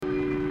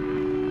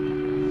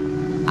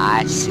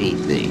I see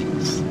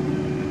things.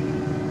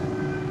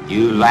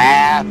 You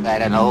laugh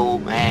at an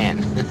old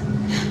man.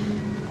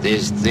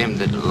 There's them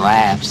that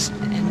laughs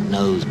and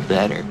knows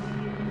better.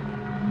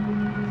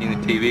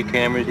 Seen the TV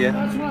cameras yet?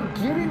 That's what I'm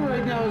getting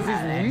right now is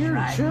these weird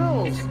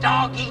chills. It's a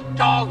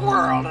dog-eat-dog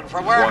world, and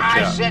from where Watch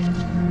I out. sit,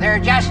 there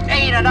just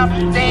ain't enough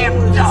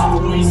damn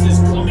dogs. Voice is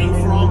coming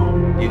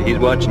from. He's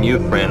watching you,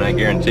 friend, I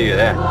guarantee you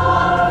that.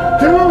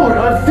 Dude,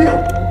 I feel.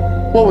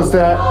 What was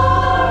that?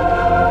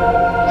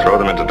 Throw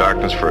them into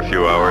darkness for a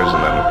few hours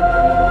and then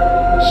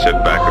sit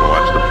back and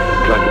watch them.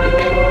 Drug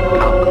addiction,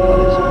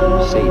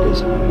 alcoholism,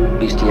 sadism,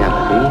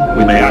 bestiality.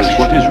 We may ask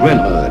what is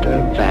real. Murder,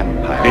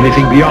 vampire.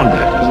 Anything beyond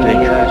that is Yes,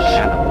 dangerous.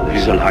 cannibalism,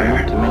 He's a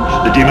liar. dimension.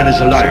 The demon is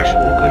a liar.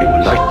 He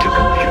would like to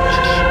confuse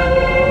us.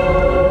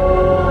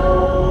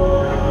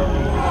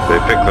 They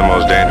pick the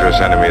most dangerous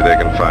enemy they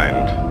can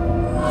find,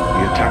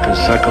 The attack is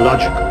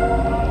psychological,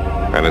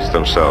 and it's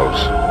themselves.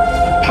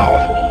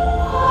 powerful.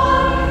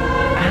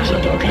 So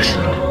don't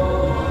listen.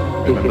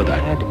 If Remember it that.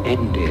 had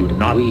ended, Do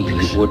not we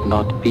listen. would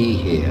not be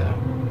here.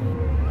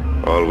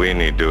 All we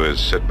need do is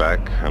sit back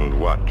and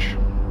watch.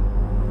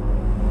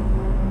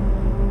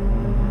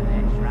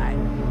 That's right.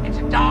 It's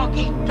a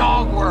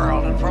dog-eat-dog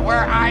world, and from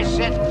where I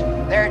sit,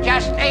 there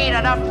just ain't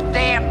enough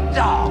damn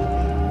dogs.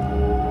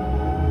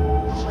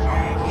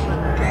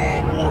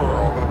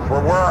 For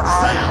where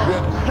I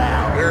sit,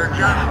 there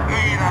just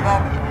ain't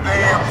enough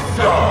damn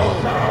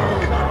dogs.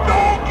 It's a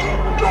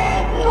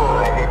dog-eat-dog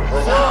world, and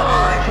for where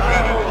I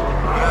sit,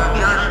 there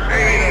just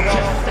ain't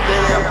enough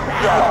damn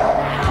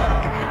dogs.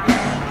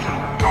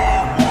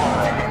 Dog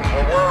world, and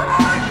for where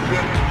I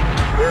sit,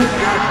 there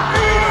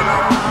just ain't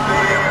enough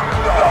damn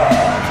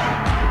dogs.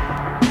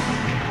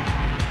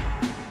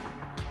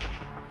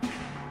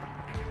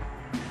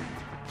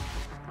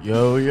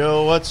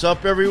 Yo, what's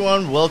up,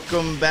 everyone?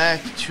 Welcome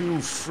back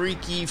to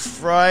Freaky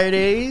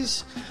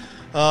Fridays.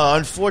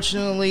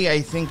 Unfortunately,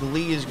 I think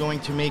Lee is going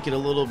to make it a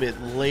little bit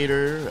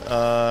later.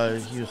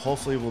 He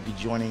hopefully will be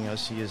joining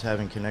us. He is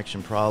having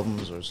connection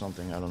problems or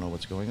something. I don't know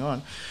what's going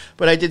on.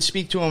 But I did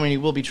speak to him, and he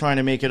will be trying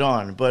to make it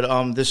on.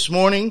 But this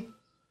morning,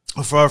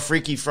 for our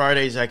Freaky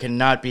Fridays, I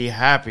cannot be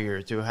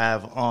happier to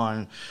have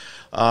on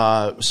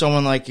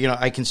someone like,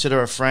 I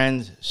consider a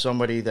friend,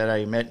 somebody that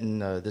I met in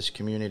this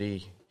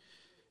community.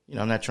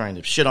 I'm not trying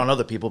to shit on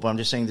other people, but I'm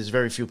just saying there's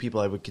very few people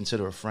I would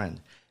consider a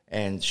friend.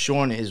 And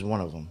Sean is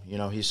one of them.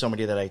 He's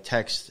somebody that I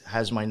text,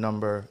 has my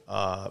number.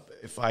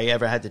 If I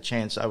ever had the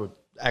chance, I would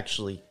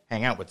actually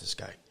hang out with this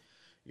guy.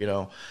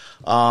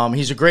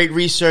 He's a great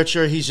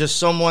researcher. He's just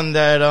someone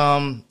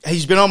that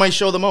he's been on my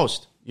show the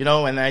most,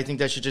 and I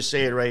think I should just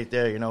say it right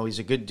there. He's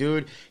a good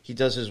dude. He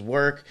does his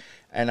work.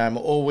 And I'm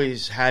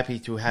always happy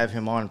to have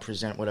him on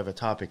present whatever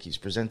topic he's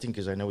presenting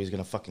because I know he's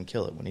going to fucking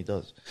kill it when he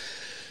does.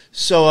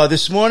 So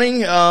this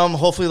morning,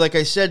 hopefully, like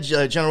I said,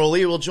 General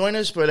Lee will join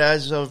us. But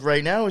as of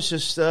right now, it's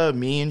just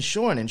me and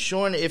Sean. And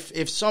Sean,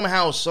 if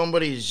somehow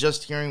somebody is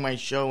just hearing my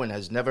show and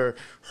has never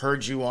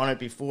heard you on it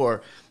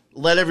before,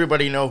 let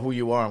everybody know who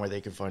you are and where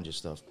they can find your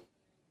stuff.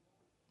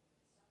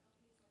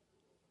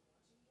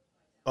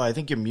 Oh, I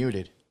think you're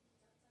muted.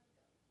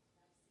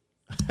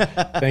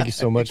 Thank you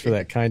so much for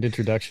that kind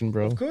introduction,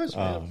 bro. Of course,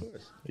 man, of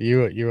course.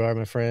 You are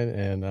my friend,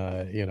 and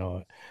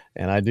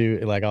and I do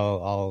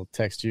I'll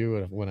text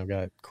you when I've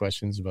got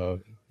questions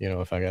about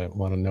if I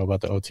want to know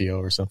about the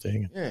OTO or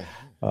something. Yeah.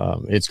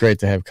 It's great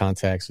to have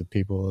contacts with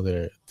people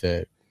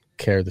that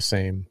care the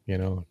same,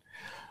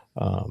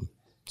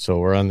 So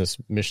we're on this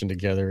mission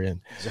together, and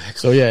Exactly.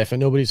 so yeah. If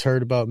nobody's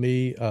heard about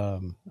me,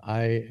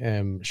 I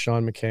am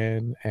Sean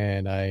McCann,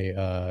 and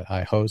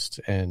I host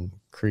and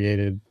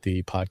created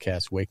the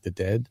podcast Wake the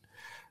Dead.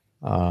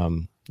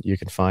 You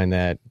can find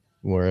that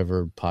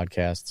wherever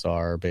podcasts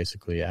are,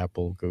 basically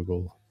Apple,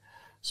 Google,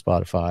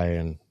 Spotify,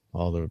 and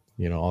all the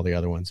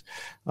other ones.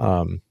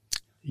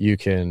 You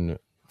can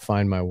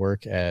find my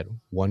work at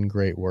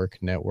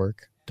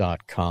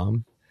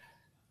onegreatworknetwork.com,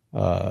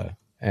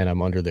 and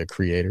I'm under the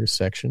creators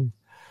section.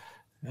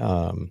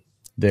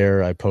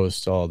 There I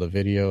post all the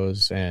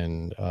videos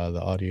and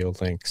the audio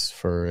links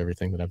for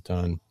everything that I've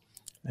done.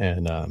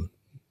 And,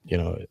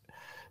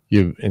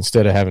 you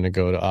instead of having to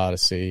go to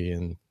Odyssey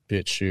and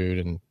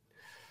BitChute and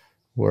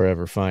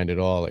wherever find it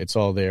all, it's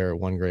all there at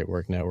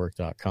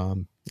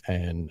onegreatworknetwork.com.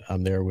 And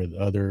I'm there with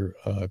other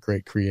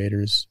great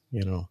creators.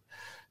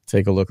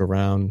 Take a look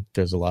around.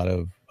 There's a lot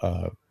of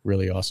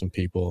really awesome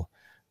people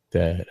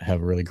that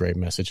have really great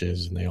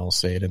messages, and they all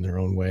say it in their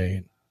own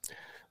way.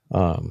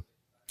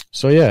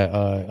 So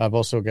yeah, I've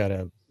also got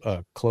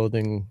a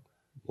clothing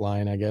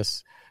line, I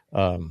guess.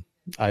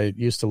 I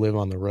used to live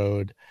on the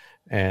road,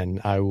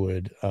 and I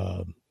would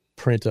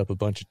print up a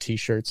bunch of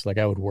T-shirts. Like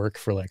I would work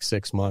for like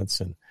 6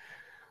 months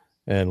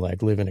and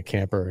like live in a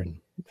camper,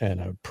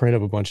 and I would print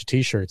up a bunch of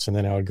T-shirts, and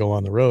then I would go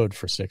on the road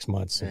for 6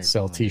 months and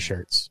sell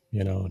T-shirts,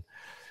 And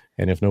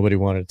if nobody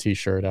wanted a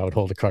T-shirt, I would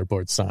hold a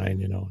cardboard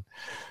sign,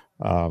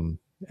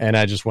 and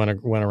I just went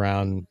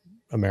around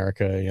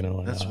America,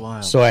 and, That's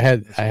wild. So I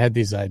had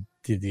these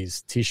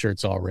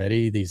T-shirts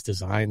already, these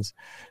designs,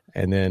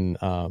 and then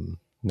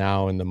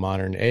now in the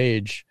modern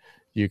age,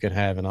 you can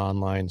have an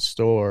online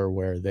store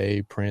where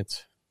they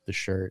print the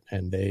shirt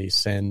and they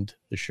send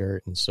the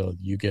shirt, and so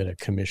you get a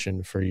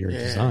commission for your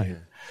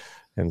design.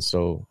 And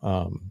so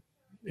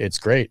it's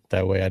great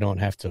that way. I don't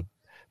have to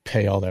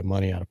pay all that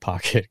money out of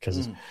pocket,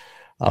 because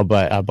I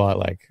bought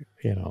like,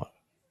 you know,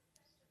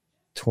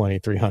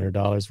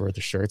 $200-$300 worth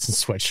of shirts and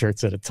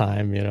sweatshirts at a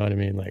time. You know what I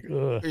mean? Like,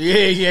 ugh.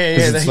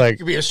 Yeah. That Like,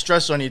 could be a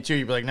stress on you too.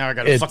 You'd be like, now I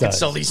gotta fucking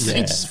sell these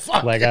things.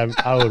 Fuck. Like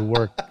I would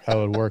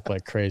work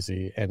like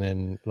crazy, and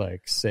then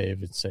like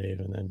save,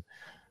 and then,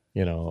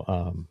 you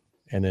know,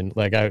 and then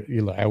like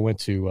I went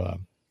to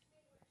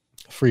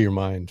Free Your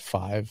Mind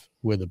 5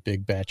 with a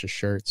big batch of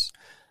shirts,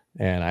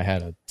 and I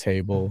had a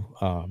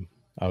table.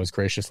 I was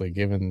graciously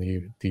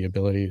given the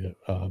ability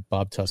to,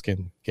 Bob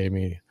Tuskin gave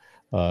me,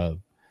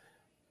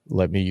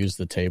 let me use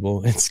the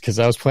table. It's because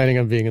I was planning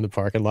on being in the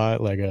parking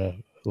lot, like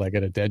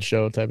at a Dead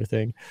show type of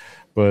thing.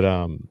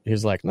 But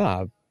he's like,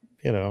 nah,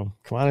 you know,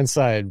 come on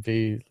inside,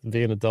 be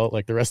an adult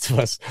like the rest of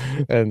us.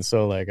 And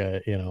so like,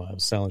 you know, I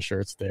was selling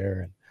shirts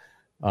there,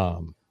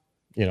 and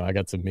you know, I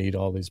got to meet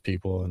all these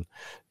people, and,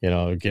 you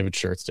know, giving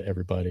shirts to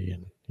everybody.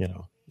 And, you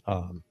know,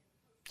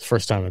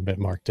 first time I met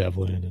Mark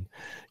Devlin, and,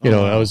 you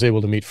know, I was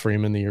able to meet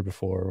Freeman the year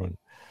before. And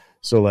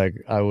so like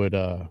I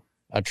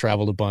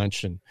traveled a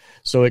bunch, and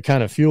so it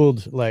kind of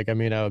fueled, like, I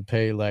mean, I would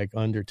pay like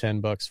under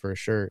 $10 for a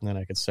shirt, and then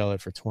I could sell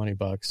it for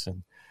 $20.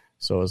 And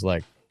so it was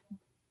like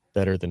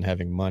better than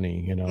having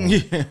money, you know.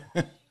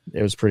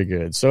 It was pretty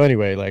good. So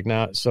anyway, like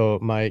now, so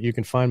you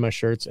can find my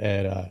shirts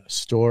at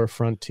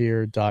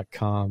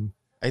storefrontier.com.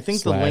 I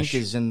think the link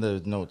is in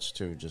the notes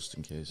too, just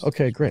in case.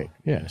 Okay, great.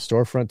 Yeah,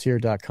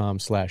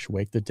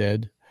 storefrontier.com/wake the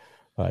dead.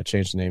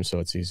 Change the name so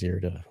it's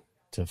easier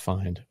to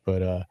find.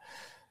 But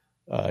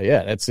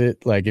yeah, that's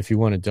it. Like, if you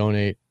want to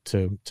donate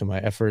to my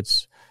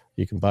efforts,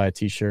 you can buy a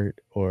t-shirt,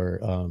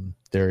 or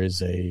there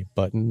is a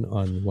button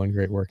on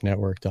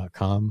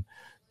onegreatworknetwork.com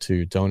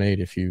to donate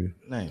if you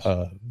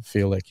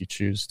feel like you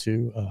choose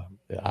to.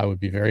 I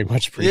would be very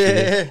much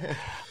appreciated. Yeah.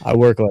 I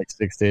work like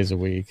 6 days a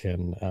week,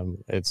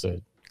 and it's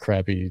a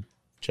crappy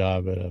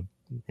job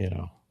you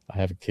know, I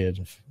have a kid,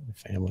 a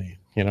family,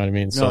 you know what I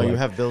mean? So you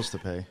have bills to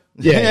pay.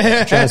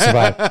 Yeah, trying to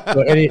survive.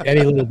 So any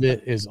little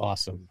bit is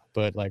awesome,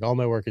 but like all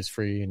my work is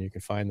free, and you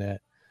can find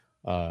that.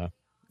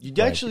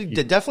 You actually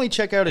definitely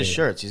check out his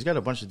shirts. He's got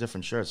a bunch of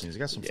different shirts, and he's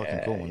got some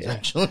fucking cool ones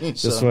actually.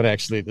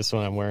 This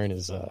one I'm wearing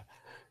is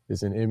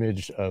an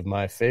image of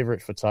my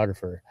favorite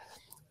photographer.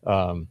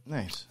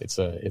 Nice. It's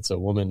a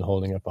woman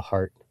holding up a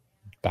heart,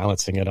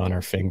 balancing it on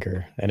her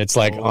finger, and it's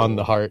like on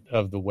the heart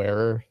of the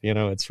wearer. You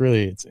know, it's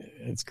really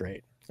it's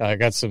great. I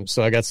got some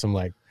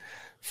like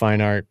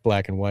fine art,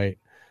 black and white,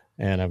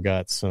 and I've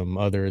got some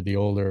the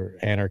older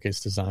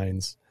anarchist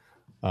designs,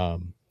 a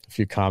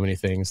few comedy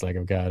things. Like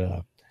I've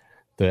got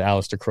the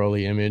Aleister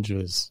Crowley image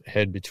with his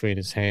head between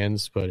his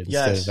hands, but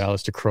instead of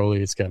Aleister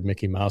Crowley, it's got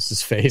Mickey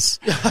Mouse's face.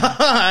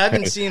 I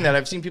haven't seen that.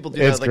 I've seen people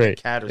do that like a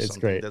cat or something. It's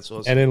great. That's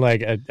awesome. And then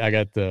like I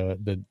got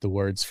the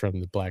words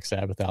from the Black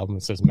Sabbath album.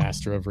 It says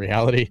 "Master of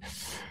Reality."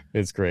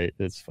 It's great.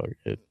 It's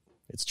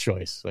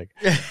choice. Like,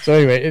 so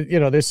anyway, you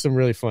know, there's some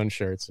really fun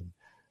shirts, and,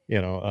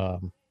 you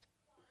know,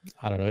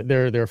 I don't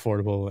know, they're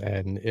affordable,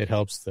 and it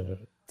helps to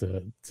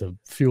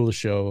fuel the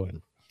show.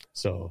 And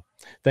so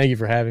thank you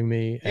for having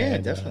me. Yeah,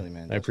 and, definitely,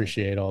 man. I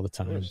appreciate all the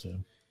time to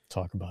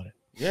talk about it.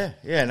 Yeah,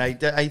 and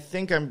I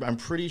think I'm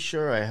pretty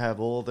sure I have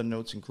all the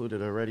notes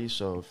included already.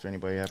 So if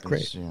anybody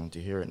happens to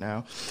hear it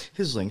now,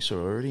 his links are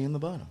already in the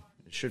bottom.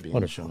 It should be in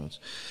the show notes.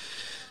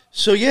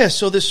 So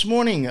so this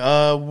morning,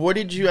 what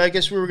did you? I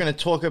guess we were going to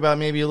talk about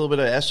maybe a little bit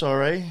of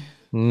SRA.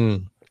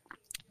 Go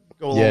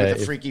along with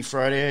the Freaky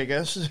Friday, I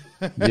guess.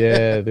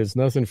 Yeah, there's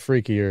nothing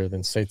freakier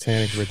than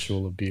satanic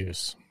ritual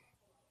abuse.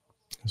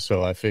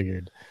 So I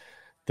figured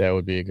that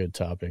would be a good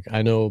topic.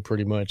 I know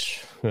pretty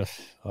much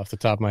off the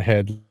top of my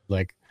head,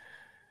 like,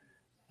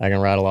 I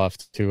can rattle off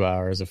 2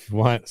 hours if you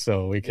want,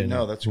 so we can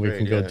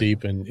go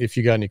deep. And if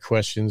you got any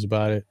questions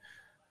about it,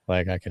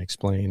 like, I can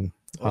explain.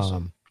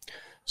 Awesome.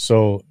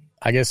 So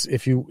I guess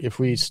if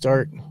we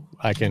start,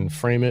 I can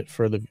frame it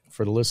for the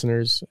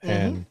listeners,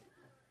 and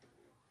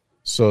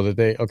so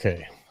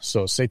that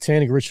so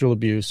satanic ritual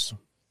abuse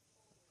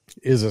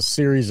is a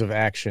series of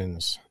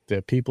actions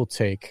that people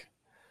take,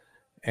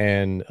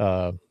 and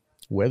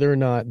whether or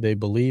not they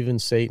believe in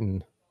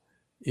Satan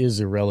is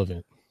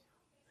irrelevant.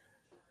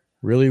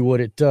 Really, what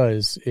it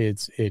does,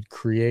 it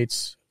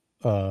creates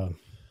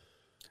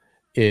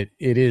it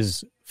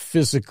is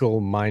physical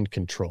mind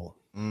control.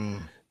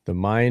 The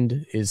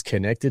mind is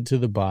connected to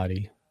the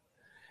body,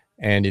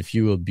 and if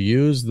you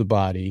abuse the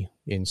body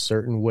in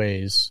certain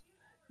ways,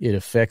 it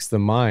affects the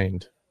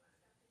mind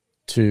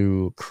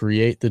to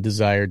create the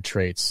desired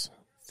traits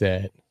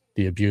that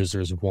the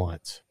abusers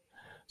want.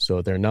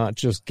 So they're not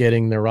just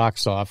getting their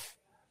rocks off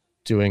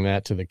doing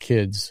that to the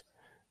kids.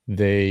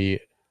 They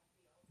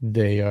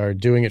are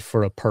doing it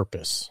for a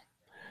purpose.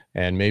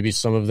 And maybe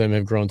some of them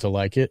have grown to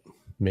like it.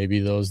 Maybe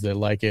those that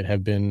like it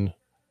have been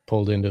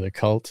pulled into the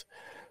cult.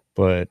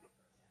 But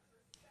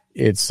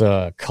it's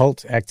a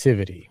cult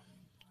activity.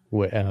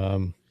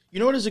 You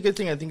know what is a good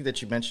thing I think that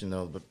you mentioned,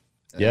 though? But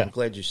I'm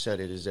glad you said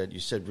it, is that you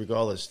said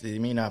regardless, they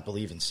may not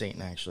believe in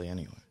Satan actually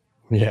anyway.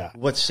 Yeah.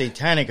 What's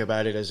satanic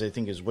about it, as I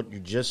think is what you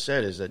just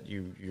said, is that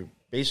you're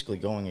basically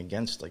going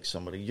against like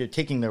somebody. You're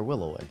taking their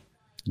will away.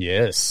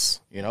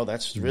 Yes. You know,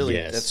 that's really,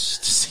 that's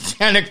the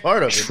satanic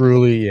part of it.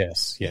 Truly,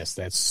 yes. Yes,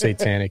 that's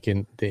satanic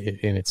in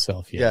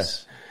itself,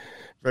 yes.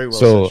 Very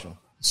well said.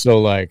 So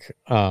like,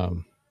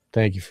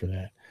 thank you for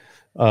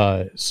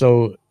that.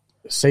 So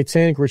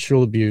satanic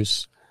ritual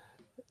abuse,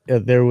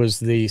 there was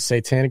the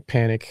satanic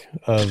panic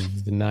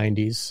of the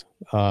 90s.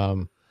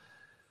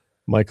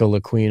 Michael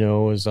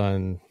Aquino was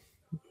on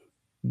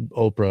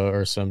Oprah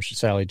or some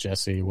Sally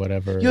Jesse,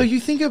 whatever. Yo, you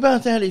think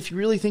about that, if you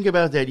really think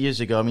about that years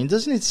ago, I mean,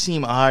 doesn't it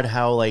seem odd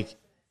how, like,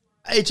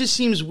 it just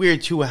seems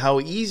weird, too, how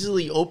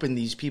easily open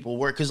these people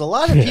were. Because a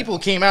lot of people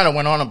came out and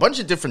went on a bunch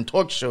of different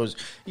talk shows.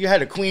 You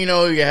had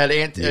Aquino, you had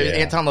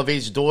Anton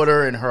LaVey's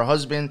daughter and her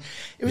husband.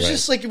 It was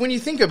just like, when you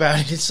think about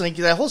it, it's like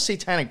that whole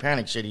satanic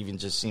panic shit even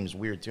just seems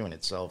weird, too, in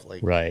itself.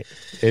 Like, right.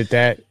 I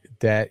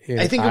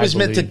think it was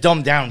meant to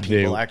dumb down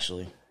people,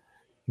 actually.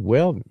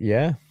 Well,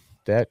 yeah,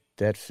 that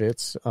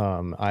fits.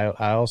 I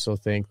also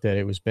think that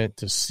it was meant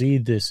to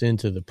seed this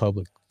into the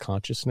public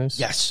consciousness.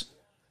 Yes.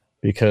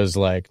 Because,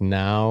 like,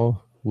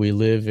 now we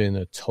live in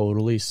a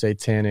totally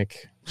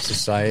satanic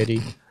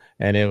society,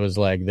 and it was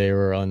like they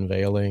were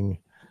unveiling,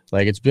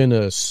 like, it's been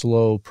a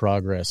slow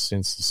progress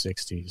since the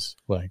 60s.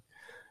 Like,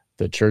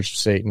 the Church of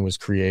Satan was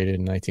created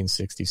in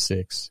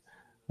 1966.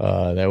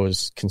 That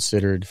was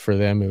considered, for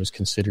them, it was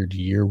considered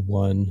year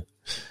one.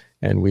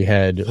 And we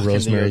had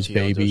Rosemary's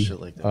Baby in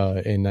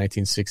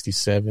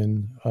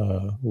 1967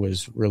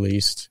 was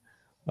released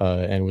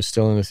and was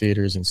still in the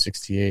theaters in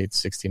 68,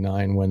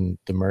 69 when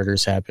the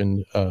murders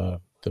happened, the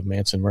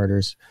Manson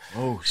murders.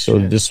 Oh, shit. So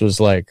this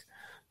was like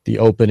the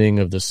opening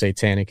of the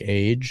Satanic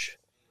Age,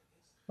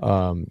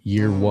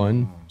 year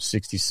one,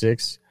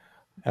 66.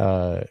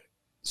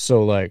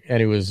 So like,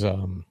 and it was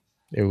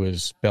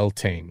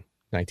Beltane,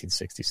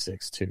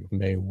 1966 too,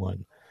 May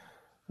 1.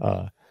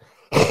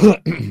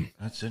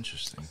 That's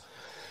interesting.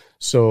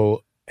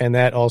 So, and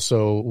that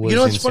also was. You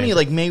know, it's funny.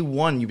 Like May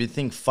 1, you would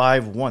think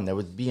 5-1. That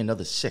would be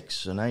another 6.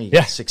 So now you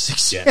got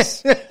 6-6.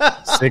 Yes,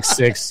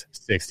 6-6,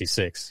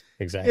 66.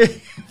 Exactly.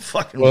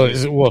 Fucking well,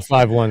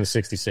 5-1,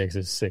 66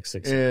 is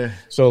 6-6. Yeah.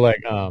 So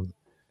like,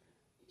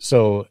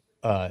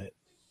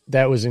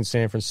 that was in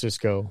San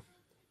Francisco.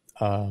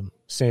 San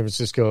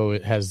Francisco,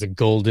 it has the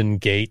Golden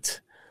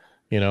Gate.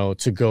 You know,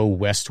 to go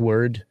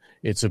westward,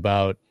 it's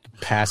about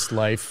past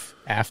life,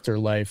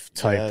 afterlife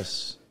type.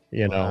 Yes.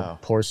 You know,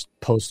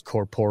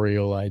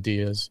 post-corporeal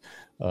ideas.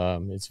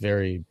 It's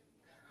very,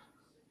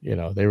 you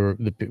know,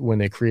 when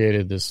they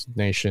created this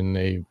nation,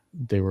 they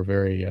were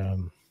very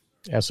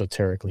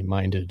esoterically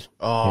minded.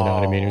 Oh, you know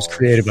what I mean? It was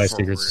created by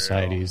secret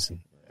societies and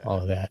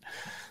all of that.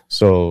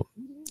 So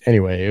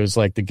anyway, it was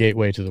like the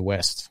gateway to the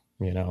West.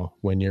 You know,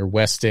 when you're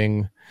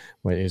westing,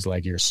 when it's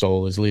like your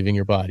soul is leaving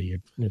your body,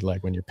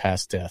 like when you're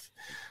past death.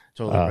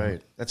 Totally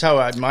right. That's how,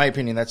 in my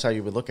opinion, that's how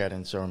you would look at it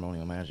in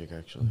ceremonial magic,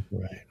 actually.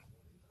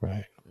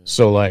 Right.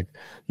 So like,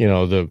 you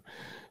know, the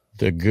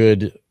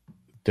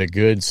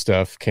good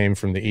stuff came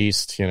from the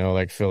East, you know,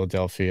 like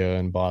Philadelphia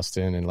and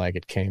Boston, and like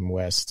it came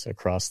west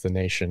across the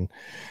nation.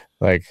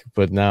 Like,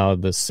 but now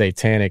the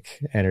satanic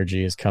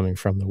energy is coming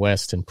from the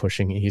West and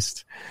pushing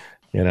east,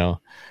 you know,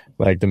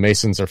 like the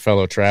Masons are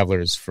fellow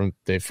travelers from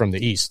the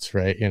East,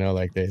 right? You know,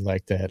 like they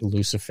like that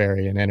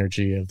Luciferian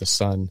energy of the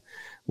sun,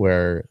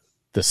 where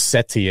the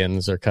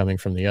Setians are coming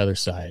from the other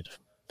side.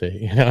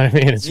 You know what I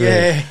mean? It's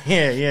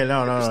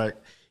no.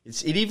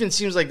 It even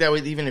seems like that way,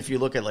 even if you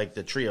look at like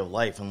the Tree of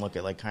Life and look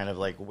at like kind of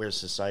like where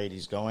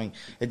society's going,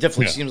 it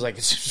definitely seems like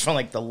it's from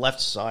like the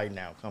left side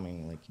now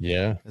coming. Like,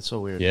 it's so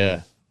weird.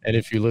 Yeah. And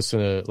if you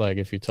listen to, like,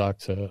 if you talk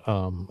to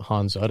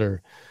Hans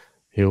Utter,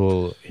 he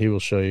will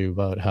show you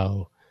about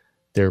how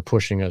they're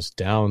pushing us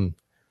down,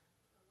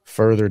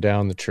 further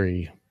down the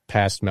tree,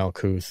 past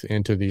Malkuth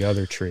into the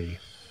other tree.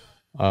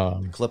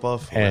 Clip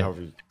off?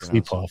 And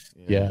clip off.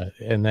 Yeah.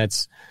 And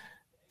that's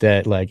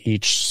that, like,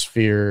 each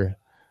sphere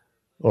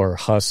or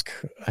husk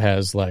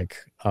has like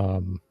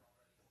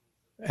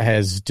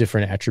has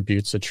different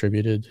attributes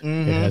attributed.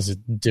 Mm-hmm. It has a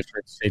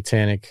different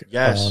satanic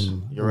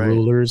you're right.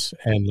 rulers,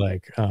 and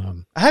like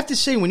I have to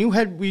say, when you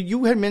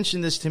had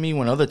mentioned this to me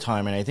one other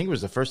time, and I think it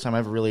was the first time I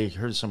ever really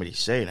heard somebody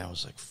say it, and I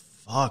was like,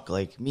 fuck,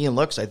 like me and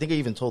Lux, I think I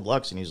even told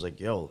Lux, and he's like,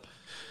 yo,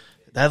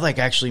 that like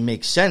actually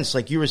makes sense.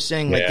 Like you were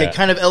saying, like they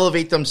kind of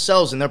elevate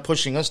themselves and they're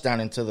pushing us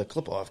down into the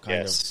clip off kind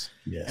of.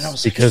 Yes. And I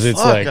was because like,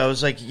 it's like, I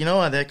was like, you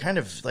know, that kind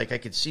of like I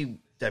could see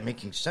that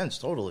making sense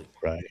totally.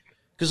 Right.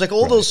 Because like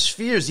all those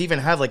spheres even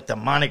have like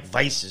demonic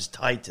vices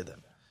tied to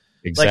them.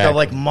 Exactly.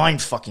 Like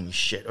mind fucking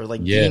shit or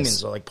like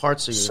demons or like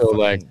parts of you. So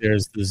like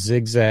there's the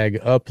zigzag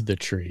up the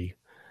tree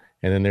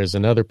and then there's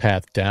another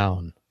path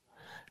down.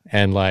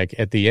 And like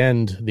at the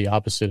end, the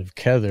opposite of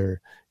Kether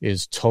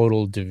is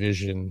total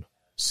division,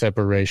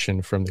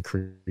 separation from the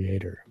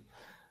creator.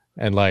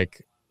 And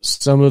like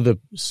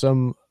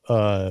some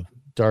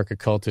dark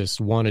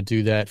occultists want to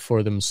do that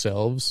for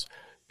themselves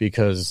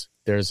because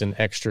there's an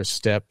extra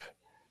step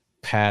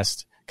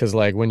past, because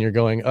like when you're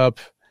going up,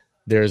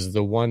 there's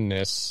the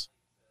oneness,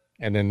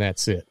 and then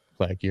that's it.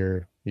 Like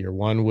you're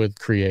one with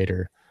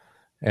Creator,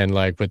 and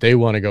like, but they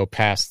want to go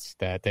past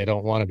that. They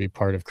don't want to be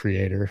part of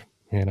Creator,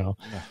 you know.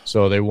 Yeah.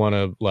 So they want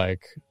to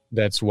like.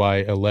 That's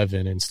why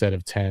 11 instead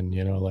of 10.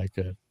 You know, like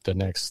the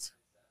next.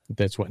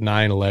 That's what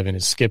 9/11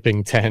 is,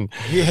 skipping 10.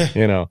 Yeah.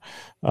 You know,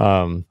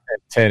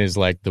 10 is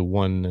like the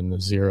 1 and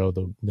the 0,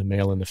 the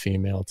male and the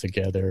female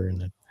together, and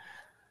the,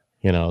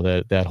 you know,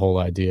 that whole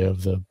idea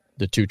of the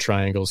two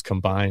triangles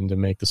combined to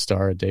make the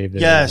Star of David.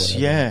 Yes,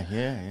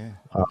 yeah.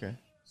 Okay.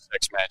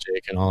 Sex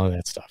magic and all of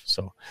that stuff.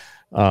 So,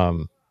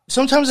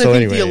 sometimes I so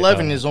think anyway, the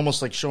 11 is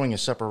almost like showing a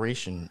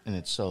separation in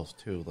itself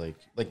too, like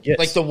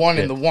yes, the 1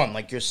 and the 1,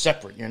 like you're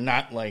separate. You're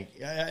not like,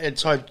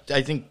 it's hard.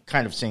 I think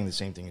kind of saying the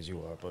same thing as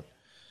you are, but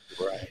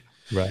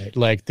right,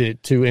 like the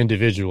two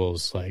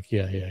individuals, like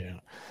yeah.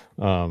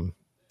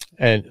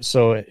 And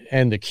so,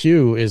 and the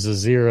Q is a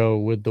 0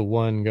 with the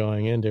 1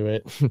 going into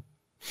it.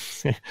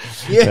 Yeah,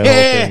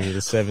 that whole thing,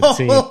 the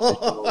 17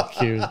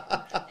 Q.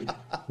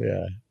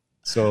 Yeah.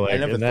 So like,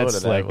 and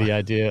that's like the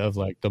idea of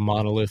like the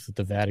monolith at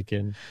the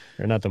Vatican,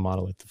 or not the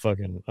monolith, the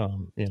fucking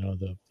you know,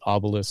 the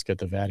obelisk at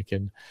the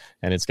Vatican,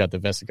 and it's got the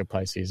Vesica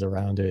Pisces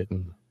around it,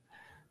 and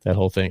that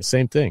whole thing.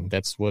 Same thing.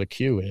 That's what a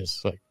Q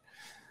is like.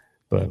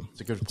 But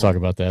we'll talk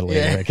about that later.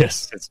 Yeah. I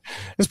guess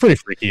it's pretty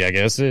freaky. I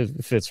guess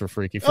it fits for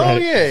Freaky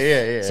Friday.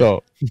 Oh yeah.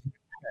 So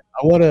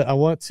I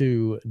want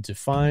to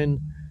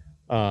define.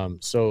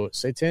 So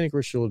satanic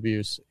ritual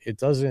abuse. It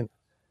doesn't,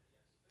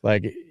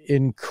 like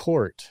in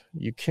court.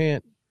 You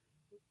can't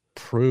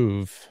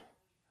prove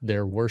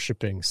they're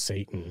worshiping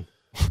Satan,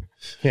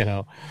 you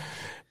know,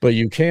 but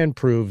you can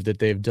prove that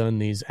they've done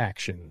these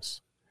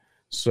actions.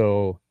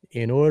 So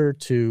in order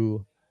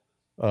to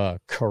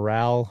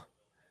corral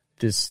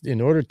this,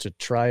 in order to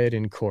try it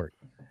in court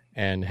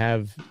and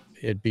have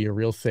it be a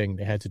real thing,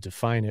 they had to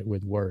define it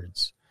with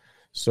words.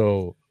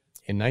 So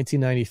in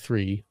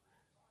 1993,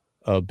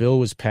 a bill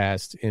was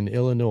passed in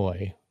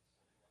Illinois,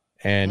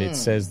 and it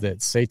says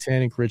that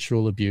satanic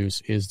ritual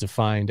abuse is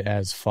defined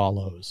as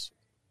follows.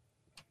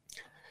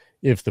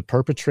 If the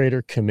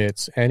perpetrator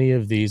commits any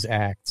of these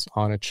acts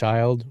on a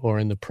child or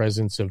in the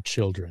presence of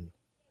children,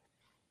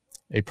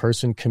 a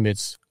person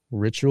commits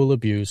ritual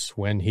abuse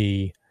when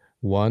he,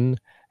 1,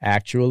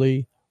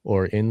 actually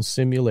or in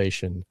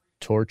simulation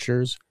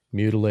tortures,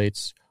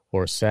 mutilates,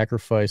 or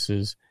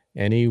sacrifices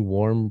any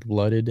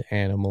warm-blooded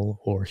animal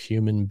or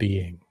human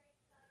being.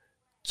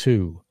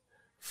 2,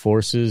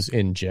 forces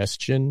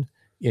ingestion,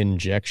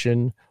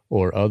 injection,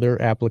 or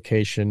other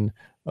application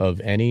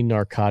of any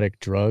narcotic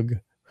drug,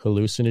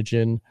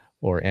 hallucinogen,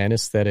 or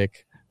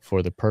anesthetic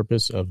for the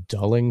purpose of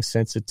dulling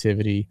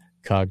sensitivity,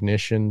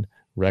 cognition,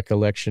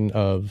 recollection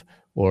of,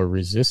 or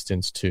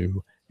resistance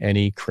to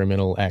any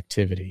criminal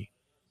activity.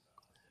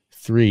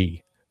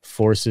 3,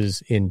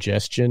 forces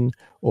ingestion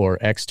or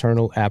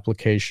external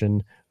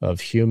application of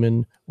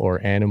human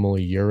or animal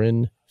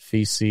urine,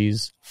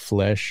 feces,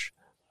 flesh,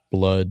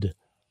 blood,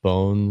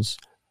 bones,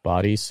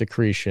 body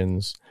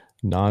secretions,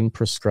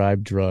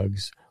 non-prescribed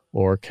drugs,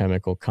 or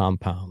chemical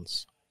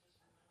compounds.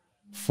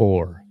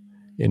 4,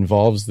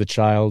 involves the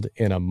child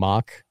in a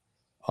mock,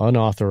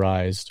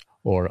 unauthorized,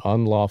 or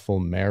unlawful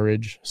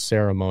marriage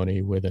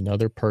ceremony with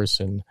another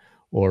person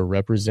or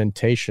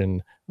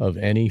representation of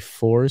any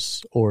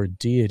force or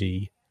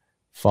deity,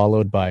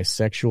 followed by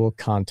sexual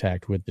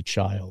contact with the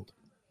child.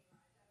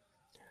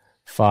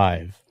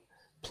 5,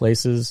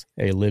 places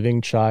a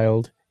living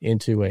child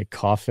into a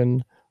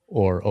coffin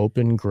or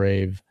open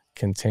grave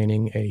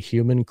containing a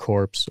human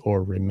corpse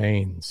or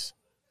remains.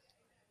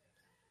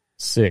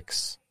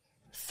 6,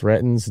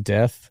 threatens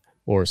death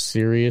or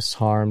serious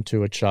harm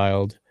to a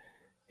child,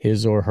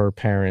 his or her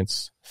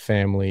parents,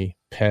 family,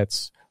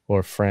 pets,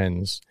 or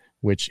friends,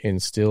 which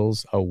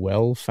instills a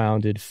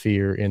well-founded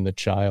fear in the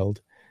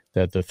child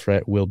that the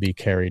threat will be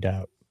carried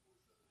out.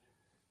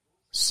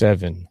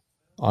 7,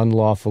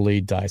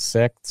 unlawfully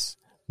dissects,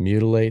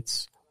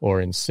 mutilates, or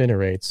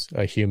incinerates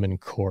a human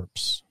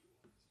corpse.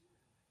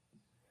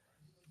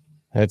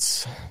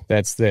 That's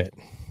it.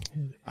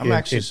 I'm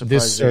actually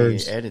surprised they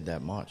added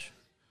that much.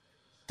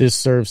 This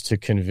serves to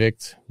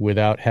convict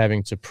without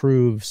having to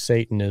prove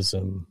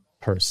Satanism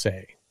per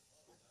se.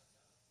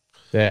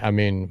 That, I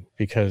mean,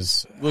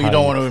 because you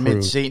don't want to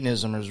admit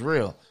Satanism is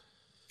real.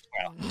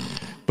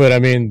 But I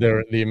mean,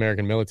 the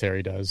American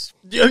military does.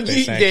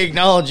 They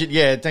acknowledge it.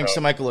 Yeah, thanks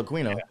to Michael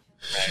Aquino. Yeah.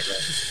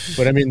 Right.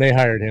 But I mean, they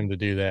hired him to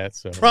do that.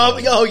 So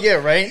probably. Oh yeah,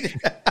 right.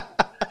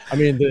 I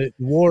mean, the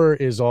war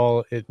is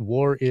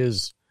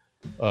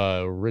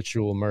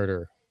ritual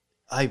murder.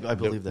 I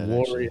believe that.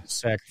 War actually. is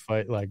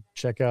sacrifice. Like,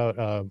 check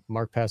out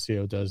Mark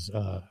Passio does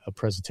a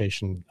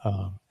presentation,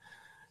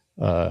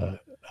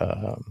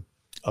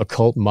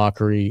 occult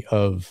mockery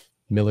of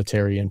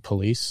military and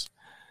police,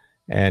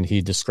 and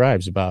he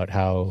describes about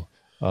how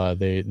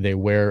they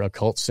wear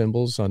occult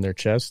symbols on their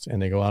chest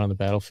and they go out on the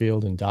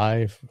battlefield and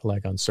die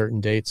like on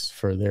certain dates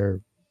for their,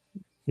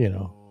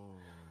 evil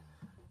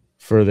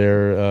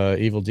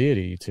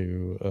deity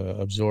to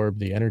absorb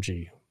the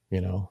energy.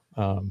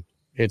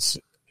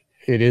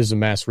 It is a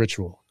mass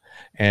ritual.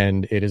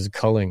 and it is a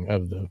culling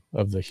of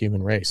the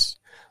human race.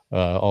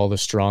 All the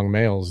strong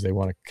males, they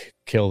want to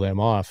kill them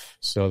off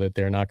so that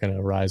they're not going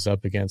to rise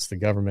up against the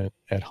government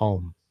at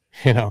home.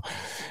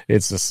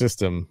 It's a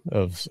system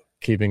of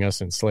keeping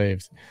us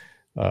enslaved.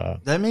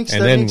 That makes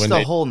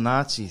the whole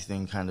Nazi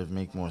thing kind of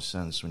make more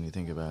sense when you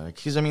think about it.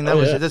 Because I mean,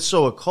 that's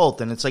so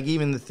occult, and it's like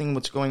even the thing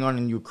what's going on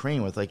in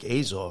Ukraine with like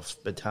Azov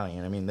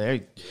Battalion. I mean,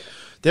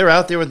 they're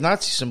out there with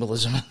Nazi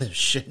symbolism on this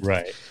shit,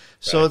 right?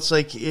 So it's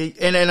like,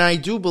 and I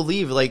do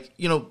believe, like,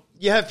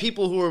 you have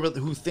people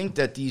who think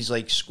that these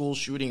like school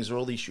shootings or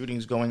all these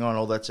shootings going on,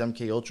 all that's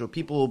MK Ultra.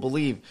 People will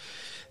believe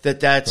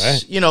that's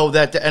right.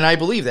 That, and I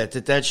believe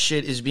that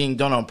shit is being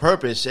done on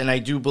purpose. And I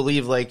do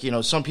believe, like,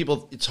 some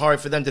people, it's hard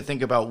for them to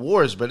think about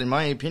wars, but in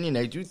my opinion,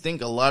 I do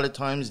think a lot of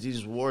times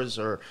these wars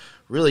are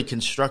really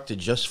constructed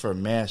just for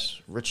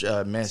mass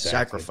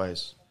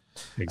sacrifice.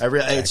 Exactly.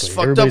 It's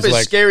fucked up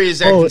as scary as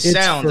that can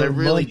sound. I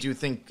really do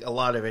think a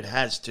lot of it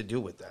has to do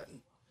with that.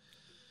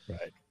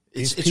 Right.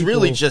 It's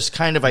really just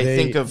kind of, I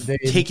think, of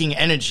taking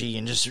energy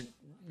and just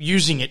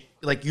using it.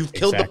 Like, you've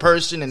killed the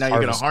person, and now you're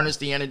going to harness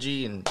the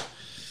energy. And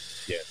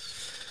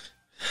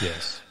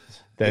yes.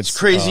 That's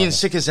crazy and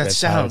sick as that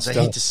sounds. I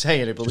hate to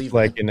say it. I believe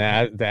like in the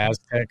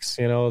Aztecs,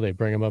 they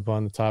bring them up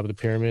on the top of the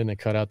pyramid and they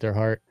cut out their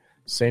heart.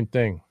 Same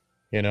thing,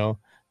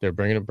 they're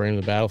bringing them to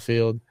the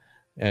battlefield,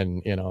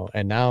 and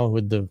and now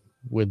with the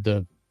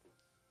the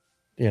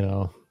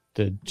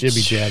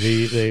jibby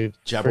jabby, they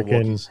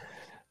freaking.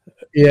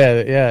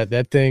 Yeah,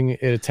 that thing,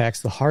 it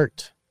attacks the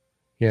heart.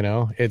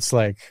 It's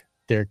like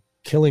they're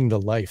killing the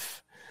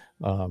life.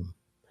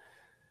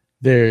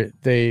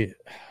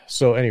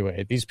 So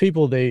anyway, these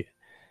people, they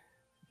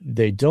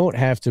don't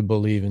have to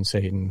believe in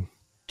Satan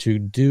to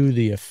do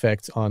the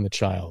effect on the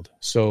child.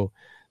 So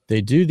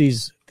they do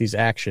these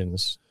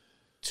actions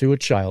to a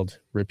child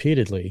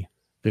repeatedly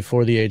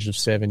before the age of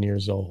 7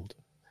 years old.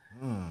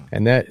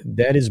 And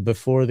that is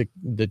before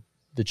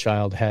the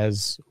child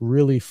has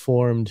really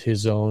formed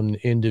his own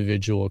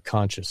individual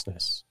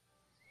consciousness.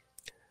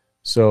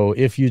 So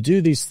if you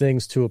do these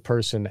things to a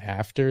person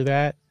after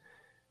that,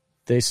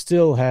 they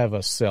still have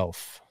a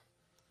self,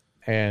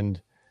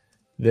 and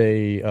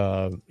it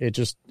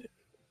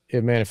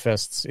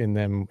manifests in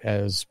them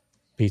as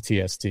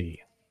PTSD.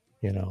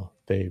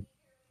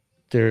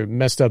 They're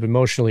messed up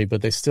emotionally,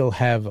 but they still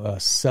have a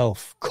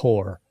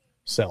core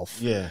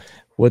self. Yeah.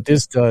 What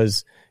this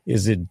does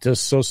is it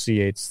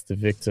dissociates the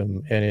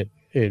victim, and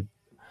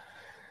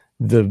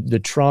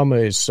the trauma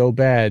is so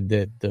bad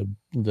that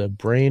the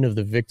brain of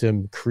the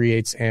victim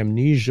creates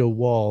amnesia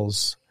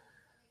walls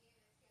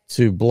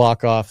to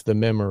block off the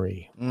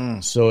memory,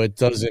 so it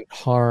doesn't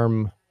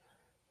harm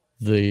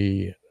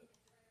the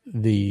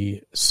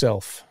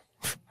self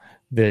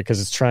there, because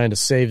it's trying to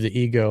save the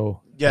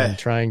ego and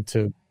trying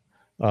to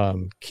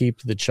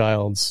keep the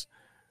child's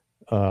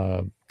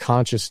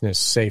consciousness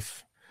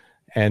safe.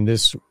 And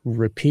this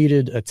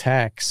repeated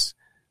attacks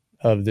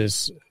of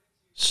this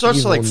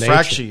starts to like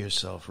fracture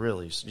yourself,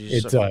 really.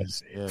 It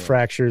does. Yeah.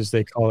 Fractures,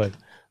 they call it.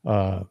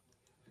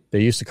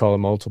 They used to call it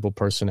multiple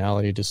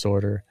personality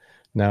disorder.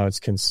 Now it's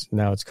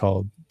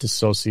called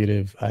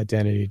dissociative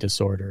identity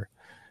disorder,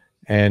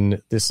 and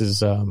this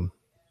is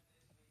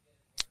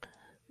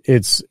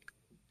it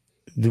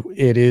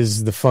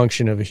is the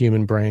function of a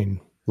human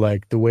brain,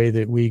 like the way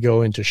that we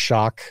go into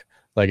shock.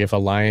 Like if a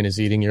lion is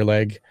eating your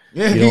leg,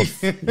 you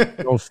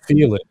don't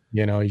feel it.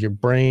 Your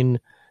brain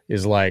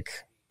is like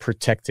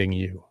protecting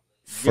you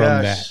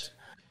from that,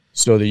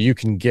 so that you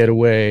can get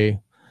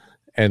away,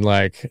 and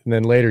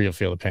then later you'll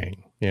feel the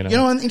pain.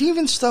 And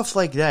even stuff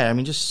like that. I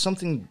mean, just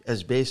something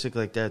as basic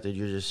like that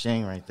you're just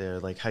saying right there,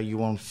 like how you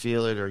won't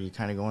feel it, or you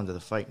kind of go into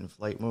the fight and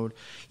flight mode.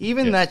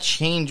 Even that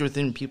change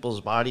within people's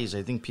bodies,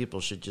 I think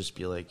people should just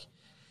be like,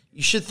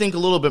 you should think a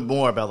little bit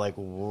more about like,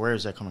 where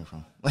is that coming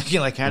from?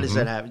 Like how does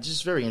that happen? It's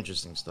just very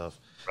interesting stuff.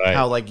 Right.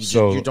 How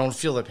you don't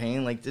feel the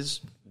pain. Like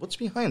this, what's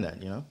behind that?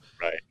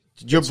 Right.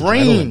 Your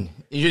brain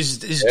is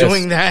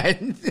doing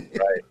that.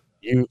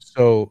 Right.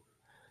 So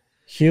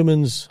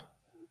humans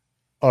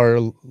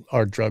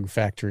are drug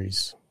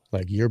factories.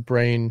 Like your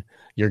brain,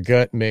 your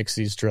gut makes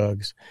these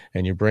drugs,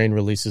 and your brain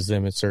releases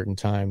them at certain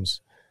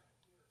times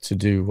to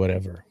do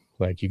whatever.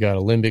 Like you got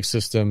a limbic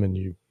system, and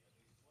you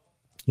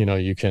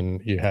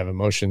have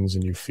emotions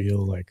and you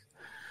feel like,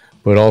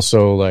 but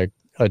also like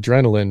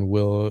adrenaline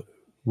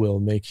will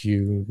make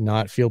you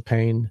not feel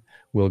pain,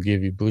 will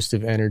give you boost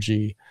of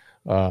energy,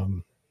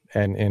 and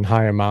in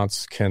high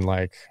amounts can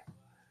like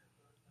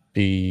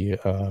be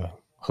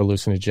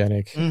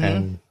hallucinogenic,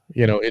 and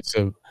it's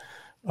a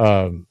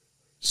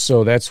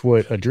so that's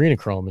what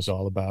adrenochrome is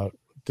all about.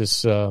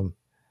 This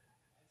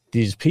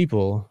these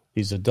people,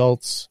 these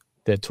adults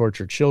that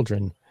torture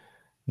children,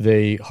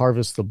 they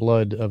harvest the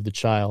blood of the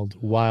child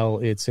while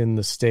it's in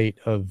the state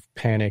of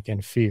panic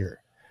and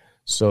fear.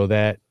 So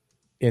that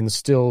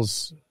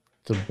instills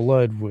the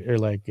blood, or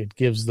like it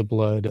gives the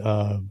blood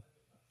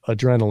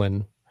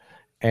adrenaline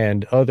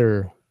and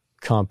other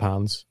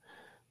compounds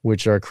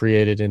which are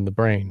created in the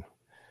brain.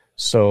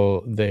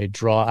 So they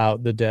draw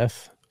out the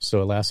death,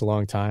 so it lasts a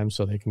long time,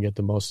 so they can get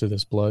the most of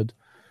this blood.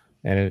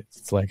 and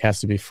it's like has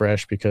to be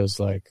fresh because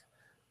like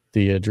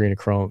the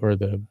adrenochrome or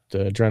the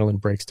adrenaline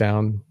breaks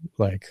down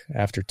like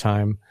after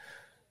time.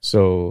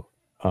 So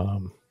I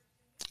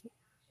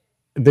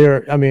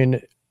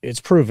mean,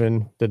 it's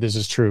proven that this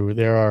is true.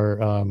 There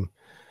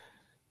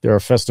are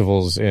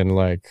festivals in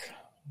like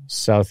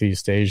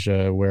Southeast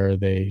Asia where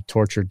they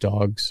torture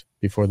dogs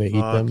before they eat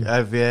them.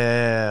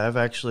 I've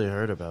actually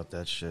heard about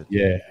that shit.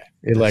 Yeah,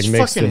 it That's like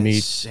makes the fucking meat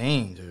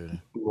insane,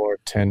 dude. more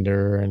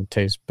tender and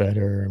tastes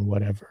better and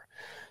whatever.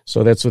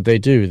 So that's what they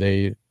do.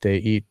 They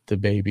eat the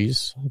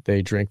babies.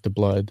 They drink the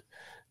blood.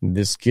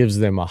 This gives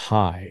them a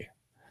high,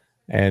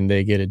 and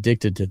they get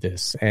addicted to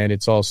this. And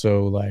it's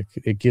also like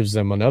it gives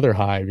them another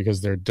high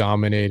because they're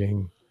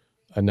dominating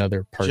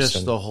another person.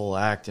 Just the whole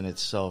act in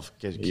itself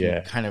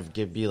can kind of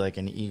be like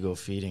an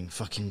ego-feeding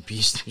fucking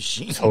beast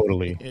machine.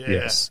 Totally,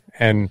 yes.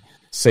 And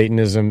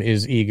Satanism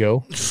is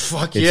ego.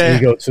 Fuck it's yeah.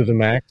 ego to the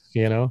max,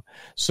 you know?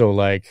 So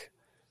like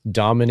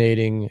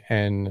dominating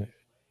and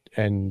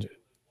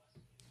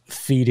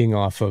feeding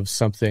off of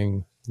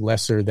something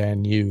lesser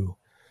than you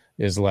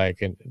is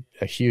like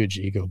a huge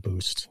ego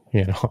boost,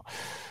 you know?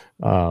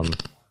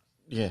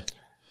 Yeah.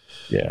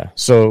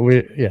 So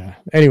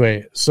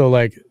anyway, so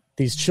like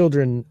these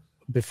children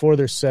before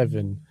they're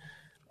 7,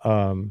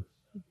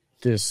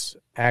 this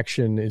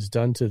action is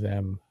done to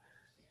them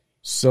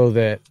so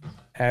that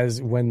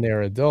when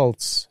they're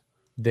adults,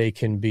 they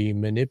can be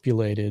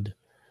manipulated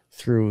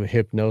through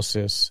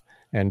hypnosis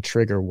and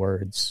trigger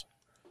words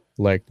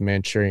like the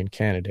Manchurian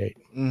Candidate.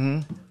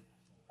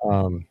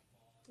 Mm-hmm.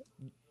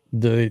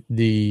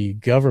 The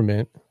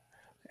government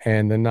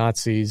and the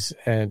Nazis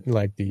and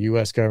like the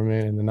U.S.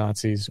 government and the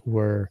Nazis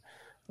were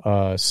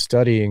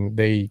studying.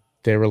 They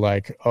were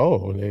like,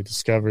 they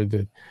discovered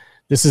that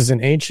this is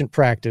an ancient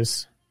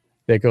practice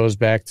that goes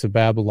back to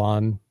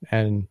Babylon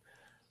and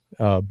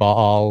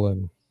Baal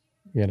and,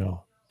 you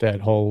know, that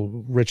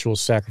whole ritual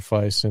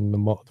sacrifice and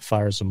the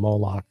fires of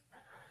Moloch.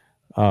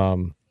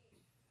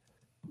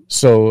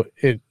 So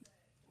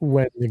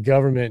when the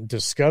government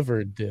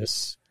discovered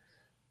this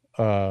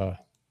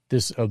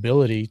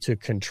ability to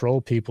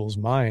control people's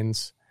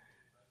minds,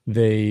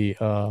 they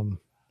were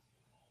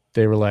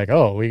like,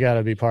 we got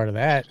to be part of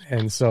that.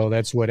 And so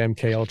that's what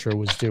MK Ultra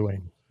was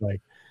doing. Like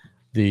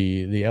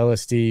the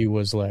LSD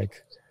was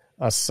like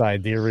a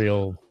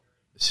sidereal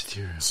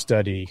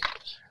study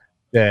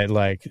that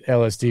like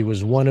LSD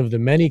was one of the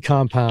many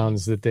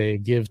compounds that they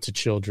give to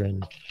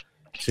children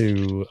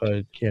to,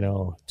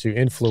 to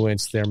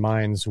influence their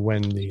minds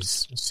when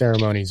these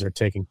ceremonies are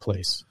taking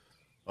place.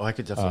 Oh, I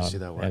could definitely see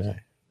that working.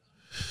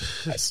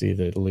 I see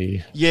that,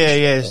 Lee.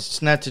 Yeah.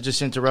 It's not to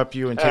just interrupt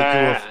you and take you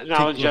off.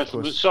 No,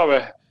 gentlemen,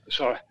 sorry.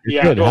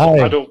 You're good.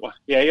 I don't.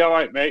 Yeah, you're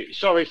right, mate.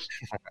 Sorry,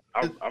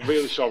 I'm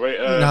really sorry.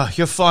 No,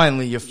 you're fine,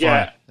 Lee. You're fine.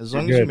 Yeah, as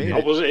long as you made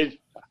it.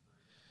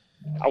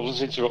 I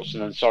wasn't interrupting.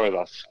 Then sorry,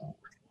 lads.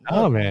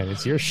 Oh man,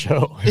 it's your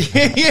show.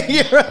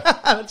 Yeah,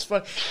 that's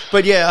fun.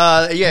 But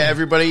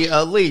everybody,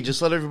 Lee,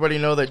 just let everybody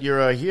know that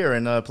you're here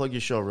and plug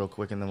your show real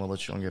quick, and then we'll let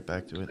Sean get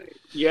back to it.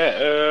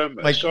 Yeah,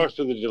 sorry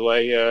for the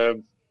delay. At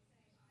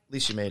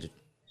least you made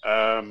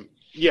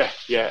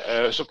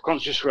it.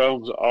 Subconscious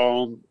Realms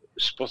on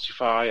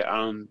Spotify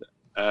and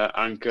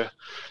Anchor.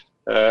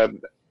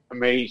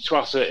 My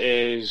Twitter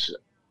is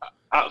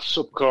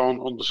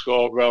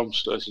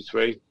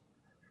 @subcon_realms33.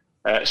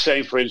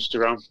 Same for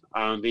Instagram,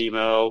 and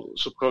email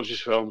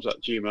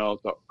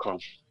subconsciousrealms@gmail.com.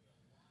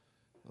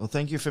 Well,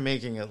 thank you for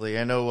making it, Lee.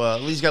 I know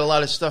Lee's got a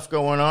lot of stuff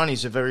going on.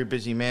 He's a very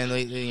busy man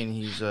lately, and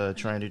he's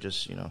trying to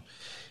just,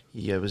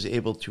 he was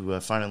able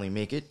to finally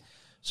make it.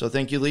 So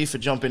thank you, Lee, for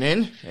jumping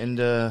in and,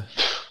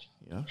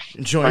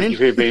 joining. Thank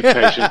you for being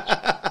patient.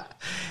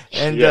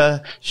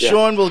 And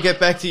Sean, we'll get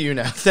back to you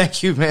now.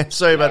 Thank you, man.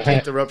 Sorry about the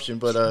interruption,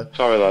 but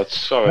sorry, lads.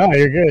 Sorry. No,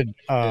 you're good.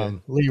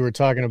 Lee, we're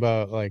talking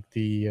about like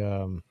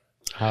the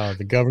how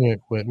the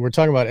government. We're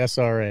talking about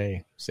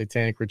SRA,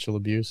 Satanic Ritual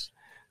Abuse,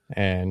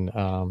 and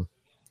how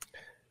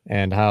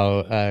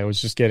I was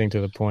just getting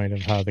to the point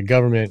of how the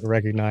government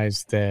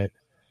recognized that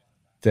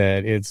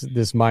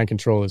this mind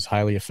control is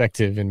highly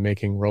effective in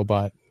making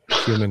robot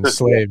human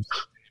slaves.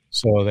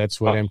 So that's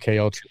what MK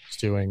Ultra was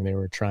doing. They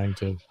were trying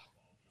to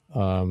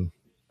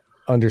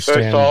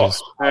understand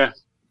this. Yeah.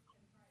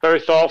 Very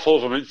thoughtful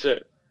of them, isn't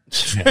it?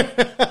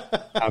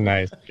 How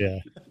nice. Yeah.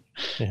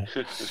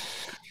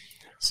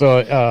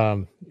 So,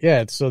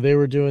 so they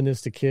were doing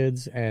this to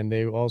kids, and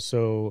they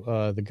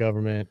also, the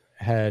government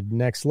had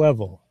next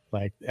level.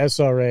 Like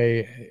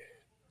SRA,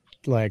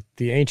 like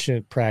the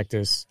ancient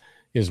practice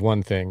is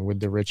one thing with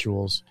the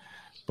rituals,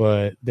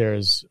 but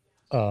there's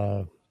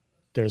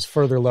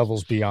further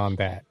levels beyond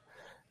that.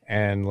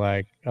 And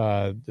like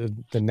the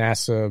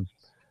NASA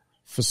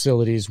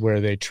facilities where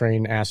they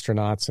train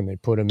astronauts and they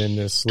put them in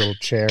this little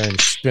chair and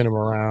spin them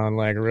around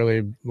like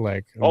really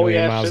like a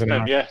million miles an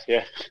hour. Yeah.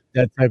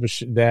 That type of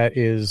that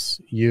is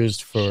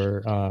used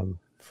for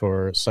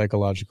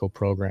psychological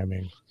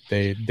programming.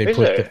 They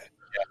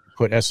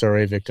put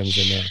SRA victims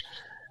in there.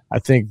 I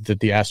think that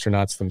the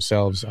astronauts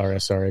themselves are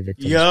SRA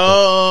victims.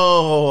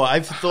 Yo,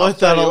 I've thought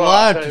that a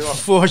lot tell you what.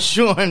 for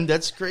sure. And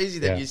that's crazy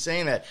that Yeah. you're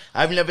saying that.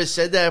 I've never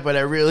said that, but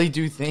I really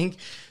do think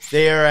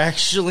they are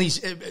actually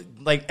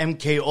like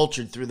MK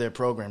Ultra through their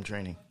program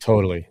training.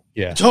 Totally.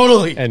 Yeah.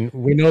 Totally. And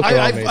we know they're all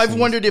I've Masons.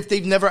 wondered if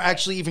they've never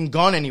actually even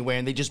gone anywhere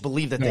and they just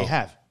believe that they No.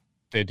 have.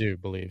 They do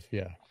believe,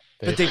 yeah.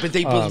 But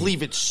they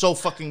believe it so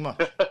fucking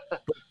much.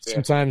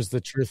 Sometimes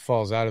the truth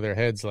falls out of their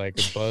heads, like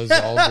Buzz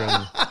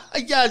Aldrin.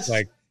 Yes.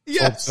 Like, told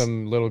Yes.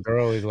 some little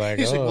girl, he's like,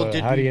 He's like, well,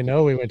 did how do we- you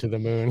know we went to the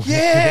moon?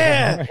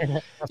 Yeah. I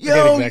forget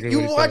Yo, exactly you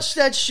what he watch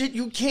said. that shit,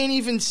 you can't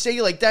even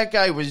say like that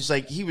guy was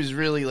like he was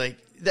really like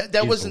that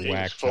He's wasn't a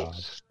whack job.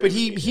 but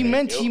he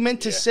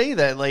meant to say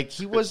that. Like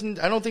he wasn't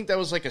I don't think that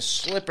was like a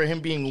slip or him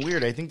being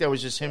weird. I think that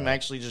was just him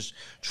actually just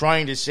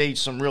trying to say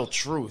some real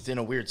truth in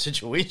a weird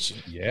situation.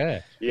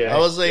 Yeah. Yeah. I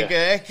was like,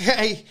 that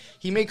guy,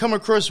 he may come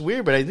across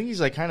weird, but I think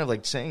he's like kind of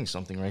like saying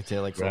something right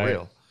there, like for Right.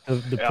 real.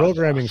 The Yeah,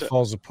 programming that's it.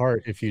 falls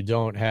apart if you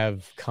don't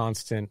have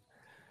constant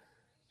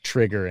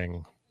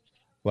triggering.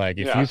 Like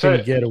if Yeah, you that's can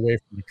it. get away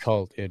from the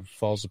cult, it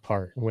falls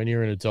apart. When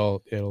you're an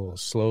adult, it'll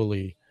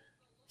slowly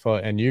fall,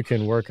 and you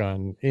can work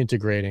on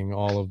integrating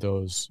all of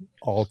those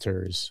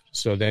alters.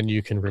 So then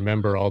you can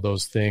remember all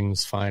those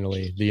things.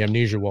 Finally, the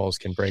amnesia walls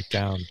can break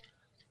down.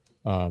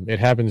 It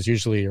happens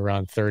usually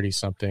around 30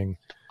 something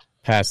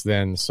past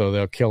then. So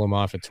they'll kill them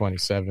off at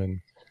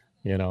 27,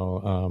 you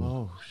know,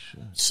 Oh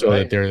shit. so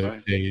Right, that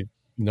right. they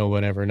no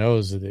one ever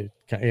knows that they,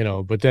 you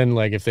know, but then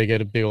like if they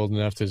get a big old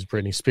enough to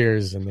Britney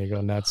Spears and they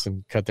go nuts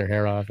and cut their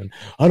hair off and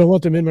I don't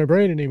want them in my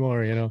brain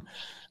anymore, you know,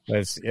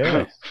 that's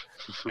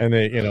and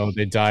they, you know,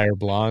 they dye her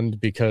blonde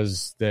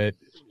because that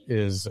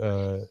is,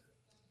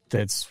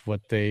 that's what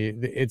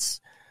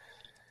it's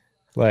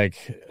like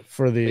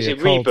for the Is it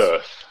occult-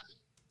 rebirth?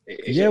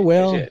 Yeah,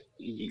 well,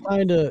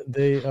 kind of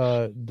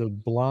the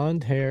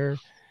blonde hair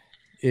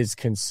is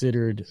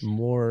considered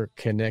more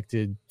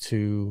connected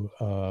to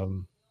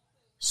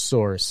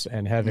source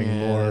and having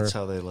more that's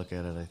how they look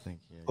at it, I think.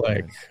 Yeah,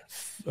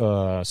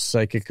 like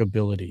psychic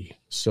ability.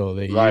 So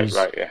they Right, use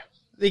yeah.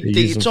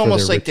 it's them for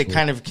almost their like they ritual.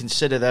 kind of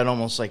consider that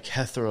almost like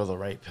Hether or the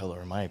right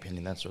pillar, in my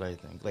opinion. That's what I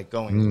think. Like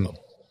going up,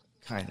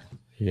 kind of.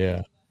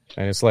 yeah,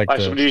 and it's like Like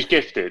the, somebody who's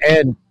gifted.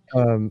 and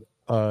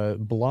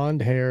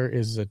blonde hair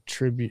is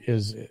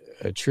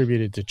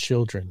attributed to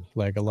children.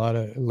 Like a lot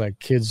of like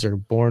kids are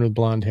born with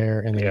blonde hair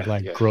and then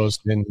it grows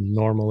in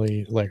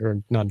normally, like,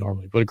 or not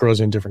normally, but it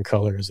grows in different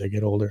color as they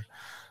get older.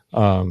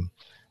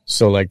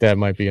 So like that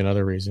might be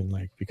another reason,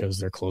 like because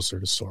they're closer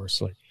to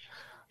source. Like,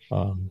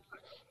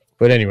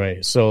 but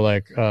anyway, so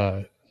like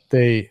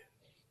the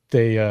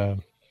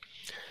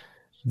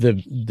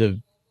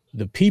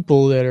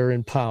people that are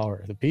in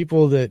power, the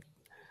people that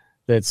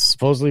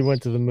supposedly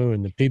went to the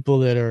moon, the people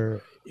that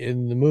are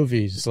in the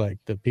movies, like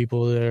the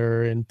people that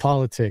are in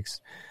politics,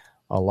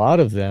 a lot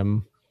of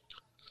them,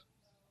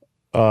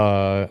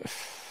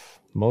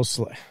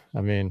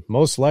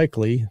 most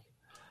likely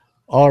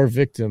are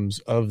victims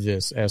of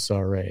this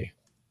SRA.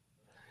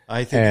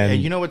 I think,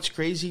 And- you know what's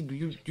crazy?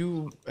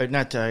 You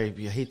not I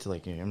hate to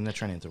like, I'm not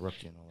trying to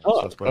interrupt you. And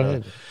all that stuff, go but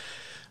ahead.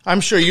 I'm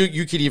sure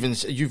you could even,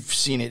 you've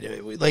seen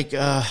it. Like,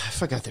 I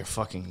forgot their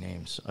fucking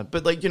names.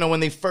 But like, you know, when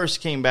they first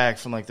came back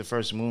from like the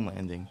first moon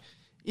landing,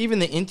 even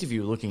the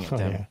interview looking at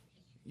them, yeah.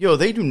 yo,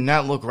 they do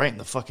not look right in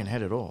the fucking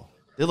head at all.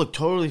 They look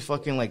totally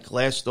fucking like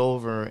glassed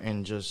over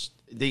and just,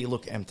 they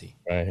look empty.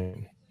 Right.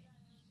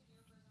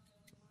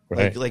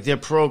 Right. Like they're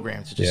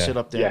programmed to just Yeah. sit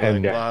up there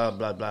and blah,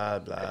 blah, blah,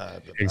 blah,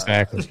 blah.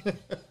 Exactly.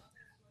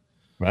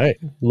 Right.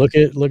 Look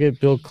at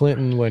Bill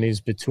Clinton when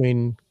he's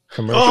between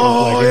commercial,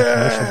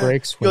 commercial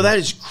breaks. Yo, when that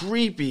is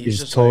creepy. he's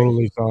just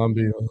totally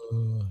zombie.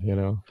 You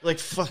know, like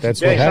fucking.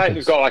 that's Yeah, what it's like happens.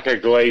 they've got like a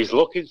glazed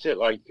look, isn't it?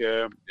 Like,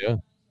 Yeah.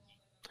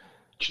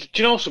 Do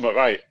you know something?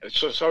 Right.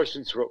 So, sorry to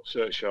interrupt,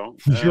 Sean.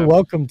 You're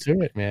welcome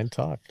to it, man.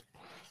 Talk.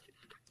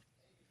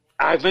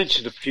 I've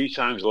mentioned a few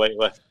times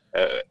lately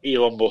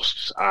Elon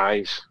Musk's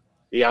eyes.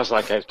 He has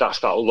like that's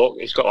that look.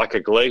 He's got like a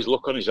glazed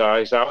look on his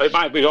eyes. Now, it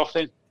might be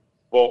nothing,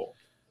 but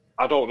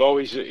I don't know.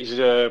 He's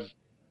there's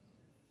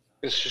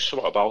just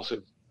something about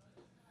him.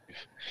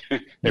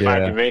 It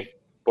might be me,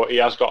 but he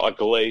has got a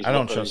glazed. I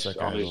don't look trust that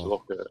guy on at his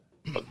all.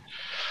 look.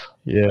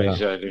 Yeah.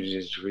 His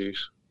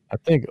interviews. I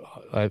think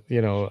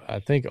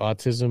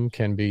autism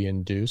can be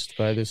induced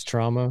by this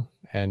trauma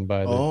and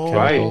by the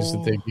chemicals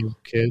that they give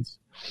kids.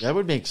 That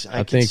would make sense.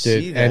 I think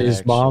see that, and his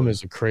actually. mom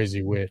is a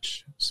crazy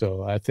witch,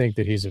 so I think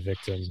that he's a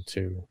victim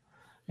too.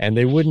 And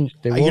they won't.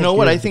 You know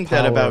what? give I the think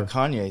that power- about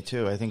Kanye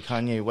too. I think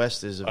Kanye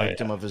West is a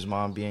victim of his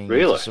mom being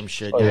Really? into some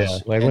shit. Oh, yes. yeah,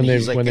 like And when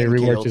he's, they MK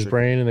reworked his Ultra.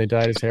 brain and they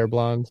dyed his hair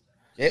blonde.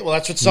 Yeah, well,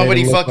 that's what Made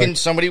him look like-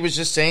 somebody was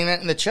just saying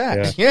that in the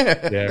chat.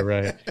 Yeah, Yeah,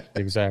 right.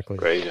 Exactly.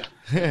 Crazy.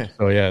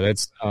 So yeah,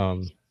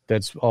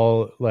 that's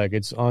all, like,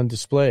 it's on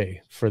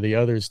display for the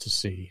others to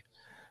see.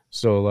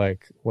 So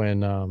like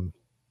when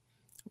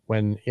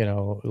you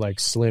know, like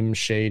Slim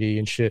Shady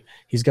and shit,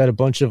 he's got a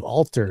bunch of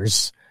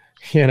alters,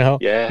 you know,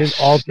 Yes, his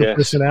alter yes.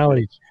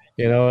 personality.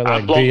 You know,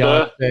 like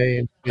Blonde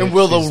Beyonce And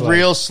Will she's the like,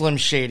 real Slim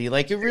Shady.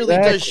 Like, it really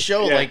does Exactly.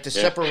 show, Yeah, like, the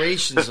yeah.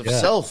 separations of Yeah.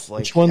 self. Like,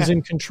 which one's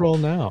in control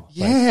now?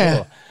 Yeah.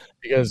 Like,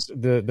 because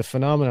the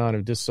phenomenon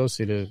of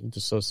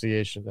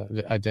dissociation,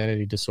 the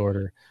identity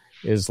disorder,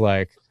 is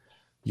like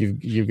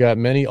you've got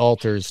many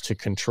alters to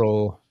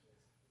control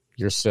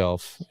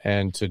yourself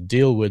and to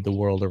deal with the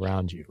world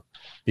around you,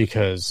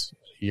 because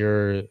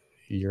your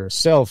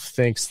self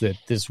thinks that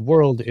this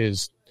world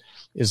is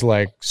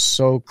like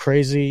so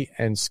crazy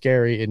and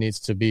scary, it needs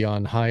to be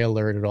on high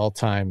alert at all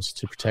times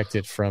to protect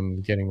it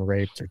from getting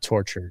raped or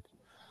tortured.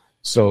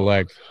 So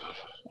like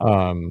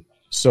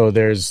so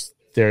there's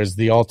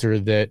the alter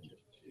that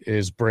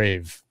is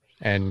brave,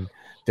 and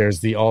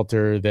there's the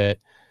alter that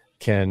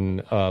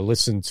can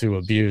listen to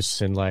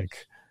abuse and,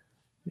 like,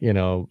 you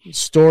know,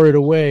 store it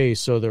away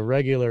so the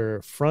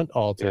regular front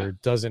alter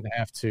doesn't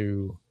have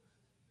to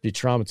be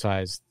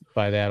traumatized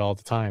by that all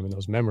the time and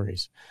those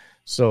memories.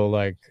 So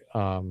like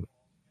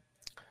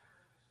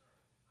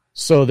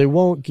so they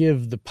won't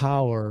give the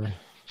power.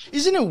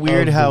 Isn't it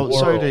weird of the how,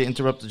 sorry world. to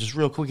interrupt just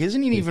real quick,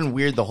 isn't it even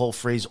weird, the whole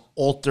phrase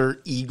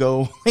alter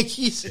ego? Like,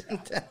 he's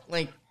that,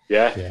 like,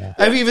 Yeah.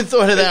 I've even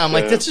thought of that. I'm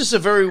like, that's just a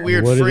very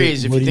weird What do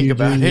phrase if what you do think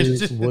about do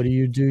it. what do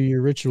you do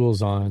your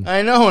rituals on?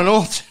 I know, an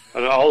alter.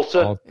 An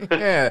altar.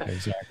 Yeah.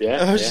 Exactly.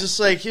 Yeah. I was just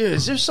like, yeah,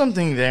 is there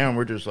something there? And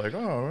we're just like,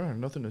 oh, right,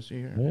 nothing to see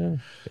here. Yeah,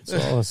 it's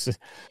all.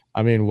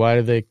 I mean, why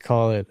do they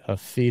call it a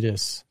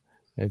fetus?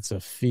 It's a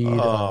feed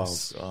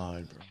us,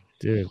 God, bro.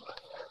 dude.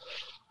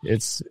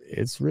 It's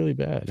really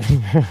bad.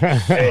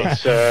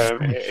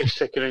 It's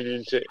sickening,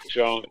 isn't it,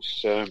 Sean?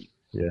 It's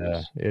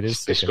Yeah, it is it's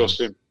sickening.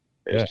 disgusting.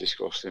 It's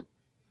disgusting.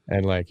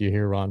 And like, you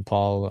hear Ron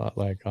Paul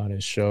like on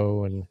his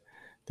show, and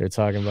they're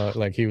talking about,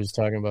 like, he was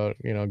talking about,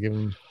 you know,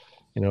 giving,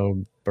 you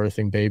know,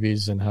 birthing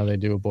babies and how they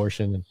do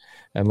abortion,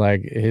 and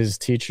like his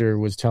teacher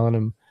was telling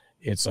him,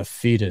 it's a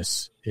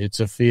fetus.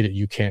 It's a fetus.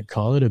 You can't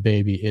call it a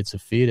baby. It's a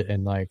fetus.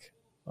 And like,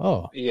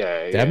 oh,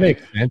 that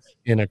makes sense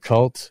in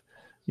occult,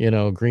 you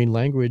know, green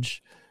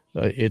language.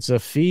 It's a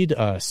feed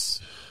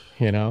us,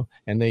 you know,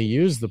 and they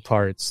use the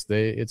parts.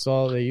 They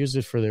use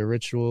it for their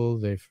ritual.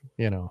 They've,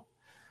 you know,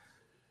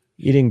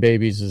 eating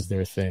babies is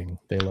their thing.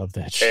 They love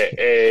that shit. It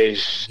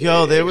is.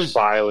 Yo, there was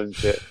violent.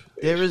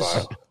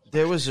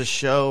 There was a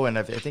show, and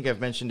I think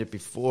I've mentioned it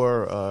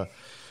before.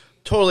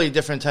 Totally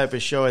different type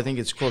of show. I think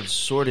it's called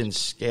Sword and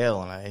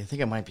Scale, and I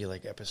think it might be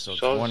like episode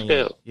 20.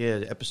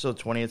 Yeah, episode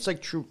 20. It's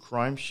like true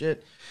crime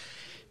shit.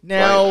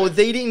 Now,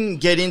 they didn't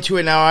get into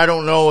it. Now, I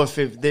don't know if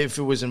it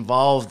was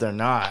involved or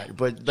not,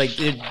 but like,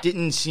 it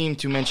didn't seem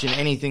to mention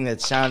anything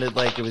that sounded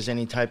like it was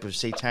any type of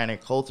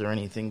satanic cult or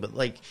anything. But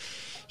like,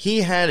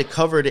 he had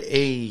covered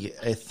a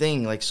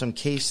thing, like some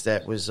case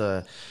that was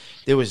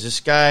there was this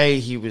guy.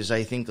 He was,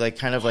 I think, like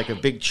kind of like a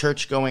big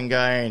church going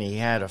guy, and he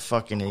had a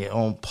fucking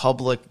own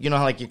public. You know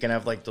how like you can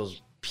have like those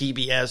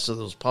PBS or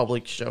those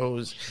public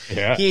shows.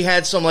 Yeah. He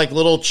had some like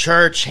little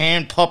church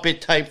hand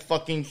puppet type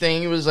fucking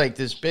thing. He was like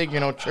this big, you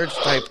know, church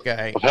type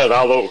guy.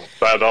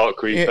 That look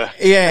creepy.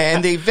 Yeah,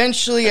 and they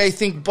eventually, I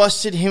think,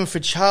 busted him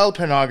for child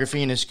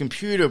pornography in his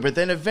computer. But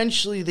then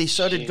eventually they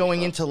started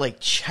going into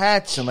like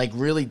chats and like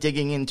really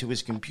digging into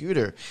his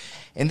computer.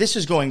 And this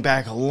is going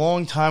back a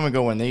long time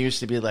ago when there used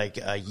to be like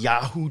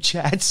Yahoo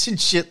chats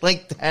and shit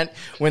like that.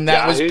 When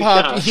that was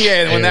popular.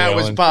 Yeah, when that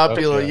was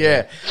popular.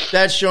 Yeah.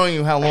 That's showing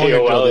you how long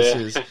ago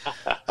this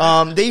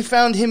is. They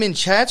found him in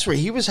chats where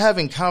he was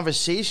having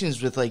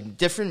conversations with like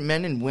different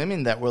men and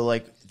women that were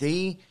like,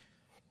 they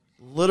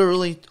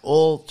literally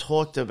all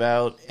talked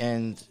about,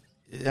 and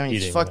I mean,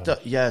 it's fucked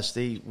up. Yes,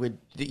 they would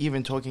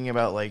even talking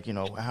about like, you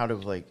know, how to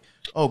like,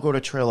 go to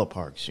trailer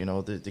parks, you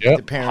know, the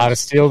parents. How to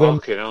steal them.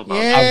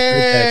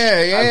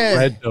 Yeah. I've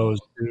read those,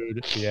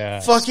 dude. Yeah.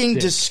 Fucking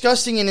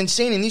disgusting and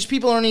insane. And these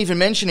people aren't even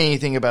mentioning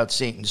anything about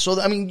Satan.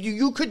 So, I mean,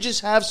 you could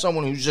just have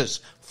someone who's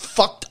just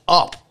fucked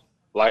up.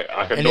 Like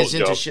and is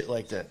into shit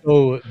like that.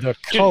 Oh, the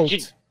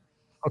cult.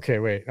 Okay,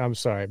 wait. I'm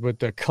sorry. But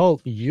the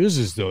cult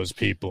uses those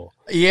people.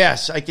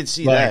 Yes, I can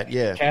see that.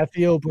 Yeah.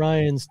 Kathy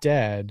O'Brien's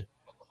dad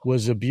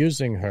was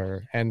abusing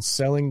her and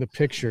selling the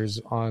pictures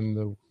on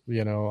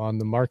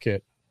the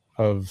market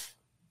of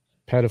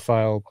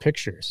pedophile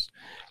pictures,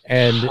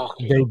 and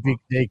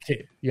they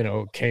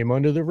came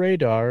under the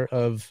radar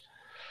of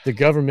the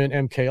government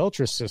MK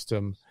Ultra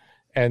system,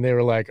 and they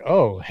were like,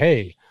 oh,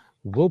 hey,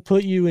 we'll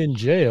put you in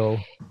jail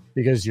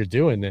because you're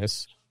doing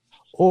this,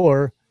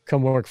 or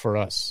come work for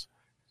us.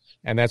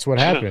 And that's what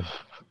happened.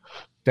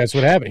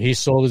 He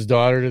sold his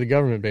daughter to the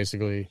government,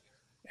 basically,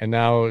 and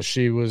now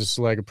she was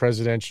like a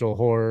presidential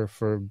whore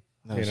for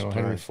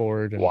Henry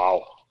Ford. And,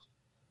 wow.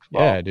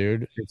 Yeah,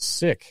 dude, it's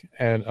sick.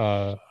 And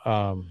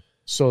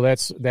so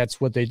that's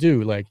what they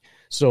do. Like,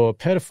 so a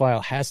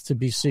pedophile has to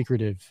be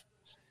secretive.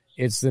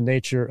 It's the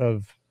nature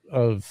of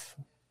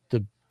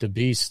the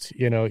beast.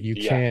 You know, you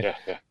can't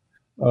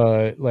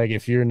like,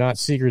 if you're not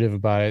secretive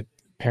about it,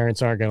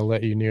 parents aren't going to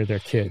let you near their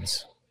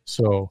kids.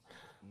 So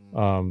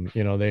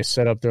they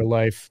set up their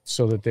life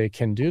so that they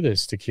can do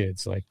this to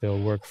kids. Like, they'll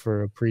work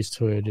for a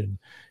priesthood, and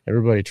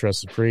everybody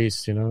trusts a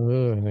priest,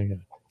 and they got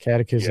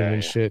catechism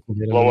and shit.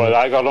 And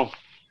I got them.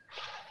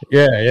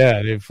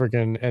 Yeah. They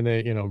freaking, and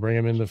they, bring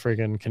them in the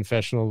freaking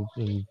confessional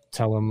and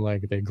tell them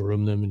like they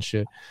groom them and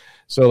shit.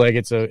 So like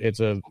it's a,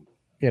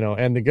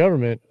 and the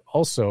government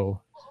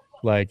also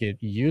like it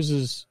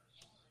uses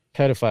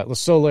pedophiles.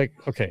 So like,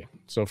 okay,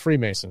 so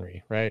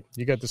Freemasonry, right?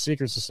 You got the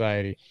secret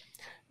society,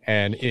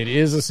 and it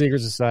is a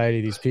secret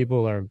society. These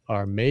people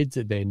are made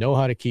to, they know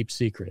how to keep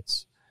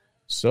secrets.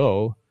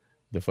 So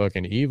the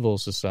fucking evil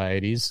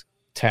societies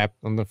tap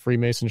on the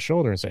Freemason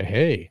shoulder and say,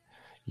 hey,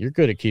 you're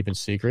good at keeping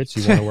secrets.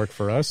 You want to work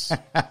for us?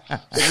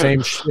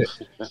 Same shit.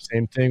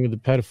 Same thing with the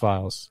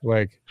pedophiles.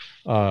 Like,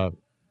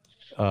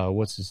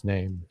 what's his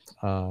name?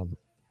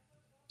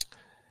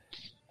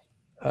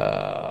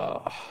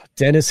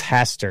 Dennis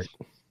Hastert.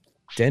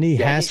 Denny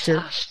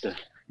Hastert.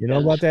 You know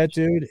about that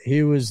dude?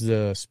 He was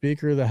the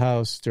Speaker of the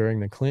House during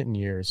the Clinton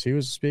years. He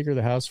was the Speaker of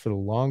the House for the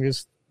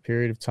longest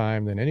period of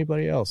time than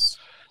anybody else.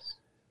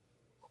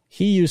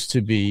 He used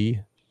to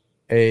be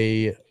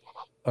a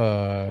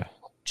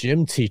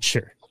gym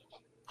teacher,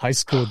 high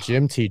school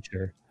gym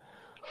teacher,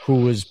 who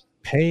was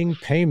paying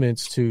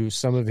payments to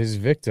some of his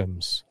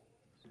victims.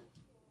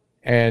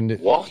 And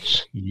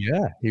what?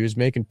 Yeah, he was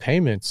making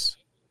payments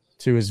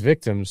to his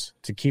victims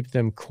to keep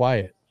them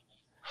quiet.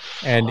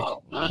 And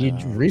he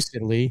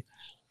recently,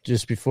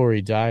 just before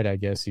he died, I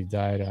guess he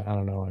died. I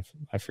don't know.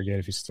 I forget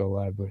if he's still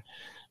alive,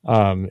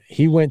 but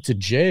he went to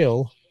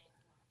jail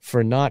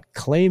for not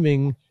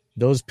claiming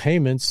those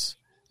payments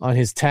on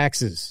his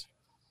taxes.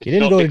 He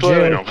didn't go to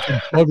jail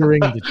for buggering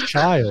the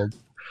child,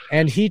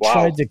 and he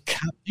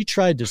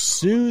tried to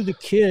sue the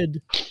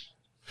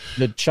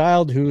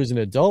child who is an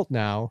adult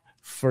now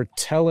for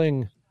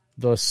telling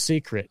the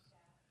secret,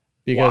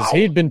 because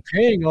he'd been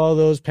paying all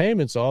those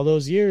payments all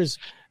those years.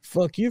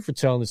 Fuck you for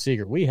telling the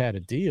secret. We had a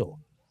deal.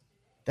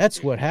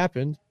 That's what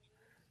happened.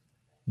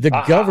 The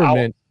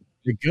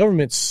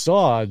government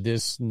saw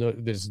this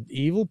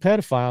evil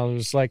pedophile and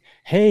was like,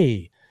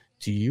 hey,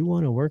 do you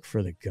want to work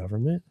for the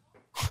government?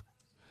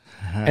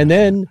 And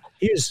then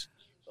he was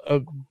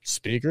a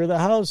Speaker of the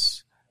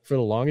House for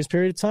the longest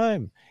period of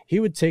time. He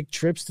would take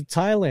trips to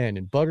Thailand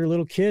and bugger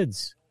little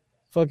kids.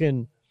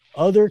 Fucking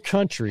other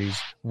countries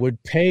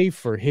would pay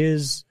for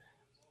his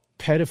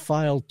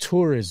pedophile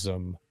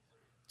tourism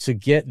to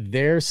get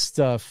their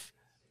stuff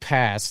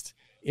passed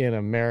in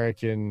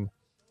American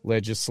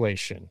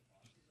legislation.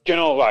 You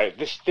know, right?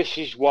 This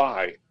is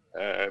why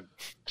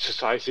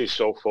society is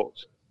so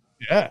fucked.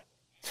 Yeah.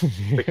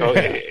 Because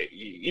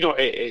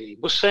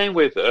it was same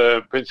with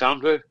Prince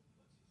Andrew.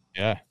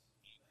 Yeah,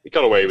 he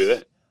got away with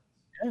it.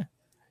 Yeah,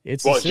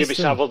 it's what Jimmy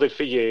Savile did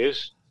for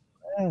years.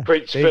 Yeah,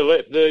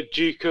 Philip, the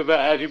Duke of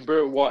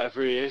Edinburgh,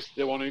 whatever he is,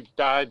 the one who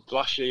died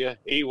last year,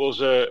 he was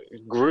a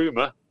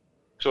groomer.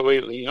 So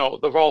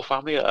the royal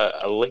family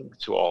are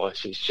linked to all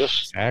this. It's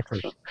just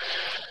exactly.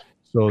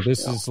 So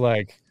this is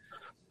like,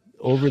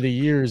 over the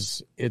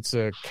years, it's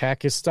a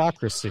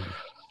kakistocracy.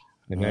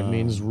 And that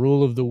means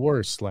rule of the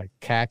worst. Like,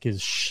 cack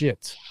is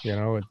shit,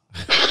 So,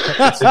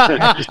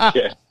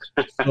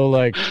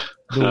 like,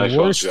 the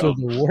worst of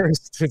the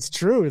worst. It's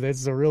true.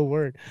 That's the real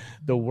word.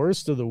 The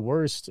worst of the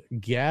worst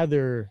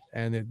gather,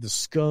 and the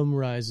scum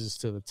rises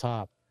to the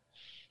top,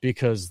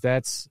 because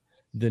that's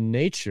the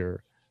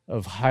nature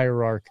of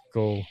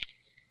hierarchical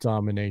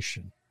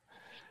domination.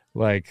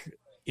 Like,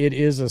 it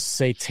is a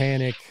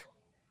satanic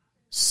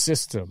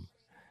system.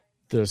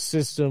 The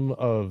system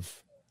of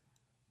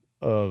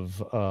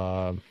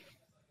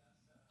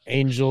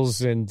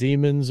angels and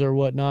demons or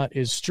whatnot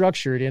is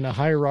structured in a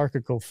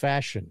hierarchical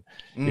fashion.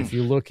 If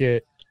you look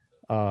at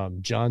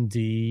John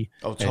Dee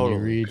and you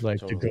read the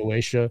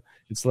Goetia,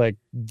 it's like,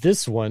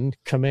 this one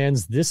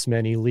commands this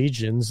many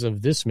legions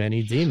of this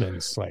many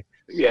demons. Like,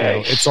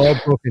 it's all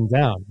broken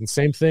down. And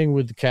same thing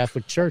with the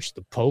Catholic Church.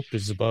 The Pope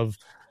is above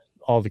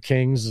all the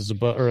kings, is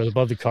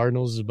above the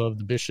cardinals, is above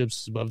the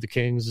bishops, is above the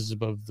kings, is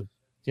above the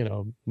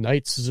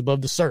knights, is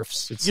above the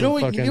serfs. It's You know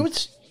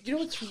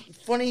what's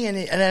funny,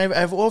 and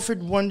I've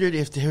often wondered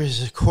if there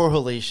is a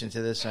correlation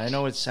to this. I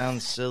know it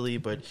sounds silly,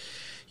 but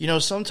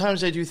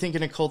sometimes I do think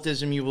in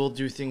occultism you will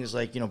do things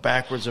like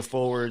backwards or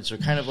forwards, or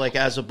kind of like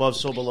as above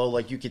so below.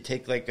 Like you could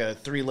take like a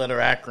 3-letter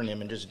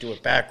acronym and just do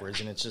it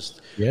backwards, and it's just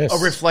a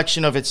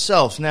reflection of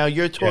itself. Now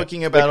you're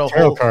talking about like a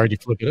tarot card. You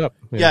flip it up,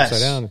 yes,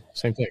 upside down,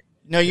 same thing.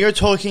 Now you're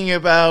talking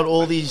about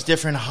all these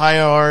different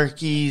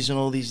hierarchies and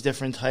all these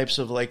different types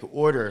of like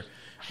order.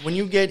 When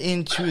you get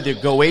into the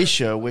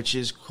Goetia, which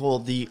is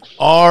called the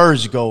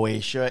Ars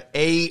Goetia,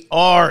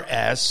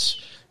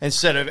 ARS,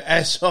 instead of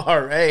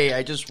SRA,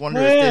 I just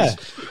wonder if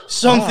there's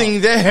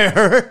something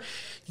there.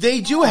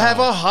 They do have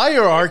a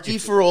hierarchy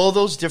for all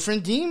those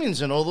different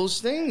demons and all those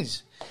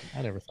things.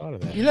 I never thought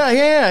of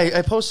that.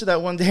 I posted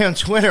that one day on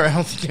Twitter. I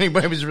don't think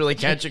anybody was really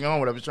catching on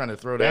what I was trying to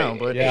throw down.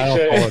 But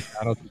I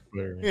don't think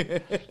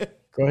Twitter.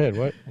 Go ahead.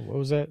 What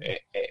was that?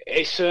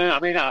 It's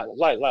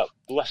like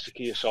Lester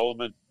Keir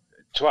Solomon.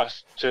 I've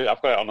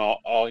got it on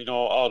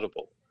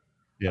Audible.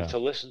 Yeah. And to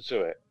listen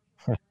to it,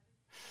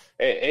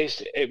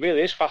 it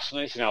really is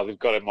fascinating how they've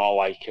got it more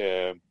like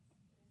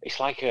it's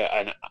like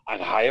an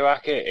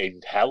hierarchy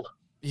in hell.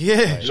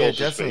 Yeah, so yeah, to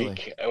definitely.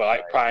 speak.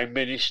 Like prime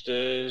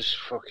ministers,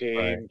 fucking.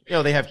 Right. You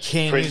know, they have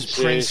kings,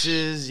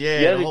 princes, Yeah,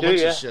 a they whole do,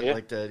 bunch yeah, of shit yeah.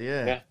 like that.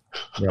 Yeah. Yeah.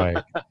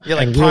 Right. Yeah,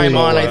 like And really,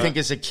 Paimon, I think,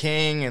 is a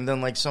king, and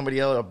then like somebody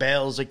else,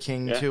 Baal's a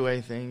king Yeah. too,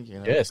 I think. You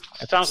know? Yes.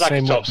 Sounds like a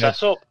Same top with that.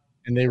 setup.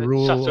 And they Set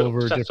rule up-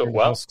 over set up different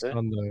well, husks yeah.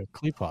 on the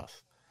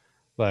Klepoth.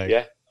 Like,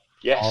 Yeah.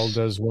 Yes. Paul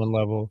does one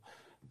level,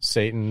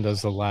 Satan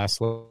does the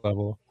last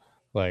level.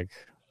 Like,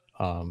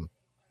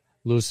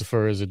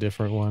 Lucifer is a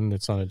different one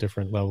that's on a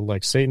different level.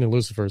 Like, Satan and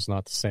Lucifer is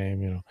not the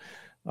same, you know.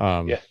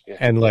 Yeah.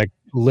 And like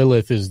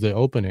Lilith is the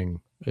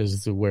opening,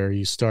 is where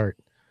you start.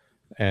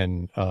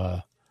 And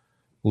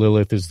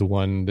Lilith is the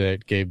one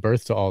that gave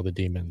birth to all the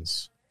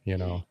demons, you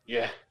know.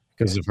 Yeah.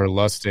 Because of her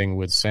lusting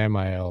with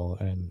Samael.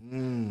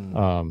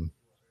 And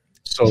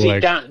so is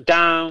like it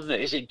down?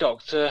 Is it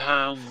Dr.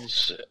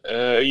 Hans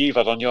you've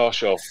had on your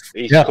show?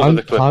 He's yeah, covered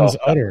the clip Hans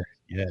off. Utter.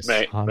 Yes,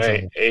 Mate, Hans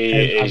mate,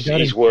 Utter.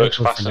 his work's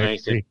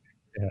fascinating.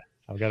 Yeah,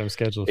 I've got him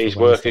scheduled. His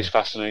for work Wednesday. is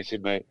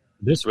fascinating, mate.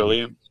 This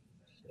Brilliant.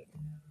 Week.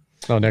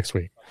 No, next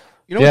week.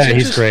 You know Yeah, what's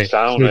he's great.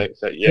 Sound, Dude,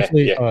 mate. Yeah,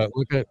 definitely, yeah.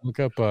 look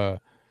up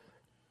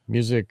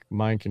music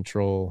mind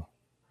control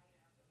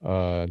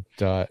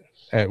dot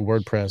at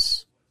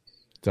WordPress.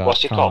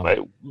 What's it called, mate?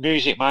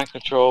 Music mind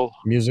control.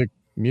 Music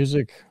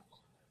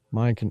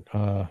mind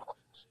control.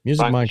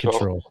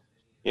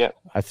 Yeah,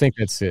 I think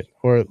that's it.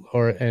 Or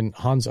and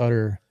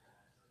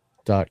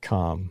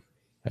hansutter.com,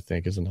 I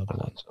think, is another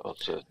one.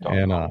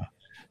 And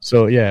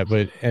so yeah,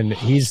 and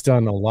he's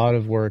done a lot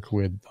of work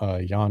with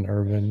Jan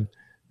Irvin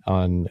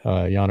on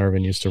Jan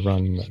Irvin used to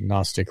run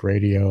Gnostic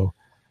Radio,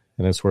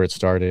 and that's where it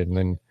started. And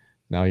then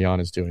now Jan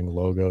is doing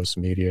Logos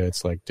Media.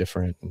 It's like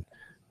different,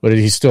 but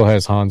he still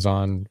has Hans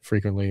on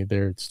frequently.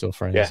 They're still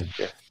friends. Yeah,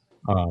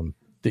 and,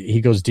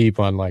 he goes deep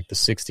on like the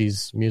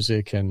 60s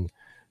music and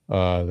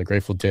the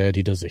Grateful Dead.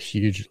 He does a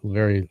huge,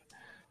 like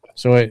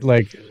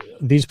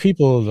these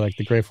people like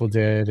the Grateful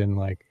Dead and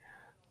like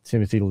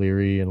Timothy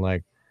Leary and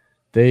like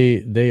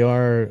they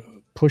are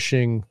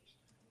pushing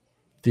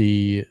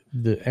the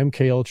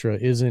MK Ultra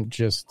isn't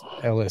just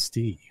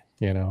LSD,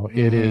 you know,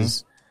 it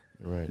is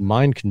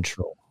mind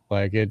control,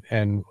 like it,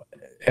 and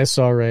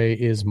SRA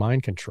is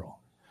mind control.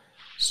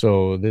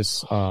 So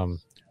this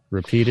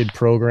repeated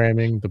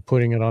programming, the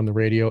putting it on the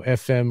radio,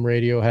 FM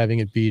radio, having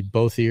it be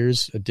both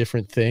ears, a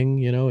different thing,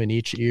 you know, in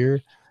each ear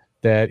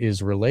that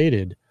is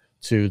related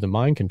to the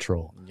mind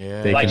control.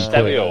 Yeah, they like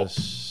stereo.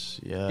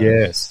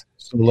 Yes.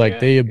 So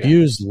like they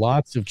abuse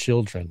lots of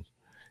children,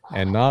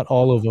 and not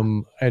all of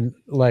them, and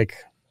like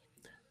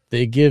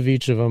they give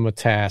each of them a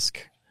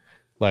task,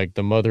 like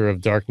the mother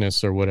of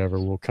darkness or whatever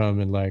will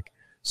come and like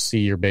see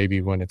your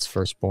baby when it's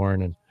first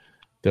born, and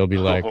they'll be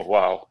like,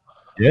 wow.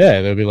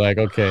 Yeah, they'll be like,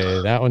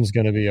 okay, that one's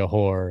going to be a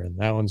whore, and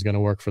that one's going to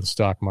work for the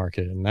stock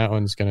market, and that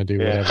one's going to do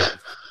whatever.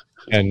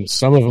 And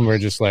some of them are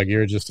just like,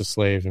 you're just a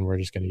slave, and we're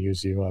just going to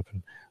use you up.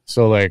 And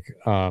so, like,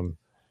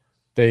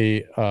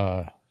 they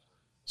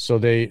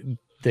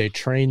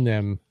train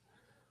them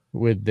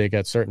with, they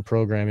got certain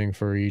programming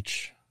for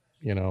each,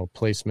 you know,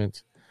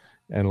 placement.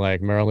 And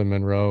like Marilyn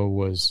Monroe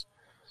was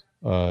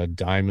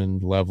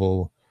diamond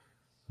level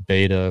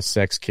beta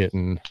sex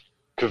kitten.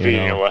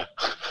 Conveniently. You know?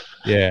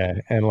 Yeah,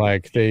 and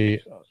like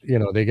they, you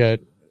know, they got,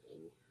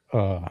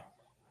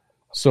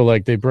 so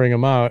like they bring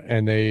them out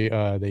and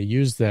they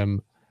use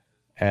them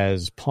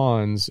as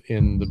pawns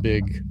in the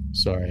big.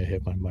 Sorry, I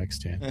hit my mic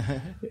stand.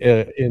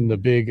 In the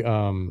big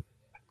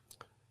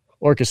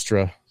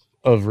orchestra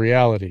of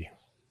reality,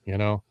 you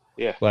know.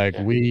 Yeah. Like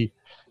the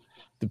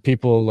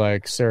people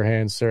like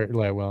Sirhan,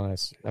 like, well,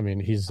 that's, I mean,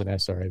 he's an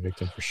SRA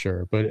victim for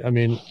sure. But I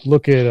mean,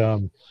 look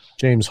at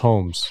James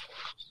Holmes.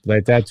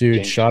 Like that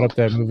dude shot up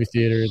that movie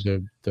theater,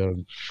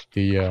 the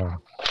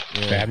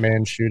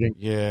Batman shooting.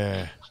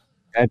 Yeah.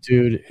 That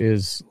dude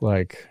is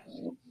like,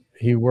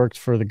 he worked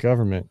for the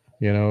government.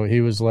 You know,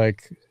 he was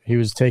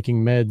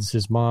taking meds.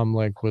 His mom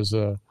like was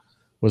a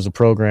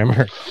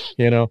programmer,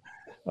 you know.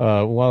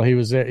 While he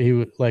was there,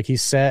 he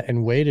sat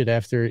and waited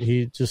after,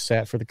 he just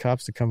sat for the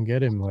cops to come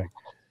get him. Like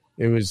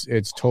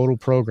it's total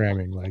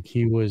programming. Like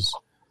he was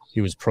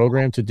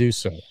programmed to do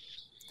so.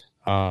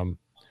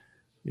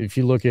 If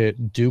you look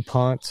at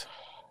DuPont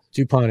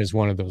is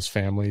one of those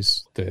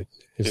families that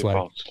is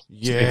DuPont.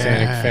 Like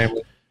satanic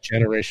family,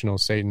 generational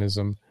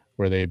Satanism,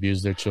 where they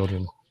abuse their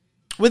children.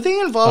 Were they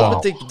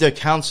involved with the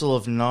Council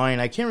of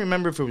Nine? I can't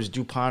remember if it was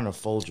DuPont or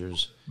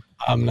Folgers.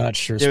 I'm not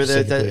sure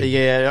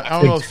specifically. I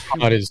don't know if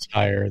DuPont is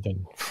higher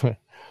than.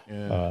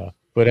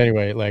 But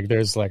anyway, like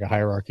there's like a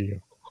hierarchy.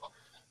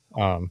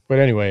 But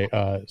anyway,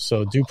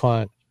 so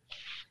DuPont.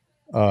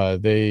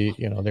 They're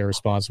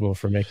responsible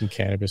for making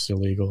cannabis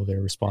illegal. They're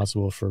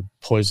responsible for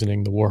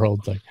poisoning the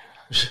world. Like,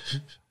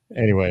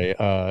 anyway,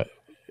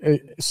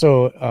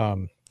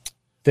 so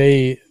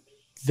they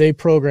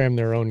program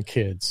their own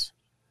kids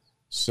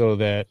so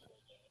that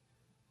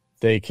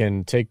they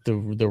can take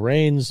the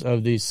reins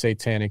of these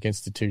satanic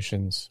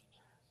institutions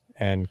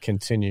and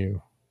continue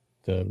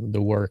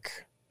the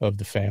work of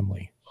the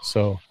family.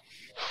 So,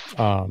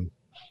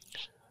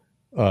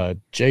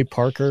 Jay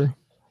Parker,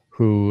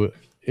 who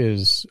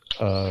is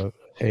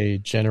a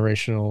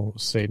generational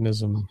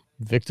Satanism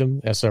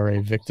victim,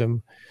 SRA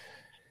victim.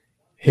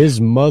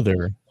 His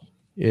mother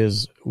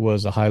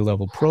was a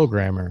high-level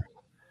programmer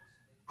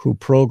who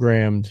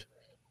programmed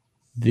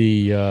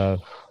the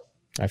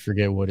I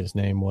forget what his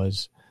name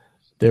was.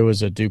 There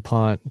was a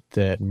DuPont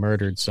that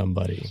murdered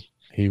somebody.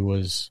 He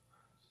was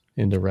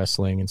into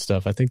wrestling and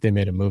stuff. I think they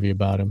made a movie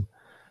about him.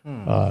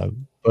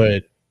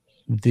 But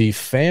the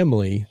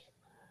family,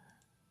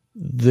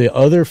 the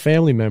other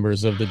family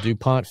members of the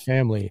DuPont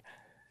family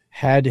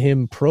had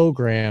him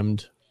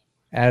programmed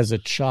as a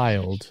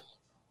child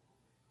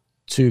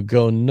to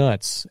go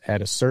nuts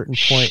at a certain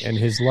point in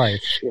his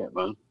life. Shit,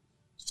 man.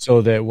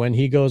 So that when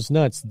he goes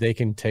nuts, they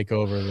can take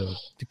over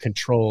the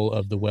control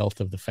of the wealth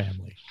of the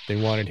family. They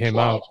wanted him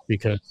out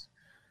because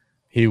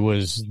he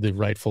was the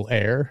rightful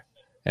heir,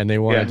 and they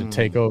wanted to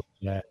take over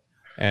that.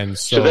 And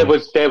so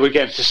they were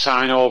getting to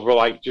sign over,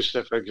 like, just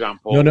for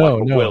example, no.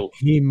 will.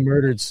 He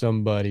murdered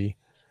somebody,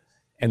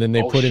 and then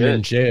they put him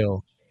in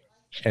jail,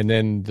 and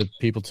then the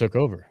people took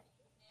over.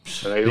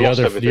 So the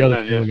other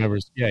family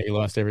members, he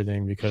lost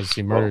everything because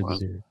he murdered the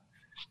dude.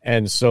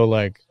 And so,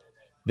 like,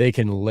 they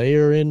can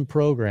layer in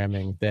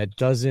programming that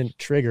doesn't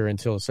trigger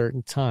until a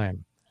certain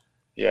time.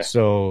 Yeah.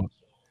 So,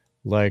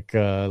 like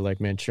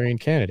Manchurian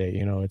Candidate,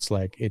 it's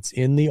like it's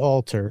in the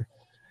altar,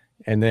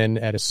 and then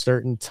at a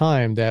certain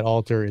time, that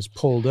altar is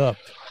pulled up,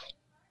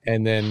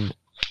 and then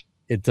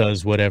it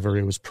does whatever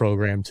it was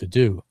programmed to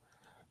do.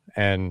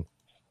 And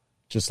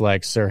just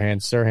like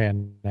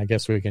Sirhan, I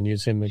guess we can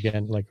use him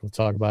again. Like, we'll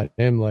talk about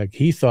him. Like,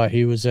 he thought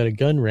he was at a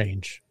gun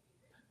range.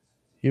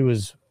 He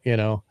was,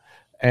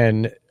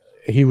 and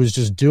he was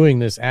just doing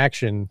this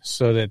action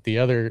so that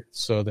the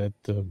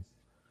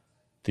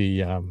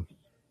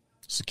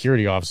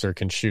security officer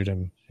can shoot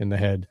him in the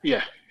head.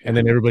 Yeah. And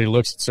then everybody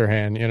looks at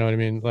Sirhan, you know what I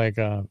mean? Like,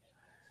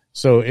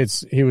 so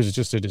he was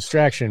just a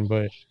distraction,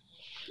 but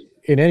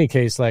in any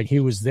case, like, he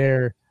was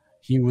there,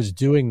 he was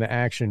doing the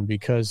action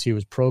because he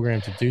was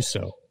programmed to do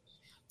so.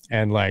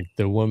 And like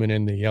the woman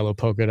in the yellow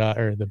polka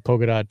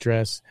dot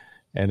dress,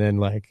 and then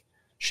like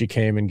she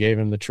came and gave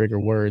him the trigger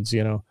words,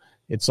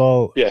 it's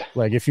all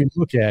like, if you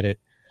look at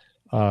it,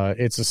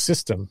 it's a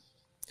system.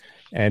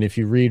 And if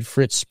you read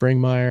Fritz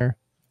Springmeier,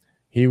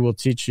 he will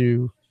teach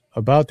you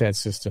about that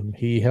system.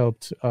 He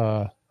helped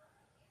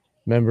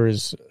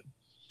members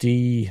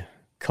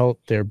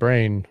decult their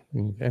brain,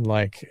 and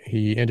like,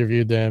 he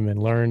interviewed them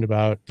and learned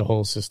about the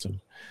whole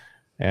system.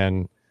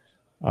 And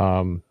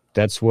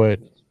that's what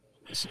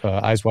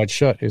Eyes Wide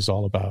Shut is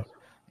all about.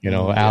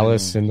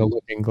 Alice in the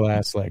Looking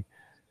Glass, like,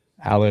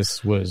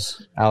 Alice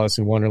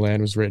in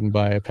Wonderland was written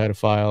by a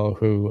pedophile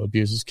who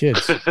abuses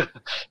kids.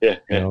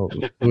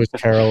 Lewis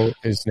Carroll,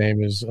 his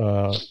name is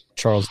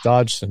Charles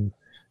Dodgson,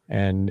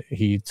 and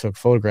he took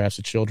photographs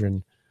of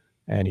children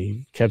and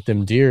he kept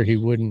them dear. He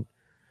wouldn't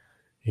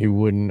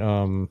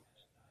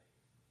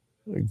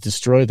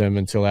destroy them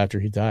until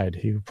after he died.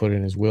 He would put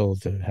in his will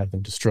to have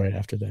them destroyed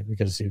after that,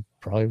 because he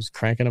probably was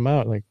cranking them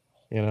out, like,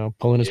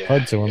 pulling his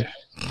pud to him.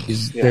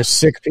 They're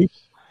sick people.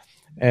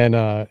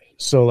 And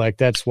so, like,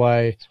 that's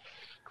why,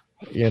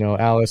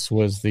 Alice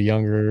was the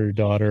younger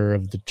daughter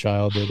of the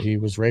child that he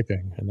was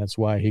raping. And that's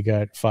why he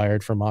got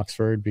fired from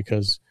Oxford,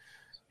 because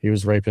he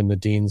was raping the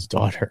dean's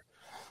daughter.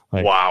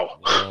 Like, wow.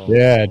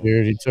 Yeah,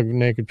 dude. He took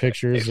naked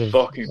pictures of,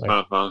 fucking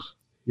like, man.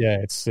 Yeah,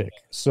 it's sick.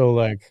 So,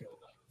 like,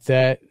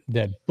 that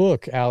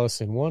book,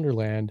 Alice in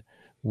Wonderland,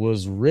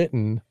 was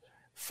written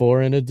for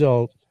an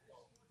adult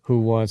who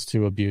wants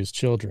to abuse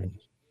children.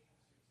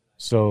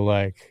 So,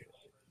 like,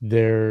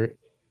 there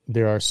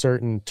are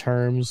certain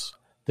terms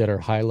that are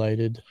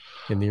highlighted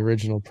in the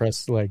original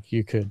press. Like,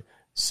 you could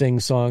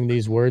sing-song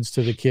these words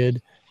to the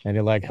kid, and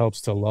it, like,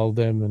 helps to lull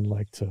them, and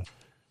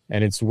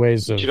and it's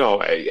ways of...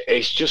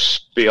 it's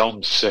just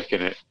beyond sick,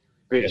 isn't it?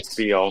 It's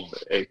beyond.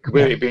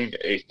 It being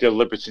a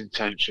deliberate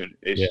intention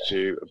is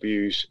to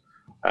abuse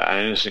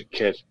an innocent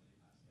kid.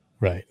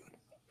 Right.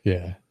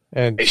 Yeah.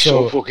 And it's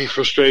so fucking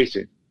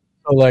frustrating.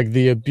 So, like,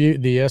 the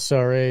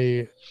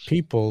SRA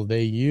people,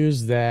 they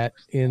use that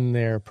in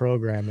their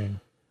programming.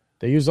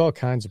 They use all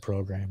kinds of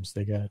programs.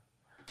 They got,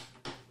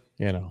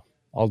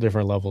 all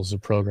different levels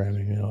of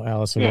programming.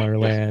 Alice in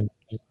Wonderland,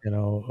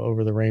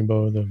 Over the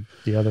Rainbow,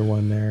 the other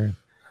one there.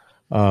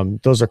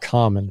 Those are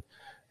common.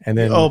 And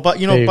then,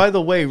 by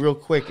the way, real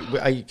quick,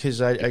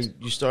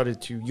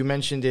 you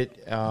mentioned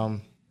it.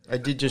 I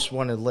did just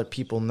want to let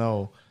people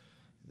know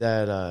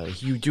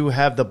that you do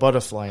have the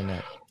butterfly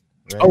net.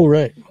 Right? Oh,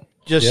 right.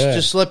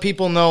 Just let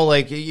people know,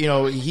 like,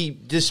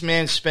 this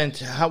man spent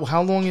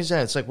how long is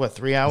that? It's like, what,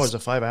 3 hours or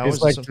 5 hours?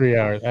 It's like 3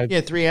 hours.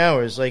 3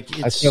 hours.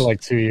 Like, I spent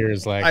like 2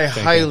 years. Like, I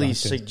highly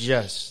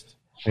suggest.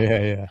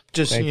 Yeah.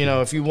 Just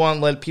if you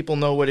want, let people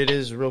know what it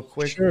is real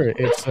quick. Sure.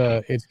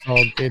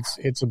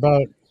 It's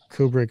about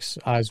Kubrick's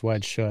Eyes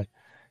Wide Shut,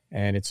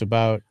 and it's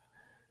about,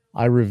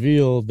 I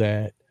reveal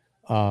that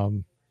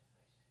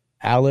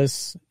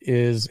Alice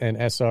is an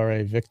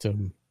SRA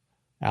victim.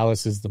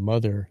 Alice is the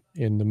mother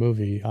in the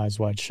movie Eyes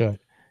Wide Shut,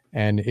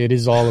 and it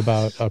is all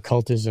about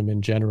occultism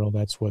in general.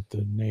 That's what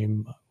the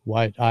name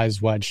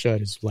Eyes Wide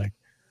Shut is, like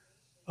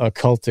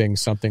occulting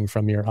something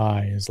from your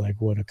eye is like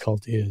what a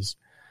cult is.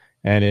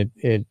 And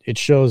it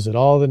shows that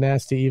all the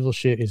nasty evil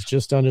shit is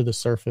just under the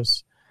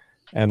surface.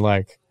 And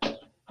like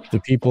the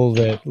people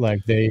that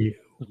like they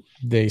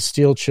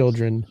steal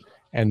children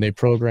and they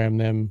program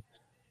them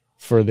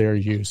for their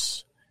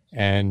use,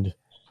 and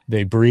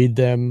they breed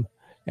them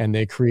and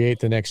they create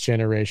the next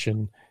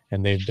generation,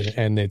 and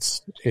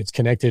it's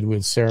connected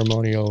with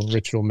ceremonial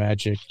ritual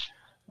magic,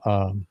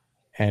 and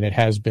it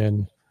has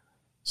been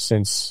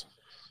since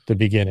the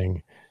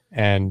beginning.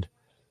 And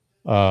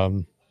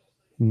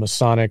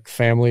Masonic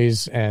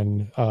families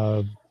and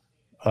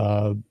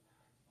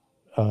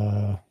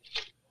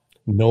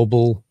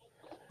noble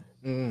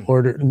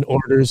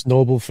orders,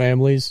 noble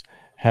families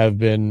have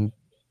been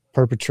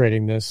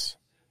perpetrating this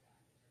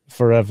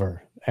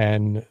forever.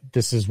 And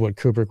this is what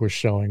Kubrick was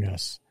showing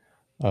us.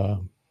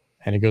 And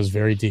it goes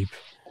very deep.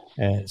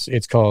 And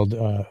it's called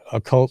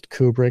Occult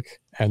Kubrick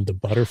and the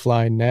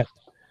Butterfly Net.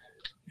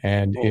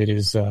 And it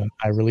is,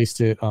 I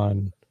released it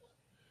on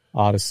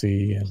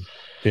Odyssey and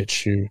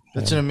BitChute.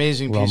 That's an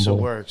amazing piece of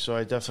work, so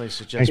I definitely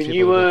suggest Can people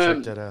you go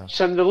check that out.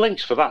 send the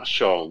links for that,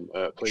 Sean,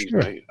 please,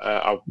 Sure. mate?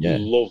 I'd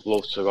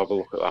love to have a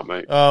look at that,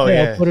 mate. Oh, Yeah,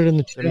 yeah. I'll put it in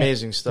the chat.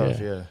 Amazing stuff,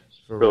 Yeah.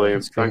 For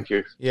Brilliant, real. thank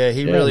you. Yeah,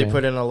 he Yeah, really man.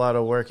 put in a lot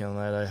of work on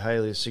that. I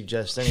highly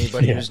suggest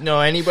anybody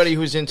anybody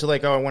who's into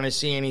like, oh, I want to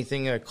see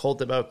anything occult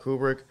about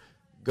Kubrick,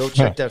 go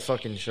check that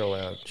fucking show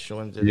out.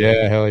 Sean did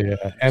Yeah, hell yeah.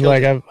 And Killed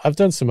like it. I've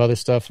done some other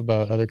stuff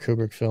about other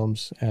Kubrick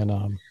films,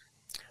 and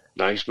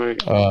Nice,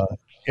 mate.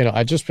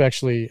 I just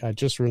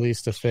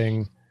released a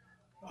thing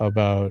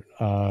about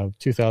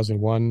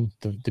 2001,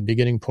 the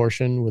beginning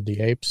portion with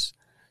the apes,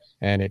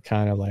 and it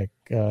kind of like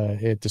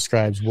it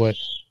describes what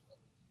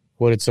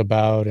it's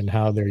about and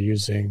how they're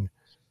using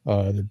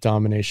the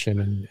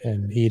domination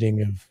and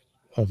eating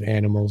of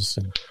animals,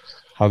 and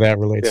how that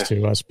relates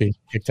to us being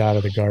kicked out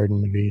of the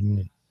Garden of Eden.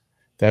 And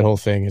that whole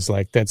thing is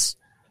like, that's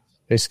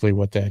basically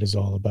what that is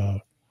all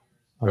about.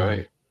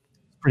 Right.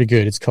 Pretty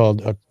good. It's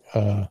called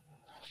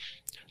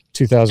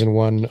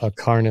 2001 A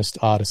Carnist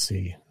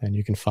Odyssey, and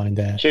you can find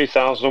that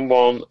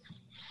 2001.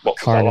 What was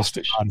that last Carnist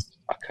issue? Odyssey.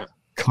 I can't.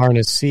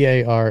 Carnist,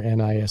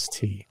 Carnist,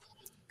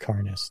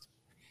 Carnist.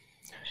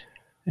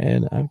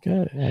 And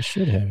I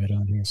should have it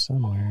on here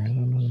somewhere. I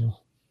don't know.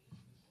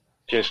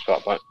 Cheers for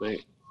that,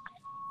 mate.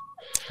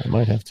 I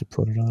might have to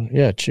put it on.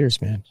 Yeah,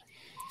 cheers, man.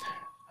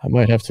 I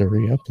might have to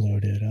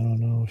re-upload it. I don't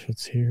know if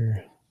it's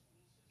here.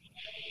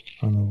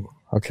 I don't know.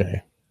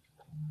 Okay.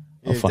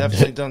 I'll You've find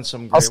definitely it. done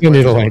some I'll great send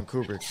you the work on link.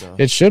 Kubrick, though.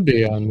 It should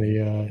be on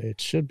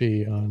it should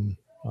be on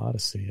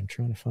Odyssey. I'm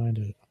trying to find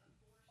it.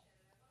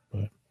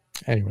 But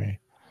anyway,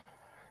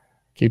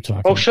 keep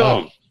talking. Oh,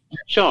 Sean,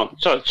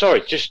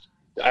 sorry, just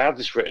I had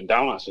this written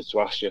down actually to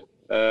ask you.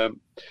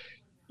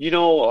 You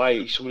know,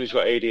 like someone who's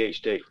got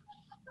ADHD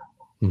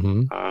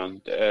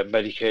and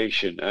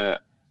medication.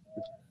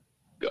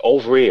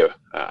 Over here,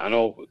 I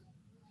know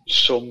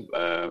some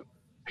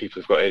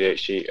people who've got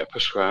ADHD are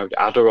prescribed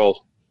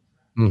Adderall.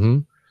 Mm-hmm.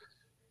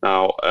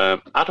 Now,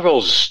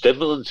 Adderall's a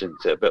stimulant,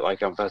 isn't it? A bit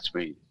like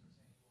amphetamine.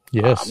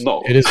 Yes, I'm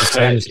not, it is the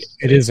same.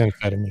 It is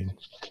amphetamine.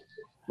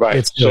 Right.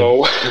 It's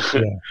so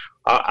yeah.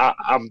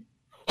 I'm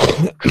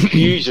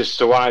confused as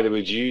to why they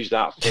would use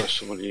that for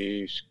someone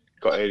who's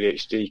got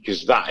ADHD,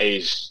 because that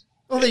is.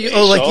 Like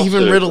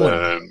even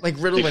Ritalin. Like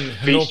Ritalin.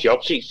 Defeats the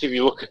objects if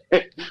you look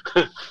at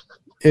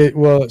it.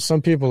 Well,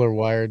 some people are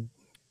wired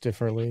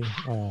differently.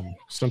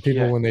 Some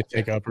people, when they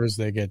take uppers,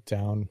 they get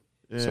down.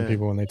 Some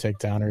people, when they take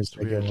downers,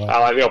 they go up. I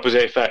like the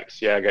opposite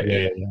effects. Yeah, I get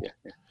you.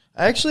 Yeah.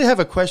 I actually have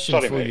a question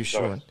Sorry, for mate, you,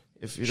 sorry. Sean,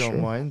 if you don't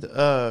mind.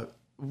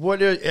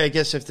 What are, I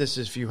guess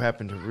if you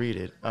happen to read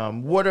it,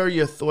 what are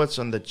your thoughts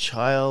on the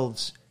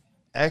Child's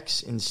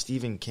X in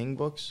Stephen King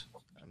books?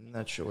 I'm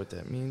not sure what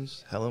that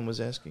means. Helen was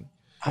asking.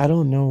 I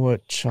don't know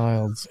what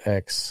Child's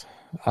X.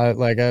 I've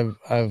what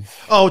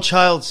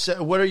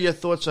are your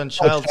thoughts on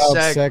child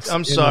sex?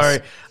 I'm sorry,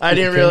 I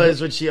didn't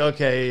realize what she.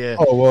 Okay, yeah.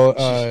 Oh well,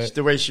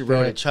 the way she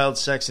wrote it, child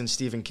sex in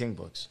Stephen King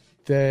books.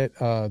 That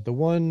the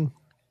one,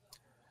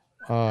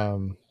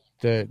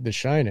 the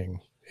Shining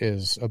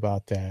is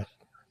about that,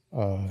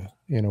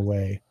 in a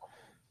way,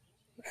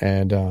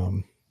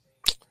 and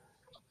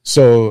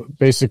so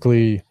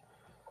basically,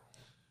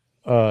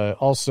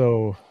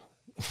 also,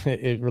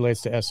 it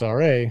relates to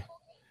SRA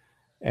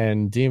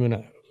and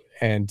demonizing,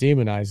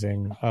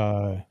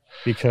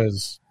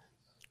 because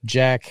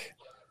Jack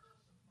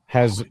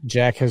has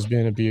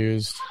been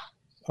abused.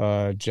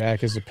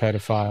 Jack is a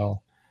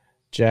pedophile.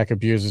 Jack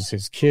abuses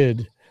his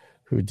kid,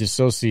 who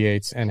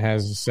dissociates and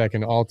has a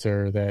second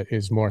alter that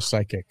is more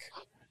psychic.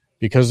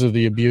 Because of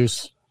the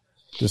abuse,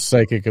 the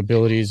psychic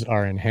abilities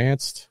are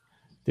enhanced.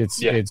 It's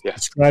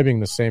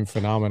describing the same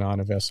phenomenon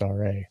of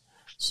SRA.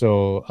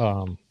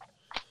 So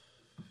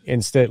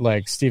instead,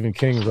 like Stephen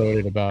King wrote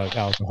it about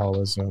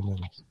alcoholism,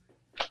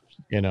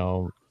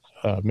 and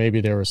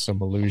maybe there were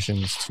some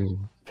allusions to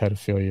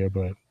pedophilia,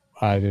 but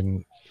I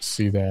didn't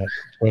see that.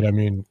 But I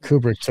mean,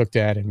 Kubrick took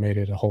that and made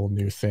it a whole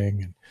new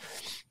thing.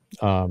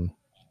 And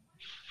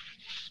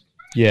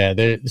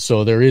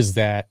so there is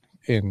that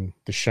in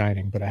The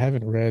Shining, but I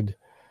haven't read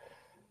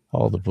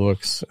all the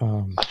books.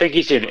 I think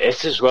it's in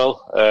it as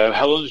well.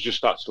 Helen's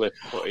just actually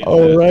put in.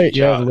 Oh, right.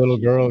 Yeah, chat. the little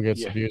girl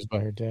gets Yeah. abused by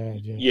her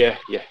dad. Yeah.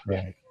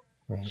 Right.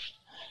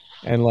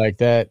 And like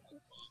that,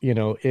 you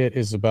know, it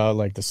is about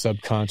like the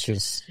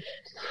subconscious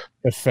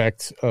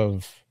effect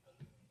of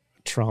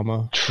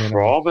trauma.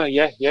 Trauma,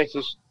 yeah, it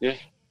is. Yeah.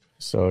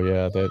 So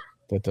yeah,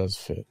 that does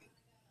fit.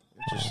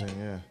 Interesting,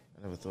 yeah.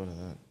 I never thought of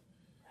that.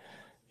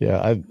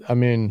 Yeah, I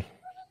mean,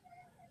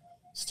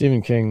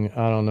 Stephen King,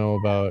 I don't know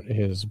about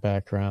his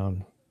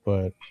background,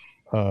 but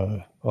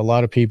a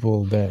lot of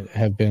people that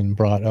have been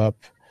brought up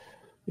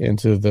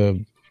into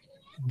the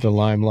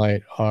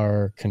limelight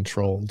are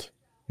controlled,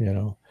 you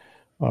know,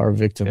 are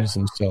victims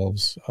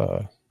themselves.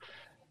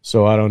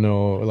 So I don't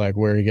know like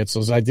where he gets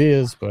those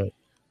ideas, but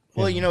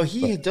well, you know,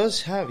 he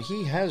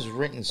has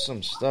written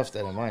some stuff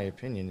that in my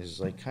opinion is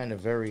like kind of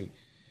very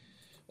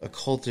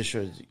occultish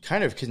or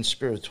kind of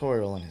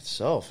conspiratorial in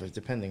itself,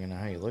 depending on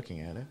how you're looking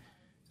at it.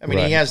 I mean,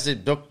 he has the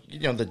book, you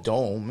know, the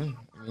Dome.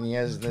 I mean,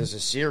 there's a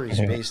series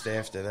based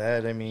after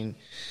that. I mean,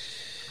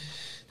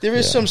 there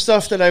is some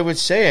stuff that I would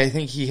say I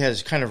think he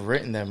has kind of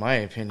written that, in my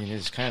opinion,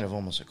 is kind of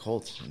almost a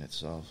cult in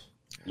itself.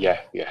 Yeah.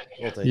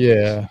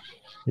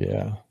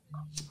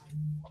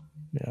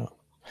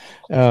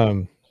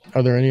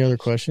 Are there any other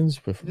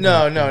questions?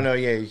 No.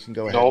 Yeah, you can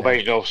go ahead. No,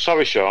 mate, no.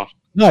 Sorry, Sean.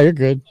 No, you're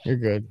good. You're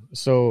good.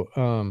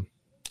 So,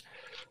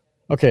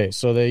 okay,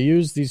 so they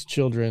use these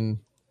children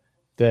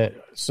I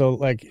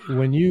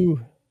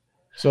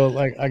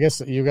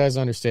guess you guys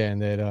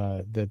understand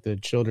that that the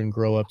children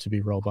grow up to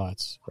be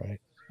robots, right?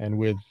 And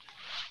with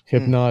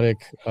hypnotic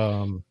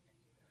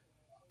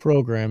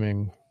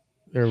programming,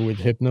 or with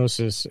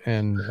hypnosis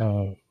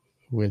and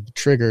with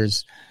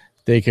triggers,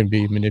 they can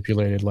be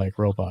manipulated like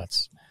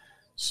robots.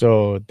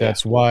 So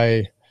that's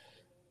why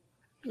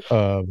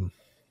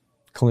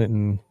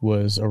Clinton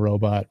was a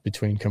robot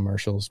between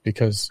commercials,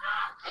 because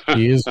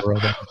he is a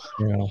robot,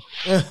 you know.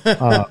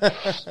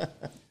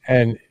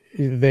 And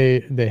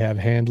they have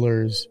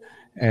handlers,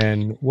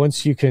 and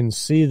once you can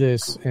see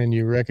this and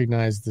you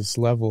recognize this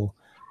level,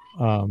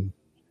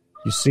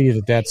 you see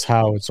that that's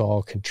how it's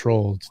all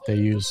controlled. They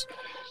use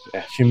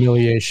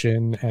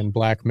humiliation and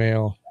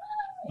blackmail.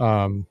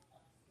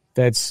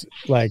 That's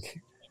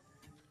like,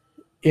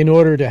 in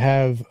order to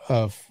have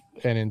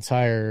an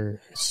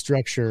entire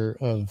structure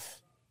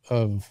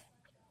of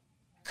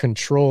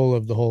control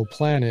of the whole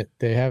planet,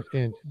 they're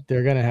going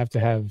to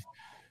have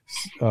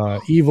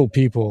evil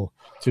people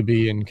to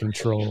be in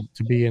control,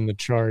 to be in the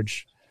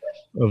charge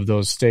of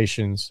those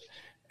stations.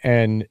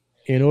 And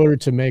in order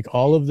to make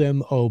all of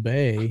them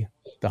obey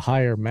the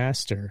higher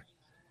master,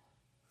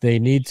 they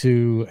need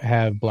to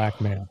have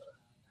blackmail.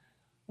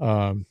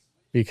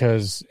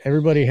 Because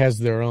everybody has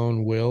their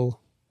own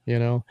will, you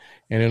know,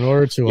 and in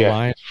order to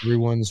align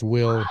everyone's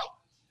will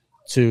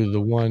to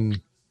the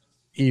one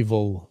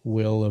evil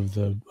will of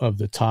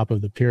the top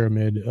of the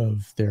pyramid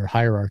of their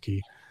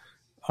hierarchy,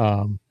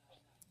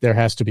 there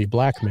has to be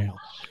blackmail.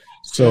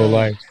 So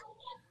like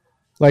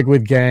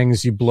with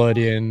gangs, you blood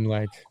in,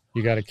 like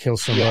you got to kill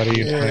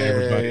somebody in front of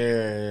everybody.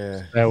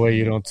 That way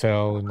you don't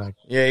tell, and like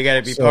you got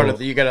to be part of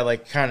the. You got to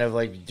like kind of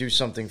like do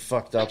something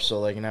fucked up. So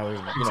like now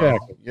know,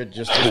 you're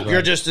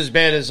just as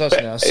bad as us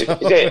now. So. A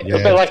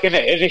bit like an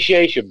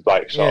initiation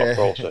sort of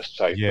process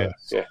type. Yeah.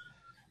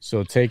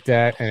 So take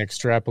that and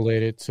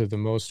extrapolate it to the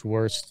most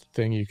worst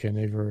thing you can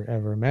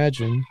ever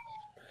imagine.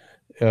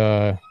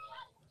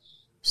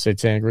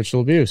 Satanic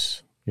ritual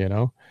abuse. You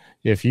know,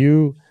 if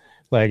you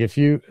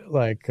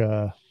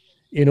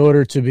in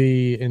order to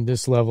be in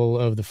this level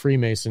of the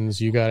Freemasons,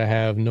 you got to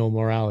have no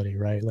morality,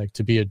 right? Like,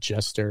 to be a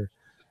jester,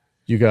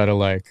 you got to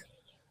like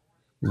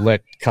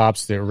let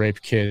cops that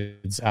rape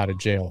kids out of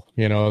jail,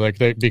 you know, like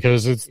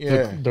because it's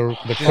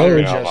the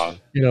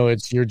code, you know,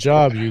 it's your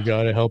job. You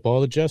got to help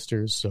all the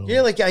jesters. So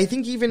like I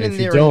think even in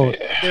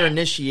their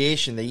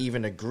initiation, they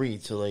even agree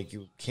to like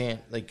you can't,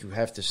 like you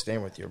have to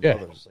stand with your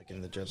brothers, like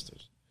in the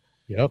jesters.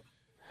 Yep.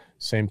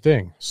 Same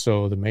thing.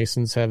 So the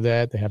Masons have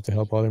that. They have to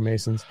help other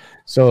Masons.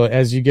 So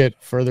as you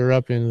get further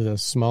up into the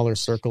smaller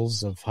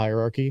circles of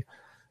hierarchy,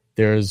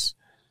 there's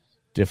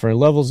different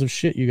levels of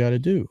shit you got to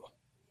do.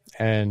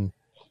 And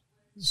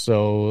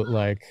so,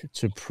 like,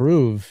 to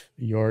prove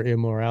your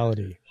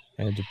immorality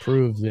and to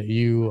prove that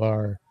you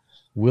are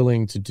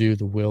willing to do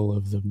the will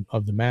of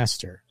the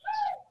master.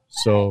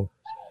 So,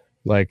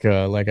 like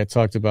I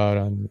talked about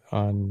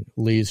on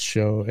Lee's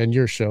show and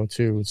your show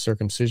too, with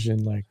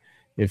circumcision, like,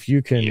 if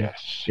you can,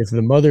 if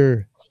the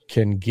mother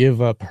can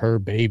give up her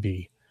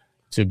baby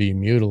to be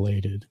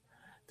mutilated,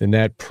 then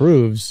that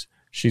proves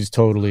she's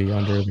totally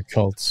under the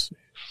cult's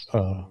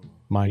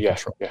mind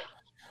control. Yeah,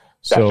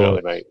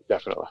 definitely, mate,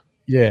 definitely.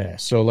 Yeah,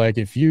 so like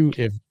if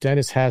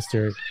Dennis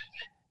Hastert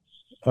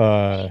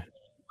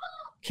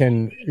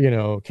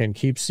can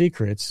keep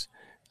secrets,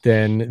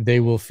 then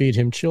they will feed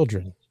him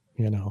children,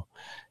 you know,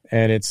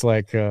 and it's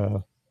like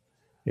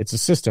it's a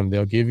system.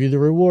 They'll give you the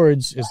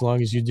rewards as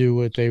long as you do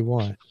what they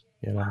want.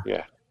 You know,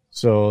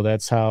 so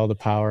that's how the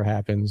power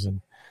happens,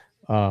 and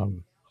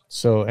and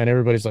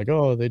everybody's like,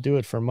 oh, they do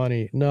it for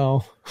money.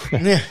 No,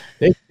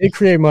 they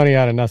create money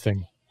out of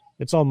nothing.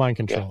 It's all mind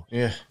control.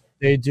 Yeah.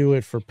 They do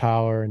it for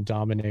power and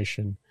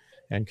domination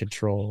and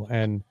control.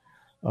 And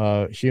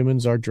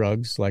humans are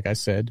drugs, like I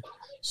said.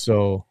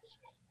 So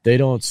they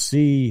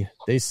see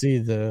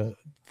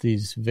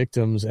these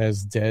victims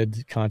as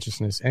dead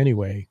consciousness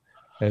anyway,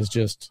 as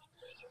just,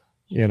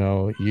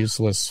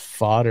 useless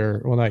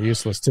fodder. Well, not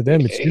useless to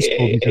them. It's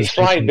useful because it's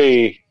like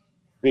they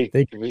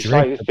think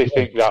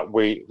that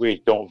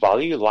we don't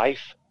value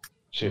life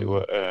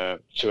to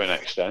an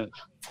extent.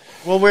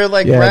 Well, we're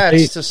like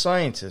rats to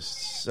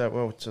scientists. That's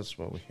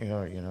what we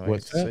are.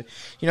 What's that?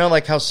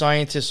 Like how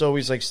scientists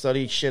always like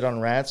study shit on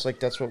rats. Like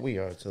that's what we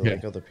are to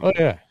like other people.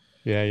 Oh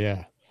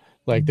yeah.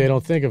 Like they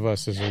don't think of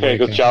us as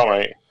good job,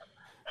 mate.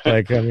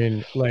 Like, I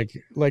mean,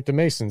 like the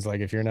Masons,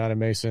 like if you're not a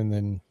Mason,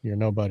 then you're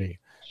nobody,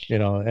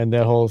 and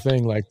that whole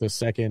thing, like the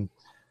second,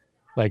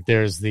 like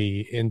there's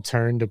the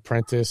interned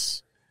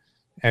apprentice,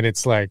 and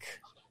it's like,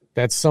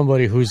 that's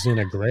somebody who's in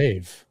a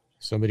grave,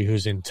 somebody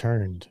who's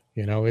interned,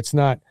 it's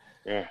not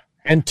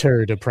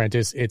entered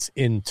apprentice, it's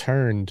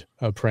interned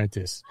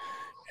apprentice.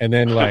 And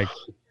then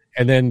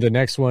and then the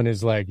next one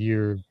is like,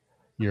 you're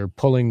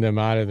pulling them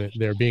out of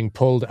they're being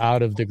pulled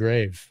out of the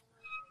grave.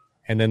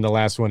 And then the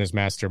last one is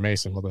Master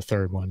Mason. Well, the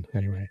third one,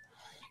 anyway.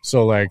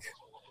 So, like,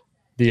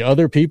 the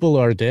other people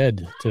are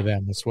dead to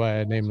them. That's why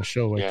I named the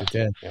show like the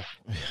Dead. Yeah.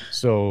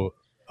 So,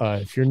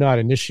 if you're not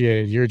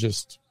initiated, you're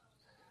just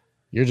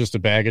a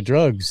bag of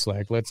drugs.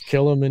 Like, let's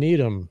kill them and eat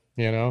them.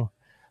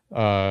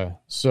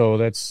 So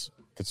that's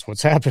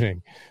what's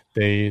happening.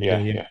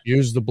 They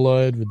use the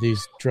blood with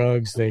these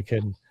drugs. They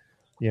can,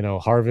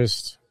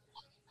 harvest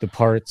the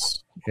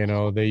parts.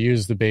 They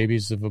use the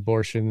babies of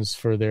abortions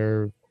for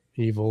their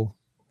evil.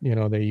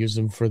 They use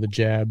them for the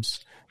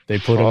jabs. They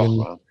put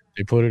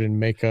they put it in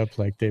makeup,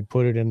 like they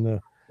put it in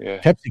the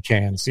Pepsi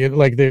cans.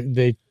 Like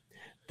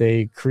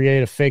they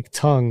create a fake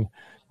tongue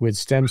with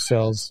stem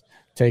cells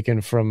taken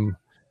from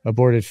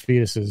aborted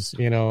fetuses,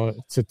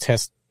 to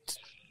taste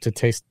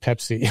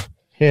Pepsi.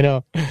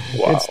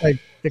 It's like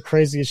the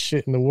craziest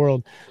shit in the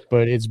world,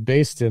 but it's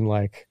based in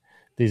like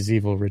these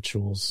evil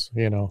rituals.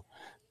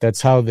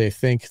 That's how they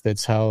think.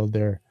 That's how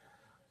they're.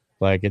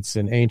 Like it's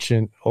an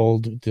ancient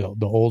the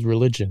old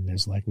religion.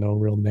 There's like no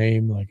real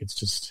name. Like it's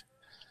just,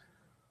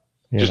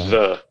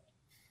 yeah.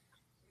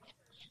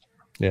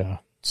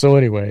 So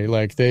anyway,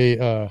 like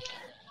the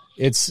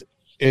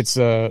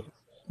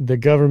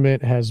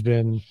government has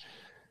been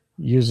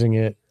using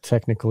it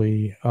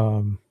technically,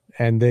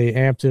 and they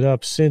amped it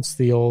up since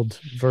the old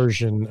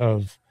version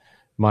of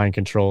mind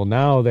control.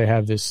 Now they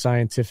have this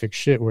scientific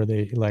shit where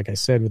they, like I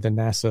said, with the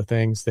NASA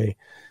things, they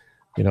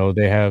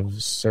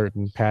have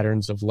certain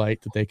patterns of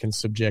light that they can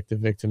subject the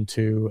victim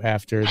to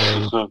after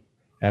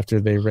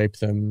they rape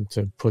them,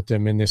 to put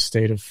them in this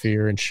state of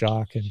fear and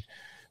shock. And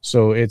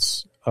so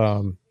it's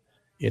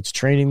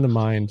training the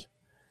mind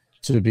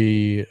to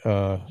be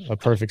a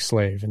perfect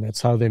slave. And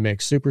that's how they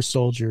make super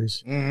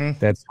soldiers. Mm-hmm.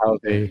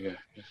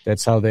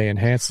 That's how they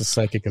enhance the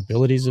psychic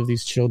abilities of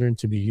these children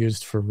to be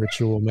used for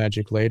ritual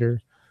magic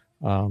later.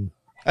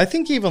 I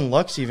think even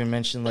Lux even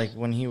mentioned, like,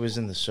 when he was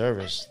in the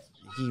service,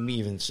 he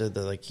even said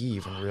that, like, he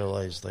even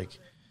realized, like,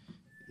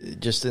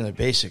 just in a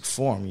basic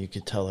form, you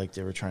could tell, like,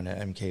 they were trying to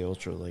MK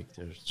Ultra, like,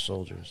 their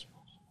soldiers.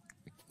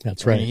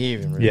 That's right. He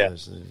even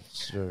realized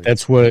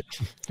That's what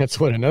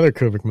another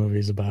Kubrick movie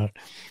is about.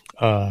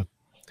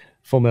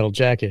 Full Metal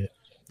Jacket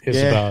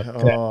is about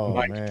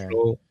mind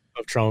control,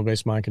 of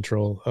trauma-based mind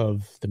control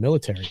of the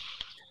military.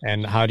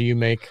 And how do you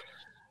make,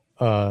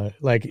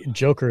 like,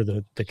 Joker,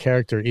 the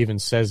character even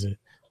says it,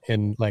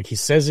 and, like, he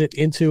says it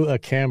into a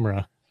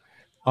camera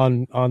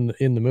in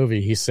the movie.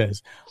 He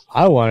says,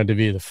 I wanted to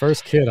be the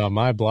first kid on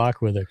my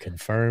block with a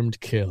confirmed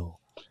kill.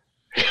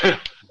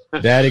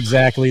 That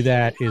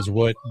is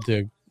what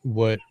the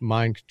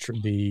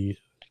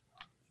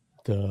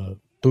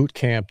boot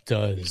camp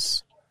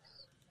does.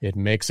 It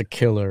makes a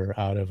killer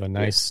out of a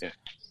nice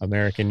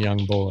American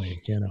young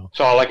boy,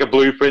 So like a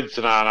blueprint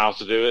to know how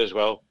to do it as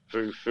well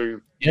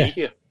through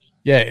media.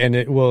 Yeah, and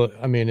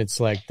it's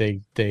like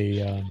they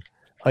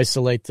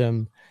isolate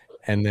them,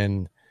 and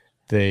then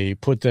they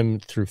put them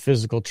through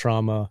physical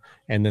trauma,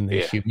 and then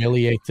they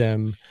humiliate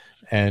them,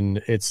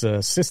 and it's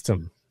a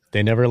system.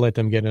 They never let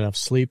them get enough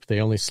sleep.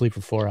 They only sleep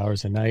for 4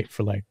 hours a night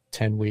for like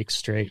 10 weeks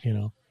straight.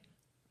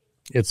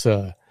 It's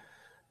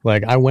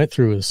like I went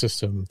through a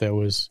system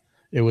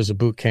it was a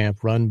boot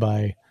camp run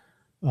by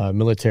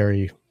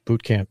military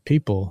boot camp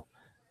people,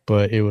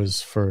 but it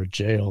was for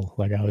jail.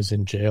 Like I was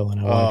in jail and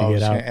I wanted to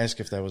get out. Ask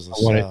if that was the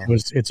cell.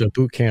 It's a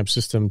boot camp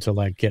system to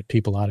like get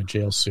people out of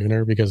jail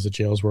sooner because the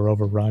jails were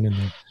overrun, and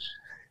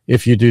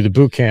if you do the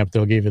boot camp,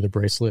 they'll give you the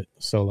bracelet.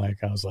 So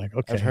like I was like,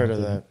 okay, I've heard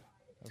of that.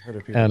 I've heard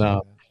of people.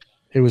 And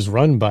it was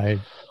run by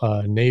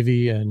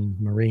Navy and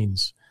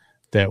Marines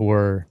that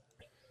were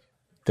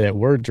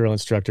drill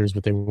instructors,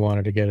 but they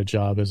wanted to get a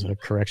job as a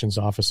corrections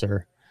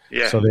officer.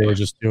 Yeah. So they were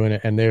just doing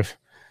it, and they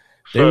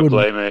would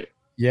play, mate.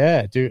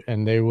 Yeah, dude,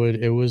 and it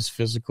was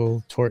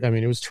physical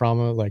it was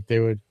trauma. Like they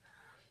would,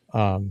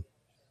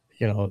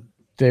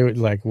 they would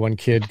like one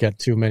kid got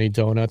too many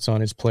donuts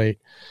on his plate,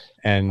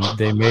 and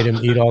they made him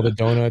eat all the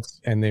donuts,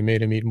 and they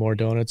made him eat more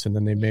donuts, and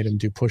then they made him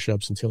do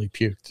push-ups until he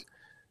puked.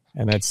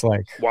 And that's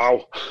like,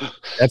 wow,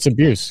 that's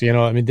abuse. You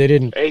know, I mean, they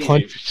didn't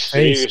punch his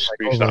face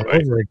like over and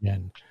over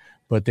again,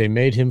 but they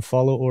made him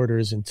follow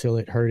orders until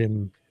it hurt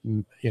him,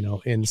 you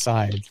know,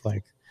 inside.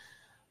 Like,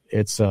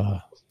 it's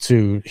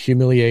to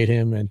humiliate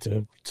him and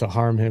to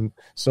harm him.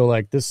 So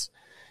like this,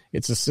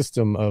 it's a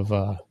system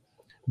of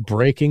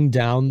breaking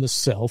down the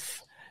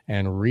self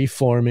and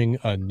reforming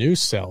a new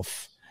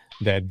self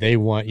that they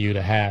want you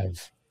to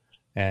have.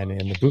 And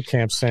in the boot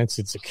camp sense,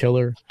 it's a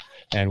killer.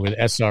 And with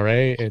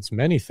SRA, it's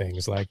many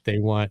things. Like they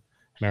want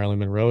Marilyn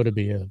Monroe to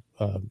be a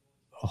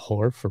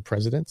whore for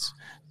presidents.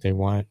 They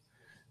want,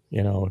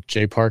 you know,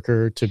 Jay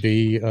Parker to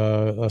be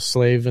a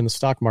slave in the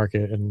stock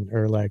market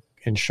or like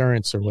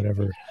insurance or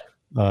whatever.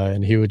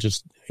 And he would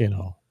just, you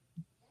know,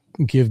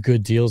 give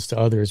good deals to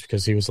others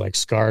because he was like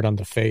scarred on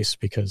the face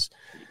because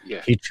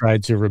he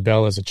tried to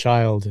rebel as a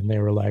child, and they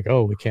were like,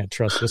 oh, we can't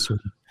trust this one.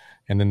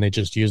 And then they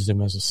just used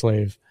him as a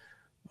slave.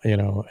 You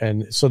know,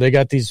 and so they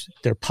got these,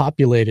 they're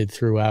populated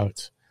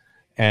throughout.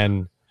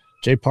 And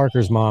Jay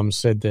Parker's mom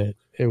said that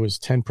it was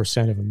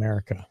 10% of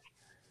America.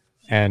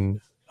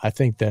 And I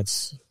think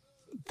that's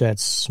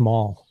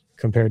small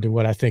compared to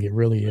what I think it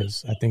really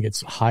is. I think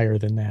it's higher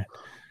than that.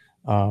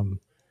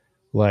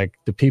 Like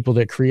the people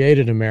that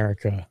created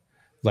America,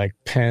 like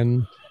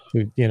Penn,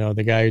 who, you know,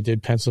 the guy who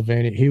did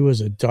Pennsylvania, he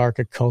was a dark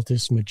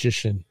occultist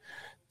magician.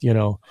 You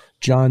know,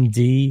 John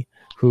Dee,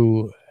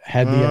 who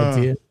had the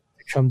idea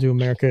come to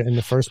America in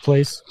the first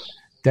place,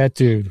 that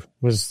dude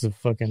was the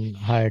fucking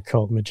high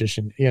occult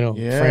magician. You know,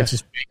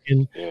 Francis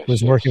Bacon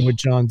was working with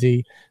John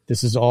Dee.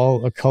 This is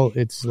all occult.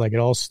 It's like it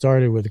all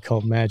started with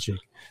occult magic.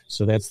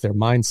 So that's their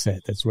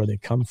mindset. That's where they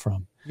come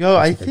from. Yo,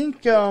 I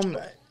think,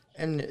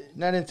 and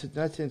not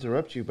to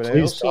interrupt you, but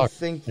I also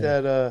think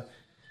that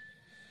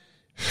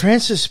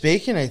Francis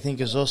Bacon, I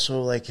think, is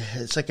also like,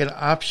 it's like an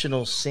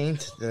optional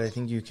saint that I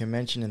think you can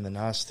mention in the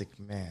Gnostic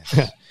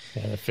Mass.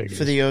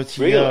 For the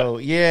OTO.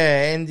 Really?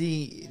 Yeah, and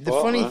the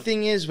funny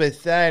thing is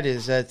with that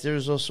is that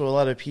there's also a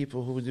lot of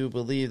people who do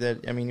believe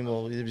that, I mean,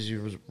 well, he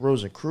was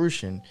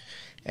Rosicrucian,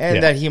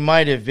 and that he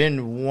might have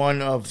been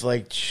one of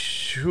like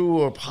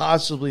 2 or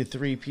possibly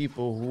 3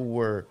 people who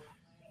were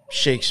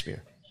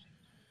Shakespeare.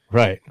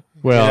 Right.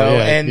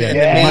 Well, you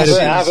know,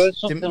 I've heard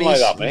something like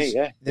that, mate.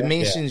 The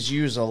Masons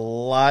use a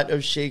lot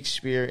of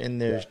Shakespeare in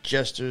their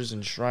jesters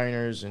and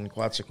Shriners and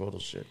Quetzalcoatl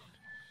shit.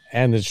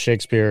 And the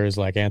Shakespeare is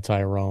like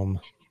anti-Rome.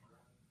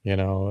 You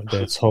know,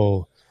 that's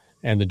whole,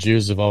 and the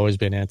Jews have always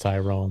been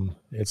anti-Rome.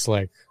 It's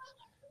like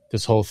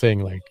this whole thing,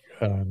 like,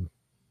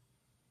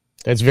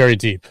 it's very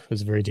deep.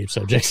 It's a very deep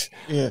subject.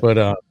 Yeah.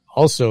 But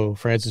also,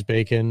 Francis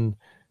Bacon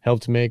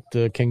helped make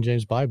the King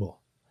James Bible,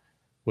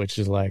 which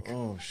is like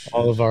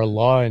all of our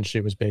law and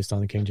shit was based on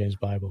the King James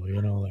Bible.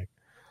 You know, like,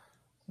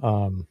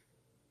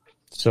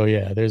 so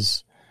yeah,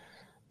 there's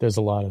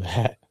a lot of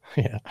that.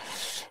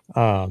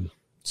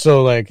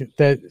 So like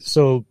that.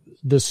 So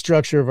the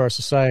structure of our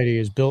society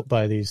is built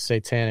by these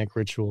satanic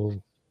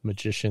ritual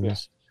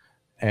magicians,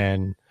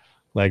 and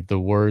like the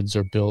words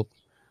are built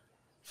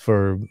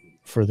for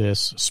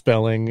this.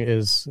 Spelling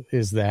is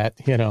that,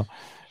 you know,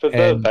 for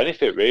their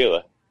benefit,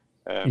 really.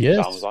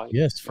 Sounds like.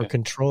 Yes, for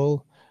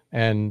control,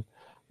 and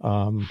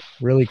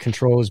really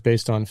control is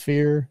based on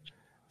fear.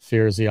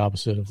 Fear is the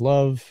opposite of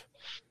love.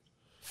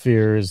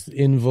 Fear is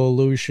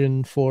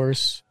involution,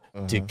 force,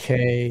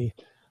 decay.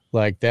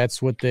 Like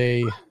that's what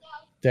they.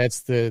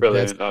 That's the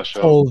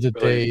whole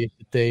that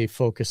they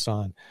focus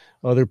on.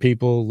 Other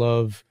people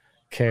love,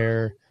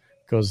 care,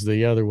 goes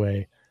the other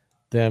way.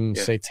 Them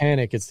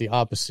satanic, it's the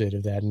opposite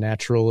of that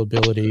natural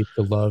ability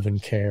to love and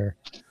care.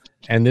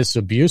 And this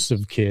abuse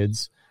of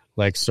kids,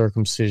 like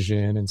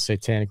circumcision and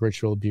satanic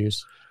ritual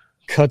abuse,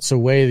 cuts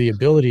away the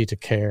ability to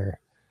care.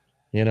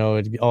 You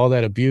know, all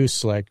that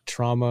abuse, like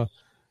trauma,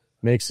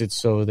 makes it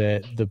so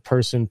that the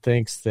person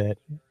thinks that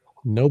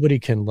nobody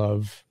can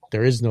love.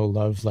 There is no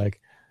love. Like,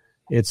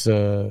 it's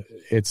a,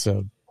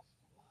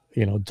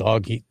 you know,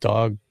 dog eat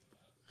dog,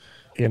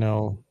 you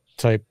know,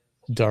 type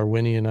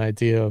Darwinian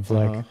idea of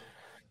like,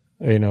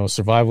 you know,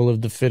 survival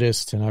of the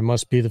fittest, and I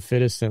must be the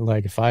fittest. And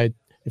like, if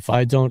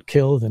I don't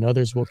kill, then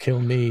others will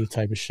kill me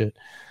type of shit.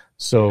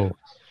 So,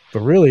 but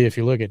really, if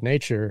you look at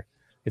nature,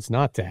 it's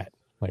not that.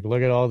 Like,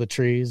 look at all the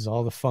trees,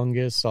 all the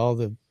fungus, all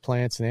the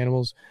plants and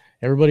animals.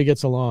 Everybody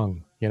gets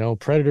along. You know,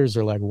 predators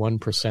are like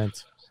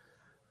 1%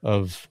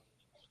 of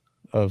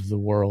the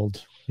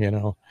world, you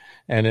know.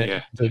 And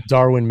the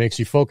Darwin makes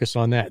you focus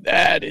on that.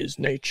 That is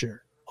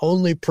nature.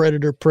 Only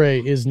predator prey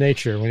is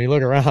nature. When you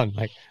look around,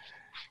 like,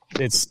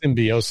 it's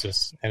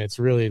symbiosis, and it's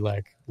really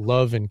like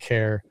love and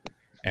care,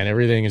 and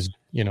everything is,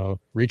 you know,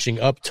 reaching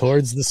up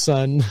towards the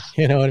sun.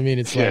 You know what I mean?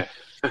 It's like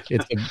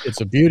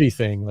it's a beauty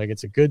thing. Like,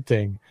 it's a good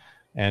thing.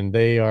 And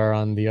they are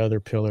on the other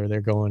pillar.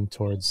 They're going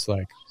towards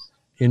like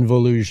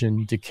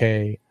involution,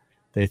 decay.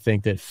 They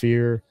think that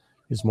fear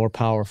is more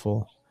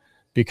powerful.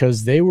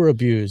 because they were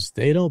abused.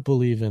 They don't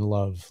believe in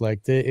love.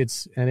 Like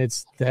it's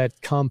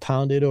that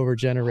compounded over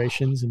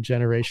generations and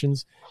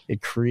generations.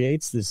 It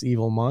creates this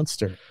evil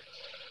monster,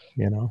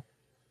 you know?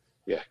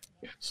 Yeah.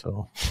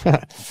 So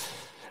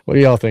what do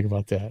y'all think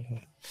about that?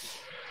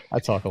 I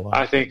talk a lot.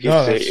 I think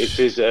it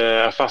is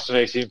a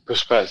fascinating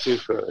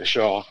perspective for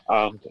sure.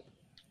 And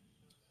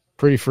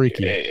pretty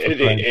freaky.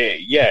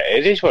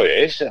 It is what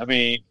it is. I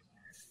mean,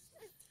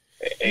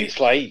 it's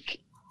like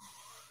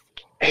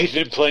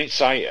hidden in plain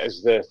sight,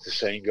 as the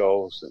saying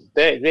goes.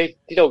 They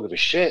don't give a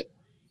shit.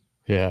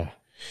 Yeah.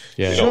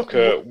 They don't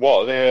care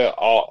what they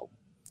are,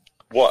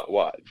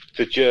 what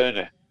the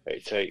journey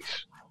it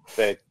takes.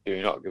 They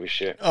do not give a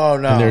shit. Oh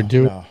no, and they're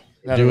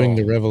doing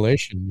the the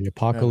revelation. The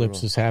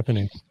apocalypse is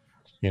happening.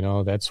 You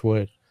know, that's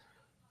what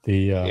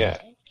the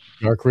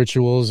dark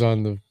rituals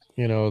on the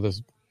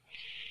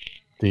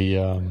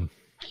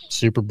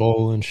Super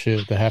Bowl and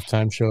shit, the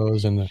halftime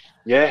shows and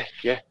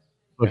the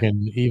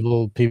fucking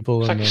evil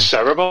people it's and like the a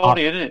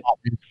ceremony, isn't it?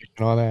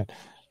 And all that.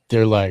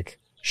 They're like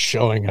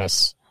showing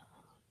us,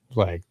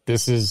 like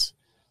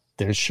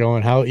they're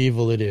showing how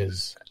evil it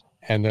is,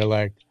 and they're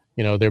like,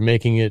 you know,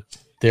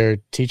 they're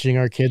teaching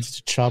our kids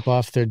to chop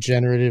off their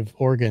generative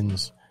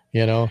organs.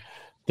 You know,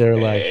 they're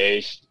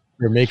like.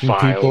 They're making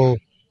people.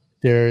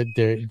 They're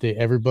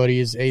everybody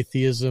is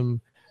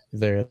atheism.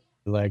 They're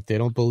like they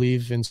don't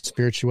believe in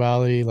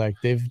spirituality. Like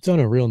they've done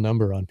a real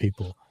number on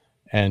people,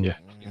 and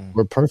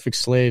we're perfect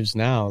slaves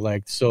now.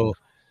 Like so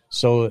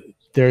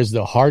there's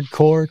the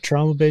hardcore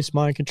trauma-based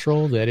mind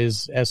control that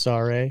is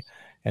SRA,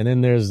 and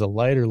then there's the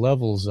lighter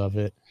levels of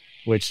it,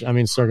 which I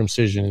mean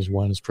circumcision is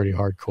one is pretty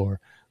hardcore,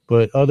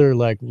 but other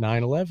like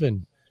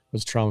 9/11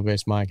 was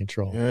trauma-based mind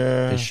control.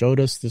 They showed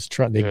us this.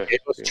 They gave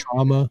us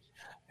trauma.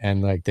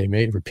 And like they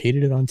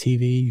repeated it on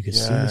TV. You could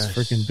see this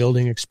freaking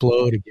building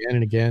explode again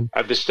and again.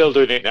 And they're still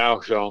doing it now,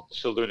 Sean.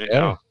 Still doing it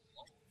now.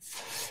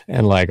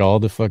 And like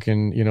all the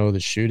fucking, you know, the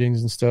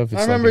shootings and stuff.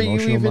 It's I remember like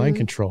emotional mind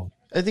control.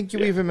 I think you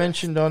even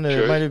mentioned on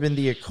it might have been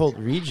the Occult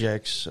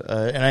Rejects,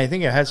 and I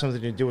think it had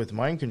something to do with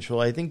mind control.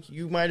 I think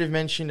you might have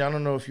mentioned, I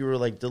don't know if you were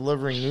like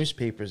delivering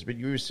newspapers, but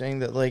you were saying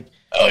that like,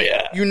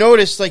 you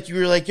noticed like you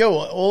were like, yo,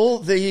 all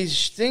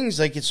these things,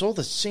 like it's all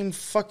the same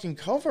fucking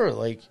cover,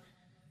 like.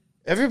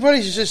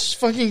 Everybody's just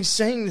fucking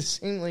saying the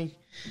same, like,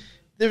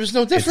 there was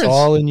no difference. It's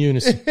all in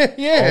unison.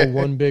 Yeah. All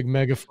one big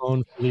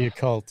megaphone for the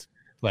occult.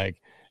 Like,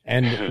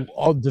 and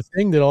all the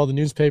thing that all the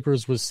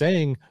newspapers was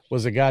saying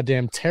was a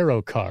goddamn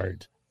tarot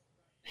card.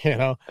 You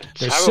know,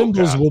 their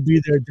symbols will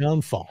be their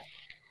downfall.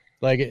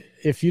 Like,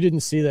 if you didn't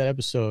see that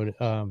episode,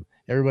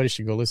 everybody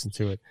should go listen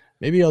to it.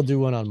 Maybe I'll do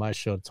one on my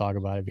show to talk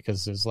about it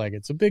because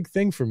it's a big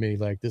thing for me.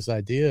 Like this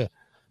idea,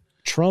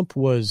 Trump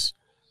was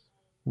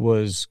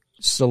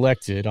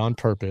selected on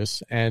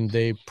purpose, and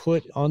they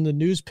put on the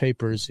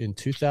newspapers in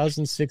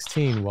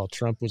 2016 while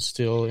Trump was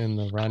still in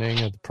the running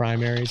of the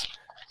primaries,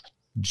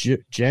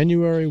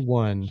 January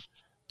 1,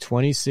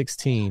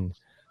 2016,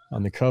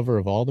 on the cover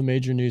of all the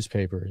major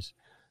newspapers,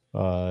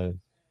 New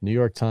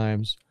York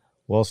Times,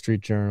 Wall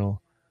Street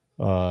Journal,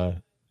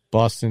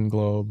 Boston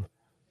Globe,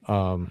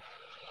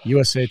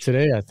 USA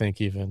Today, I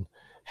think even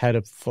had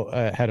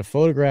a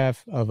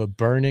photograph of a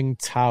burning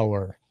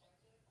tower.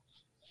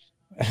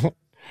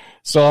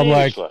 So I'm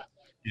like,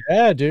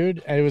 yeah,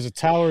 dude. And it was a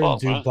tower in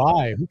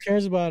Dubai. Man. Who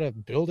cares about a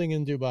building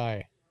in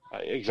Dubai?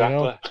 Exactly.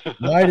 You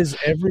know? Why does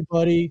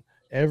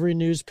every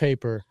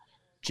newspaper,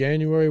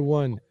 January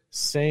 1,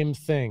 same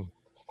thing?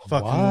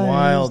 Fucking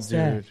wild,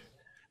 dude.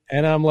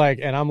 And I'm like,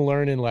 and I'm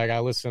learning, like, I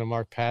listened to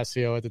Mark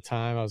Passio at the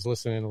time. I was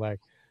listening to, like,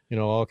 you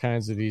know, all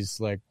kinds of these,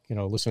 like, you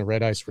know, listen to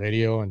Red Ice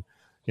Radio and,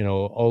 you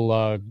know,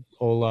 Ola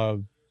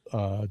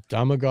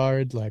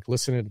Damagard, like,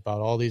 listening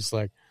about all these,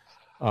 like,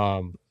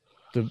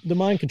 the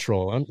mind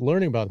control. I'm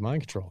learning about the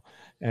mind control,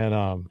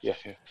 and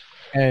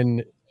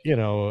and you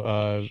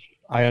know,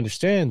 I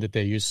understand that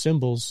they use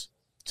symbols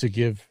to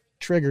give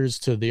triggers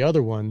to the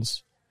other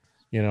ones,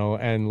 you know,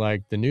 and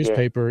like the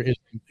newspaper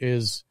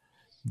is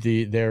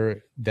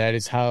that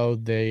is how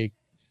they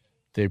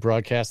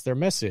broadcast their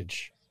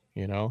message,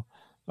 you know.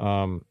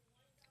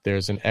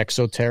 There's an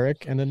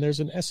exoteric and then there's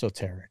an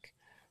esoteric,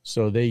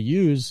 so they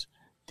use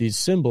these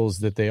symbols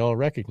that they all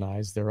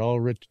recognize. They're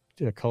all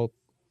occult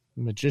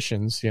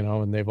magicians, you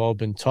know, and they've all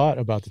been taught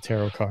about the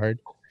tarot card.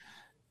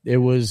 It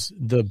was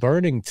the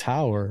burning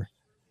tower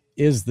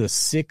is the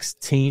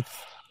 16th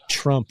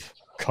Trump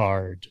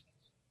card.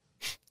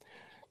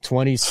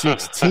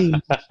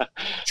 2016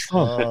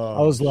 Trump.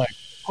 I was like,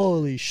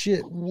 holy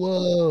shit,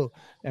 whoa.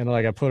 And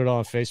like I put it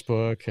on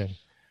Facebook and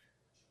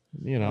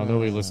you know,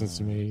 nobody listens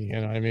to me.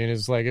 You know what I mean?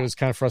 It's like it was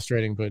kind of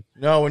frustrating, but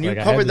no, when you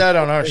like, covered that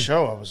on our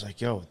show, I was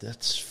like, yo,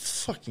 that's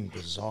fucking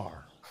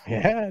bizarre.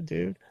 Yeah,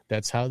 dude.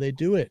 That's how they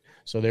do it.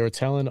 So they were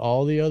telling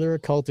all the other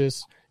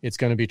occultists, it's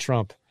going to be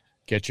Trump.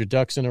 Get your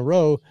ducks in a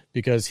row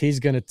because he's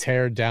going to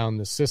tear down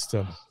the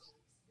system.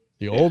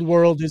 The old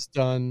world is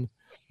done.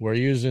 We're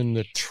using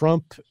the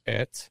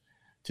Trump-it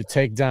to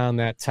take down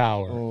that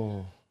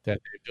tower that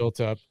they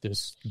built up,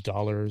 this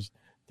dollars,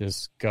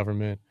 this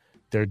government.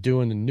 They're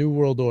doing the New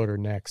World Order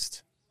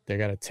next. They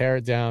got to tear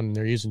it down, and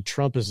they're using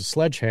Trump as a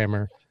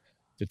sledgehammer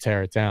to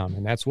tear it down.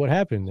 And that's what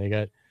happened. They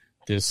got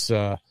this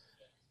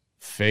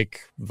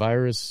fake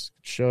virus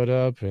showed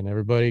up, and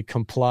everybody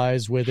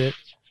complies with it.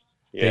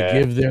 Yeah. They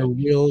give their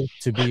will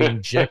to be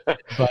injected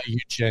by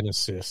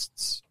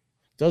eugenicists.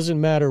 Doesn't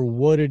matter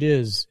what it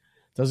is.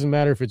 Doesn't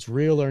matter if it's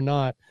real or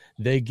not.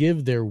 They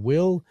give their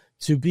will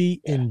to be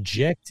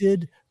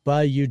injected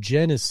by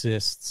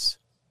eugenicists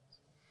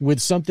with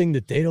something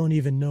that they don't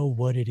even know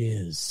what it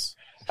is.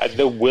 And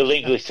they're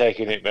willingly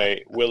taking it,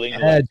 mate. Willingly.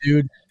 Yeah,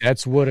 dude.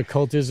 That's what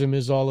occultism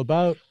is all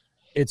about.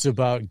 It's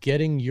about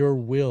getting your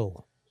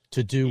will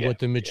to do what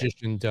the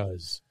magician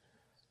does.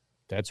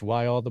 That's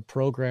why all the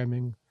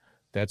programming.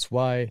 That's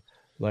why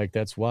the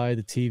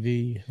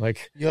TV,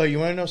 Yo, you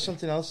want to know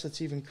something else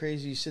that's even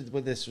crazy? You said,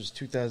 this was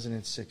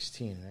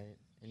 2016, right?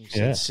 And you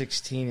said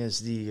 16 is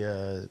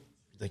the,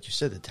 like you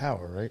said, the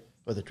tower, right?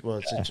 Or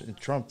it's a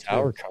Trump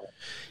tower card.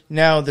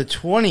 Now, the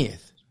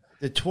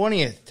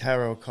 20th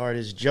tarot card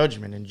is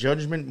Judgment, and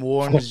Judgment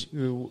warns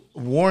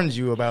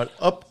you about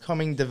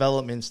upcoming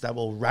developments that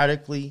will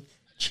radically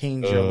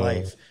change your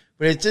life.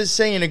 But it does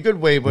say in a good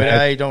way, but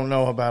I don't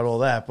know about all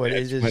that. But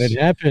it is, when it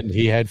happened,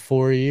 he had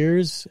 4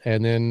 years,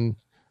 and then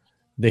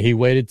he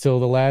waited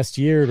till the last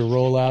year to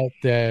roll out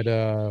that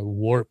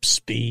warp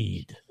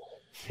speed.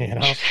 You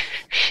know,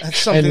 that's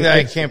something that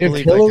I can't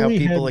believe. Like how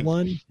people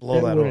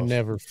blow that would off.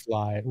 Never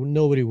fly.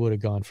 Nobody would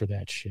have gone for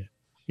that shit.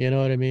 You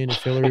know what I mean?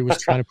 If Hillary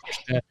was trying to push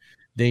that,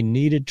 they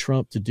needed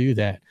Trump to do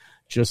that,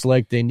 just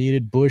like they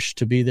needed Bush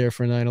to be there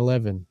for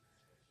 9/11.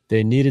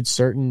 They needed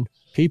certain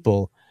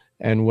people,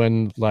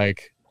 and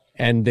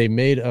and they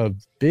made a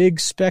big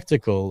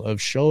spectacle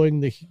of showing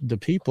the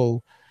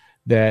people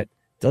that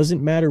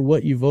doesn't matter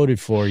what you voted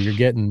for, you're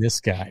getting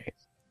this guy.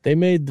 They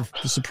made the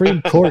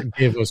Supreme Court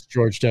give us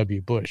George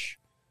W. Bush.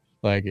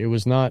 It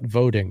was not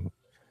voting.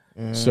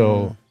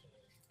 So,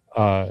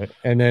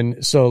 and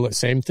then,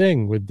 same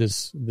thing with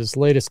this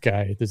latest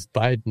guy, this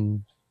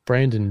Brandon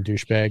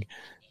douchebag.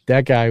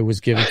 That guy was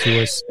given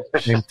to us,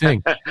 same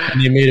thing.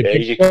 And they made a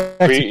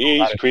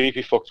he's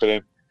creepy fuck for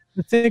them.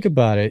 Think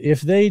about it. If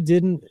they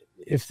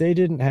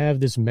didn't have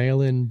this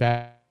mail-in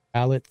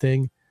ballot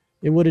thing,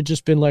 it would have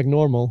just been like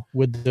normal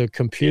with the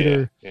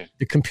computer. Yeah.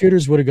 The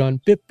computers would have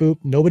gone bip boop.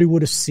 Nobody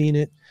would have seen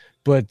it,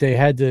 but they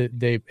had to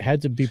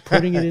be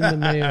putting it in the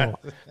mail.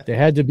 They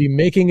had to be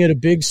making it a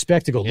big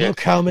spectacle. Yeah.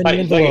 Look how many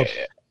envelopes.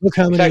 Look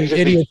how many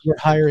idiots we're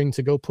hiring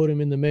to go put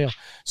them in the mail.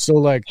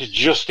 So it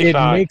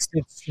makes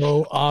it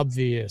so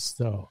obvious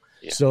though.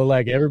 Yeah. So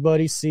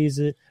everybody sees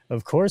it.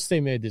 Of course they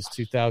made this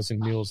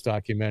 2000 Mules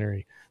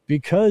documentary.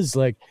 Because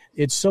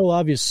it's so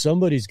obvious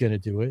somebody's going to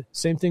do it.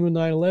 Same thing with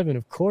 9/11.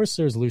 Of course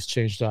there's Loose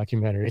Change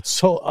documentary. It's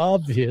so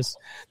obvious.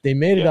 They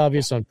made it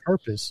obvious on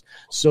purpose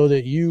so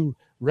that you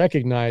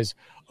recognize,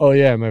 oh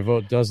yeah, my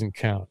vote doesn't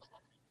count.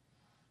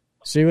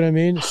 See what I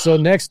mean? So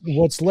next,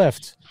 what's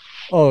left?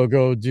 Oh,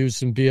 go do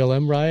some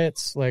BLM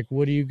riots?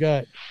 What do you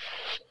got?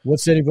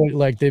 What's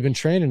anybody they've been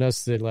training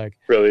us that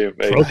brilliant,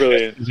 mate.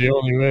 Brilliant. Is the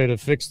only way to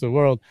fix the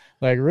world.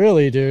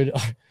 Really, dude.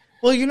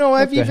 Well,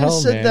 I've even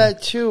said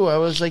that too. I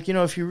was like,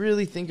 if you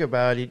really think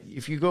about it,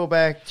 if you go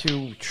back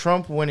to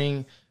Trump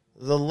winning,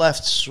 the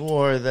left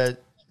swore that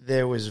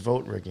there was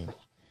vote rigging.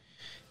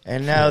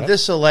 And now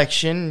this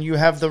election, you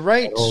have the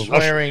right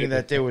swearing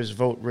that there was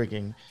vote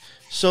rigging.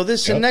 So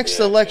this next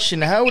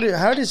election, how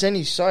does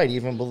any side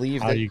even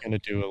believe that? How are you going to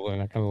do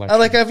an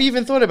election? I've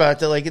even thought about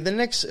that. In the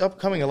next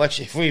upcoming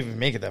election, if we even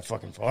make it that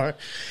fucking far,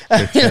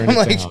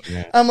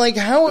 I'm like,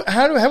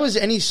 how is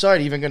any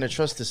side even going to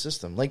trust the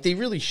system? They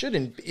really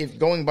shouldn't, if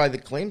going by the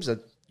claims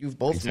that you've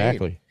both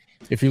made.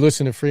 If you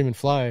listen to Freeman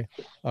Fly,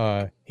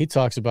 he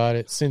talks about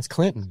it since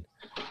Clinton.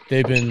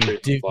 They've been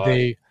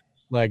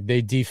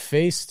they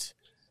defaced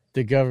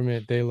the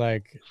government.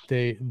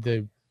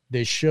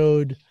 They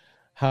showed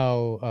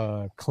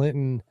how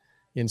Clinton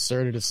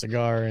inserted a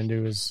cigar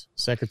into his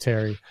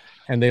secretary,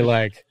 and they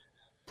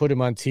put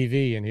him on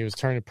TV, and he was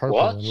turning purple.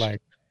 What? And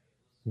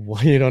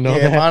what, you don't know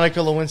that?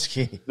 Monica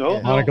Lewinsky.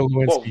 No, Monica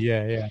Lewinsky.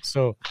 Yeah.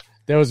 So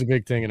that was a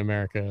big thing in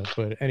America.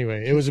 But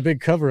anyway, it was a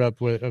big cover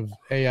up of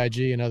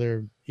AIG and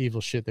other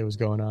evil shit that was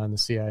going on. The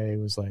CIA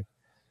was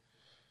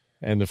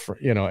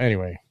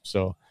anyway.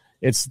 So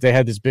they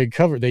had this big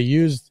cover. They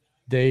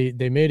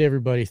made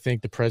everybody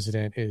think the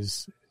president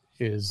is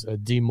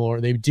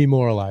they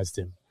demoralized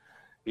him.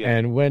 Yeah.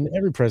 And when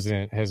every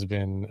president has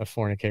been a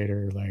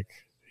fornicator, look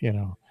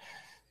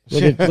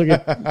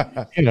at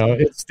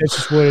that's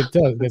just what it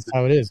does. That's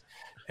how it is.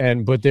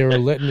 But they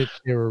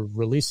were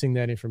releasing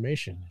that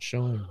information,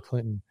 showing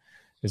Clinton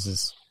is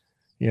this,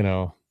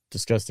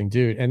 disgusting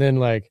dude. And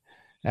then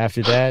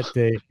after that,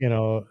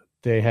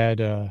 they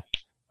had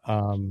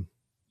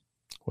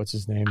what's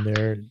his name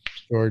there,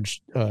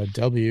 George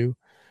W.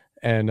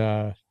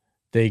 And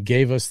they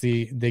gave us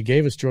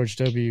George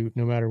W.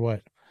 no matter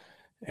what.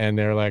 And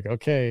they're like,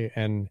 okay.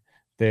 And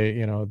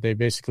they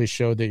basically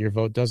showed that your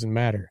vote doesn't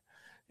matter.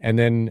 And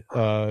then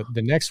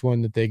the next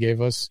one that they gave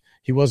us,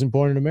 he wasn't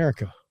born in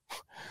America.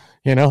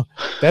 You know,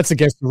 that's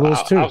against the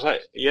rules too. I was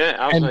like,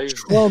 and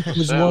Trump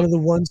was one of the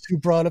ones who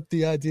brought up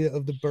the idea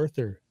of the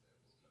birther.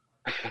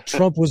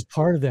 Trump was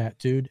part of that,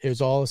 dude. It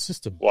was all a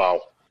system.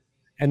 Wow.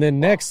 And then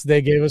next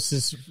they gave us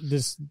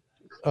this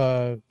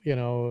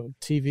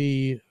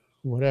TV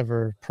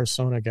whatever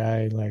persona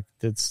guy like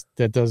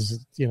that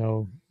does,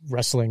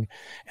 wrestling.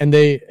 And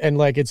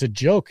like it's a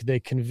joke. They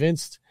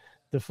convinced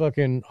the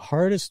fucking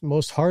hardest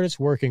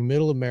working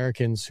middle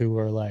Americans who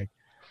are like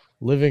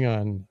living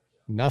on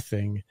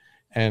nothing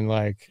and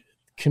like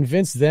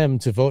convince them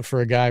to vote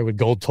for a guy with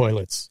gold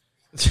toilets.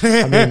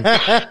 I mean,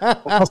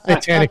 how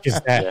satanic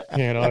is that? Yeah.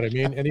 You know what I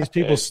mean? And these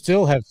people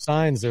still have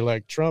signs. They're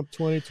like, Trump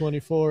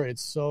 2024.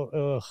 It's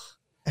so,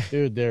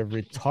 dude, they're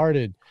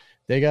retarded.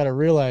 They got to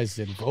realize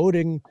that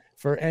voting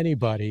for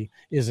anybody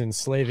is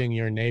enslaving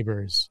your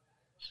neighbors.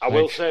 I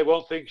will say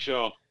one thing,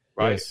 Sean,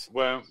 right? Yes.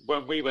 When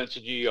we went to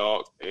New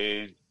York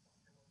in,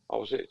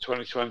 what was it,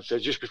 2020,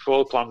 just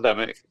before the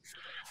pandemic,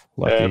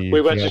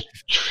 we went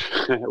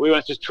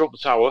to Trump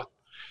Tower.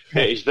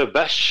 It is the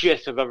best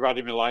shit I've ever had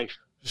in my life.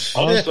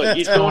 Honestly,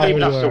 you don't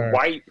even have to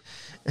wipe.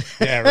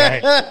 Yeah,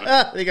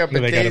 right. They got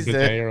a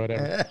bidet or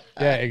whatever.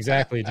 Yeah,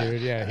 exactly,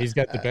 dude. Yeah, he's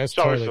got the best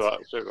Sorry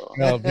toilets. for that.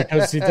 Well,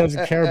 because he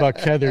doesn't care about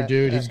Kether,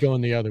 dude. He's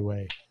going the other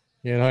way.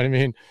 You know what I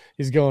mean?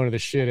 He's going to the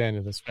shit end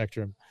of the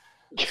spectrum.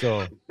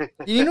 So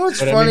you know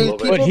what's funny?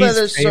 But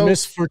he's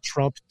famous for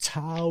Trump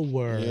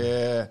Tower.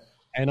 Yeah.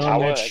 And on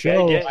that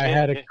show, I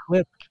had a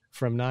clip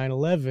from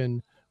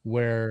 9/11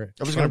 where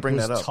I was going to bring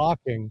that up.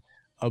 Talking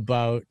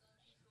about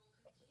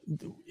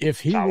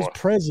if he was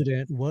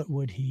president, what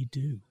would he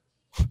do?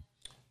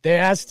 They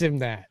asked him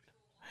that.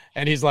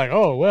 And he's like,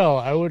 oh, well,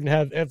 I wouldn't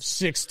have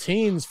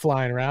F-16s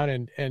flying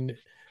around. And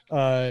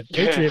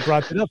Patriot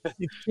brought it up at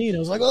 16. I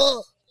was like,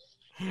 oh,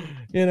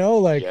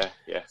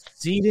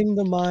 seeding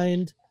the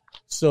mind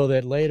so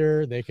that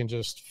later they can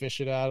just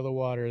fish it out of the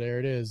water. There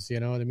it is. You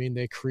know what I mean?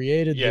 They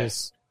created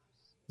this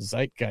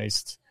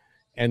zeitgeist.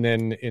 And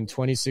then in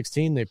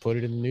 2016, they put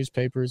it in the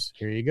newspapers.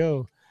 Here you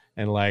go.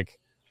 And like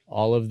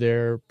all of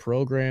their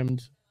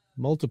programmed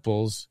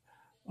multiples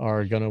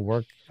are going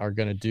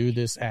to do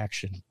this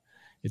action.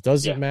 It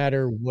doesn't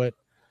matter what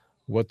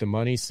the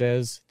money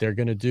says. They're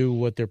going to do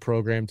what they're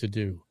programmed to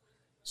do.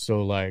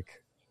 So like,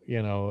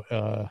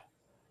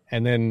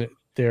 and then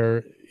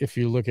if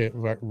you look at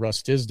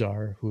Russ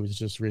Dizdar, who was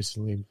just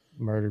recently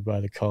murdered by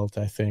the cult,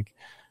 I think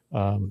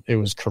it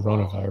was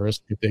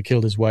coronavirus. They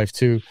killed his wife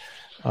too.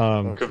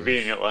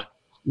 Conveniently.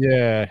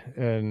 Yeah.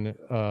 And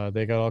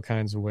they got all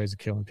kinds of ways of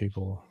killing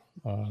people.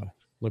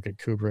 Look at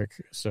Kubrick.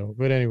 So,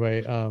 but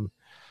anyway,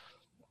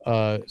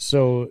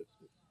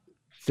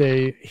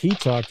 he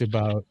talked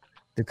about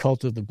the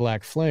cult of the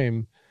Black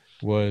Flame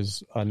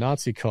was a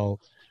Nazi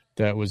cult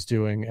that was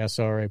doing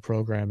SRA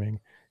programming,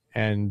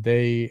 and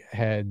they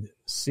had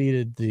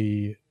seeded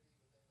the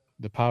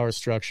power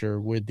structure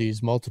with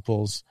these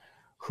multiples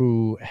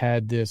who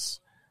had this,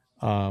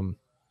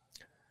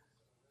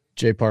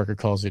 Jay Parker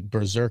calls it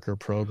berserker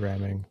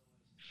programming.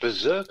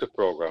 Berserker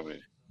programming?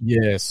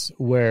 Yes,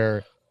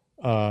 where,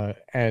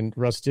 and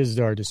Russ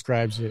Dizdar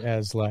describes it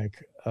as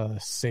like a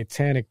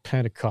satanic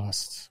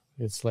Pentecost.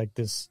 It's like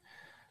this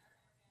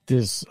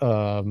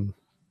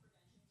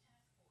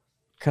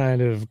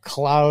kind of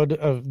cloud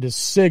of this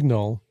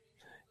signal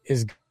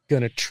is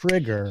going to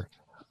trigger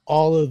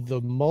all of the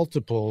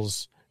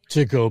multiples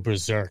to go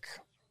berserk.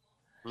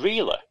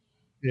 Really?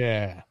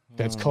 Yeah,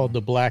 that's called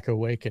the Black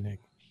Awakening.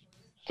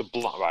 The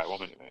Black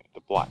Awakening.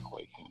 The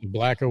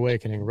Black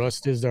Awakening. Russ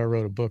Dizdar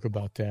wrote a book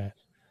about that.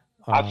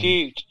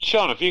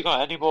 Sean, have you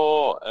got any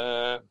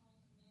more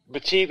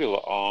material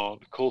on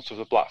Cult of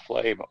the Black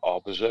Flame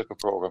or Berserker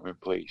programming,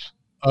 please?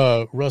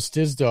 Russ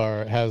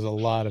Dizdar has a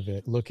lot of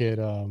it. Look at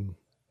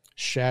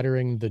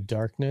Shattering the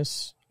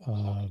Darkness.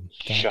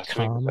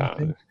 Shattering the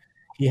Darkness.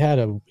 He had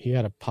a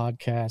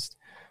podcast.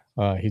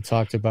 He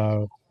talked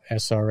about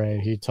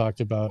SRA. He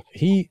talked about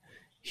he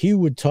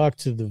would talk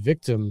to the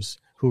victims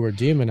who were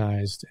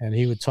demonized, and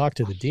he would talk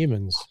to the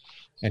demons,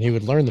 and he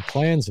would learn the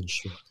plans and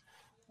shit.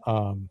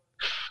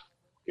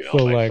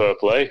 Fair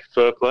play.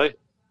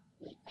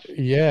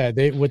 Yeah,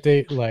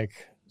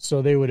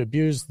 so they would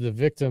abuse the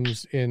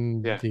victims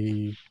in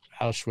the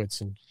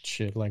Auschwitz and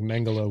shit. Like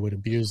Mengele would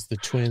abuse the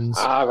twins.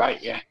 Ah, right,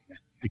 yeah.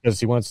 Because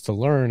he wants to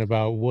learn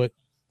about what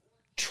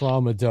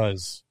trauma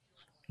does.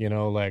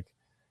 Like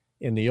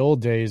in the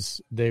old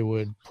days, they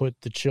would put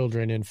the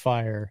children in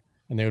fire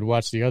and they would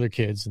watch the other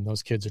kids, and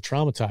those kids are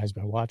traumatized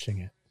by watching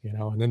it,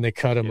 and then they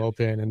cut them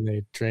open and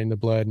they drain the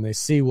blood and they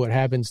see what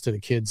happens to the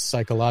kids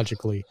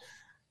psychologically.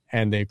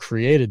 And they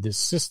created this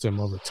system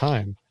over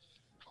time.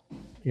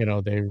 They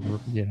saw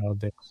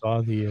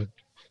the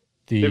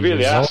they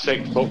really are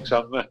sick folks,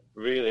 aren't they?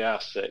 Really are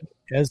sick.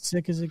 As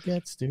sick as it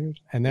gets, dude.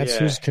 And that's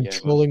who's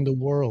controlling the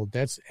world.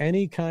 That's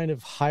any kind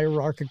of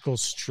hierarchical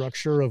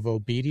structure of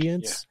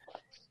obedience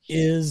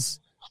is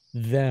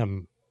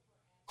them.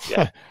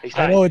 Yeah.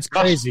 I know it's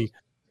crazy,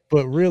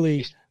 but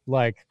really,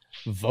 like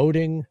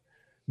voting,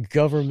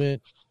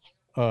 government,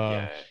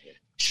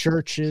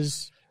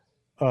 churches,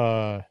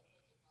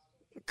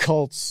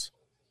 cults,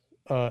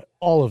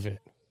 all of it.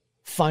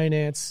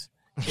 Finance,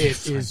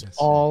 it is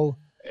all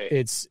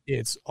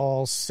it's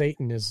all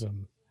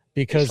Satanism,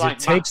 because like it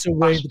takes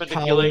away the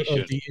power of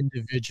manipulation. the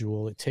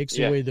individual. It takes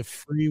away the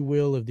free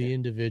will of the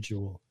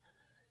individual.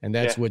 And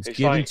that's what's it's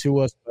given like- to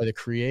us by the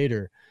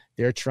Creator.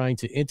 They're trying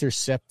to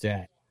intercept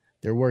that.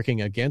 They're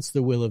working against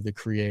the will of the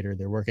Creator.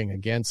 They're working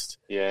against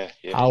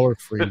our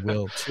free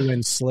will to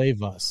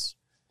enslave us.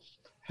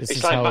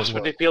 It's like mass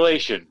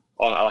manipulation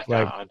on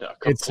a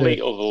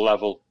complete other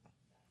level.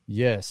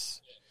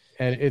 Yes.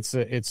 And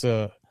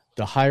the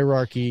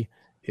hierarchy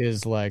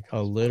is like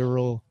a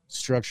literal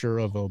structure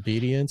of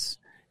obedience,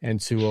 and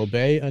to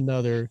obey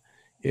another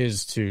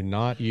is to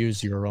not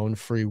use your own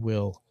free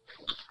will.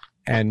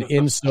 And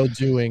in so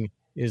doing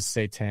is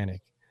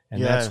satanic.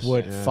 And that's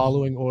what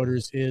following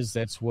orders is.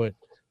 That's what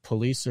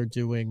police are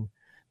doing.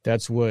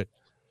 That's what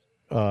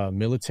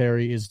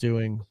military is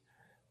doing.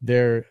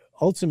 They're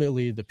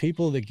ultimately, the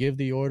people that give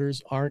the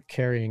orders aren't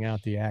carrying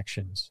out the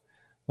actions.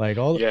 Like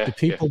the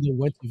people that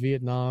went to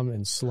Vietnam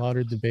and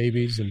slaughtered the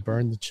babies and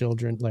burned the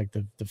children, like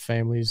the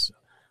families,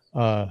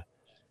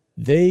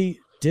 they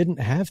didn't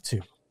have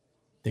to.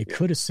 They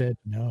could have said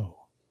no.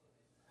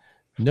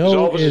 No, there's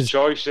always a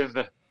choice in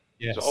the.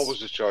 Yes. There's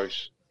always a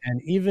choice.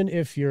 And even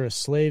if you're a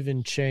slave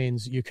in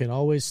chains, you can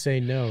always say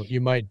no. You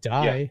might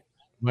die,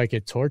 you might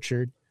get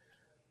tortured,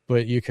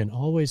 but you can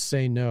always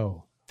say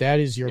no. That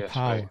is your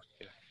power. Right.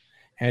 Yeah.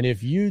 And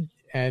if you,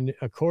 and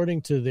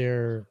according to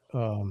their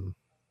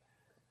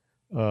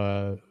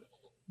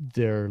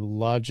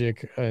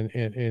logic and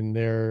in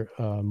their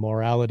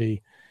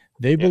morality,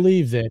 they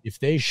believe that if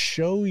they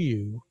show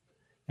you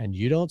and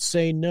you don't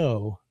say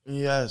no,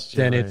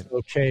 then it's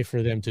okay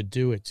for them to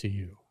do it to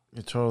you.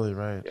 You're totally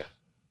right. Yeah.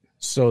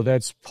 So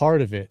that's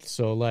part of it.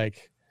 So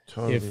like,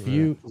 if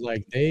you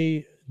like,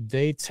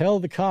 they tell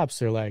the cops,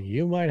 they're like,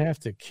 you might have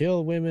to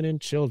kill women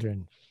and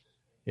children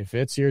if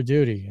it's your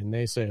duty. And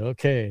they say,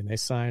 okay. And they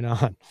sign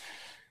on,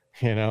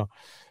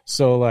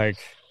 so like,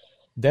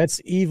 that's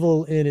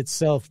evil in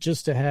itself,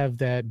 just to have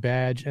that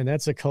badge. And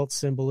that's occult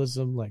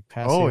symbolism. Like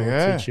Passio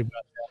will teach you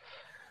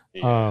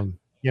about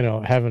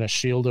that. Having a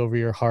shield over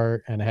your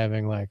heart and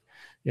having like,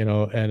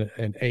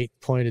 an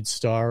 8-pointed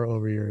star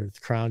over your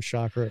crown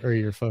chakra or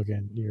your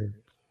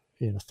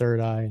third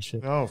eye and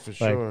shit. Oh, for like,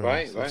 sure.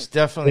 Right. It's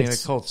definitely an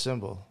occult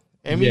symbol.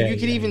 I mean, you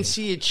could even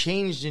see it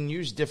changed and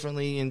used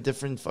differently in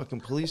different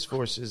fucking police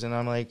forces. And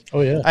I'm like,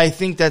 I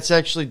think that's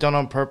actually done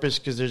on purpose,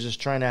 because they're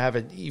just trying to have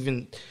it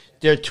even.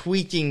 They're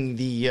tweaking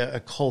the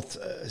occult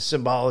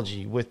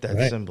symbology with that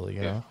symbol,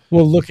 know.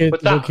 Well, look at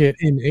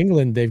in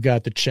England, they've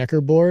got the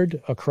checkerboard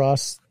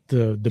across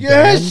the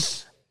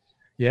band.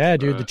 Yeah,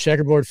 dude, the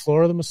checkerboard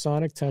floor of the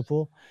Masonic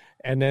Temple,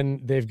 and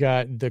then they've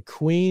got the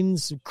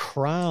Queen's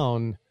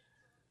crown,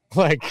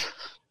 like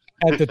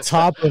at the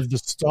top of the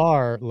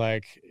star.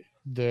 Like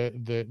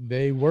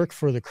they work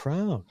for the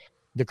crown.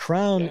 The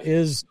crown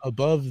is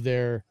above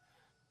their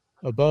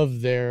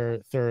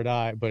third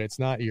eye, but it's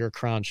not your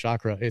crown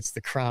chakra. It's the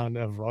crown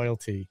of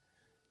royalty,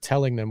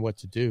 telling them what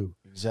to do.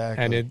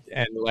 Exactly.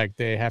 And like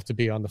they have to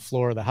be on the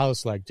floor of the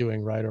house, like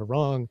doing right or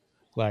wrong.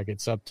 Like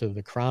it's up to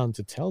the crown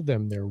to tell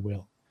them their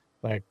will.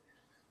 Like,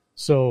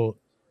 so,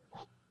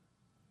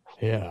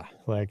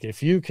 like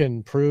if you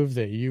can prove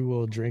that you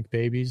will drink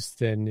babies,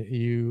 then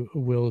you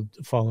will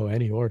follow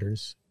any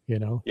orders,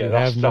 Yeah,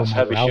 that's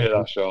heavy shit,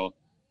 that, Sean.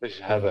 This is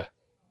heavy.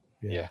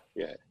 Yeah.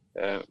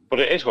 But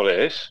it is what it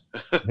is.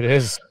 It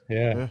is,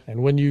 yeah.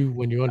 And when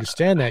you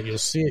understand that, you'll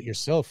see it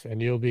yourself,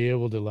 and you'll be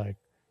able to like.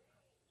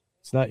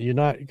 You're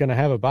not going to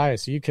have a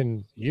bias. You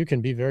can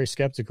be very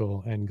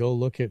skeptical and go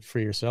look it for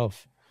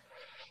yourself.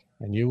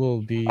 And you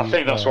will be. I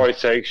think that's what it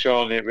takes,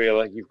 Sean. It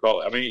really, you've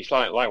got. I mean, it's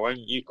like when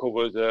you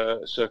covered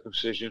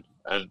circumcision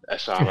and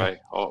SRA,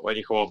 or when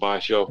you come on my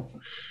show.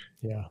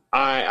 Yeah,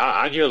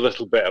 I knew a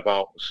little bit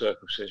about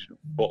circumcision,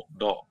 but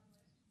not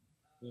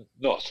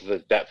to the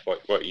depth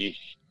what you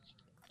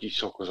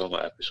took us on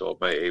that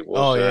episode, mate. It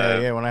was.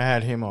 When I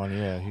had him on,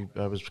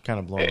 I was kind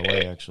of blown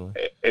away. Actually,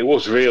 it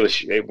was really.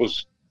 It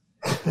was.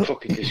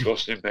 Fucking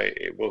disgusting, mate.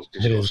 It was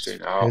disgusting.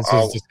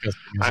 It's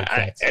disgusting.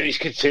 And it's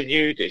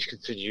continued. It's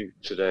continued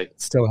today. It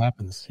still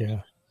happens.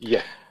 Yeah.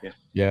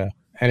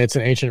 And it's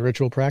an ancient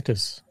ritual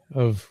practice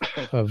of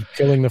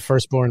killing the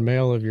firstborn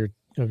male of your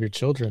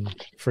children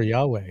for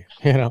Yahweh.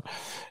 And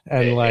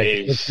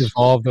it's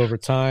evolved over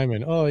time.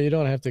 And you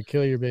don't have to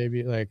kill your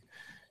baby. Like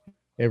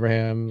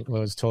Abraham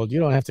was told, you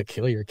don't have to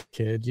kill your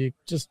kid. You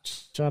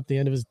just chop the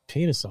end of his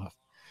penis off.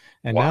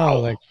 And now,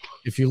 like,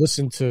 if you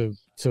listen to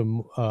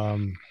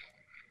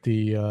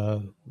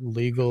the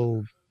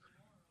legal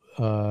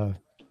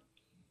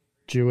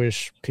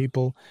Jewish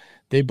people,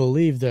 they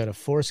believe that a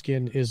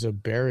foreskin is a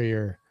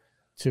barrier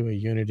to a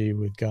unity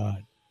with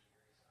God.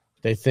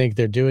 They think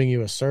they're doing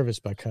you a service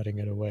by cutting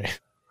it away.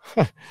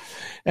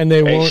 And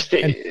they won't.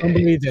 And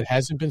somebody that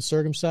hasn't been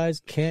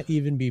circumcised can't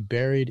even be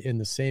buried in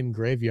the same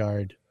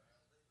graveyard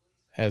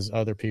as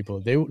other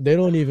people. They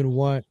don't even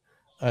want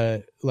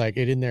like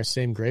it in their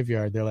same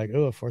graveyard. They're like,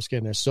 oh, a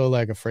foreskin. They're so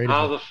like afraid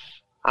of it.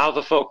 How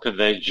the fuck can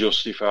they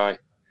justify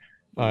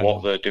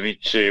what they're doing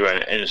to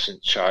an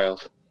innocent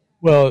child.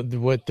 Well, the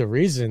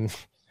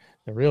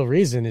real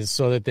reason is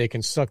so that they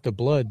can suck the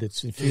blood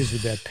that's infused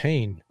with that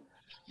pain.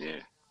 Yeah.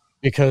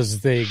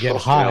 Because they get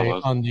Fuck high yeah,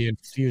 man. on the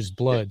infused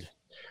blood.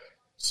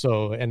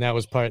 So, and that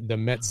was the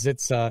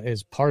Metzitza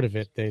is part of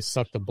it. They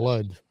suck the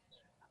blood.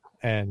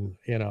 And,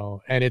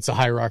 and it's a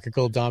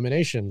hierarchical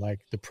domination.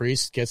 Like the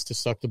priest gets to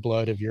suck the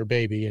blood of your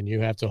baby and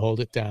you have to hold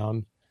it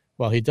down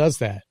while he does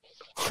that.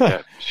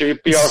 Yeah. So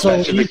you'd be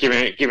ostensibly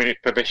giving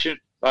it permission.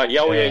 Like,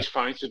 it's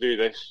fine to do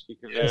this. You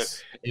can,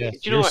 yes. Do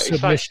you know what?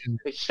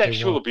 It's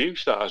sexual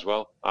abuse, that as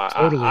well.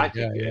 Totally. I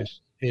think it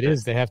is. It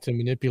is. They have to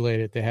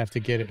manipulate it. They have to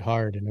get it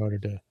hard in order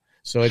to.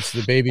 So it's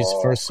the baby's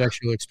first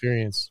sexual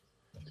experience.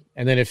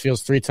 And then it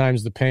feels 3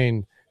 times the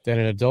pain that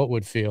an adult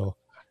would feel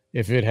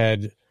if it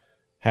had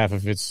half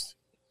of its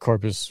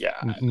corpus,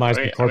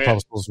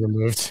 corpuscles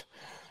removed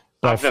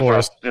by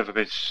force. I've never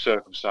been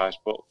circumcised,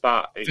 but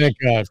that is thank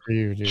God for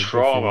you, dude.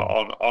 Trauma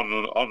on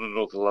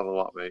another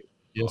level, that mate.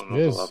 Yes, it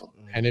is. Level.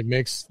 And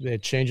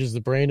it changes the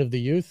brain of the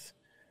youth,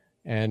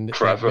 and it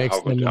makes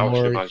them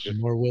a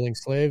more willing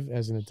slave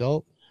as an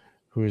adult,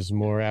 who is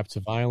more apt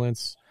to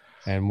violence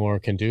and more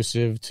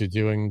conducive to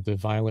doing the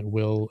violent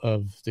will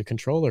of the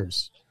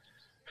controllers.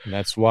 And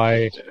that's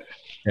why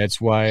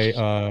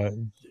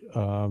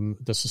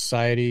the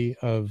Society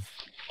of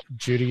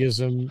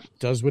Judaism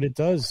does what it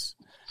does.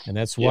 And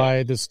that's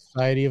why the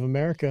Society of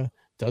America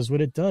does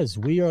what it does.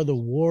 We are the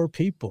war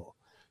people,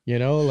 we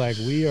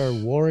are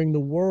warring the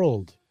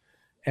world.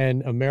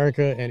 And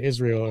America and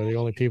Israel are the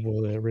only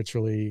people that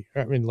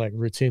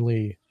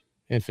routinely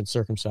infant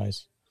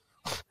circumcise.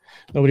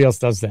 Nobody else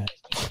does that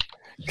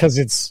because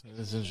it's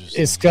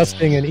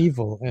disgusting and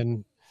evil.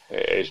 And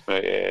it is,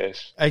 mate. It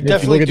is. I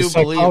definitely do believe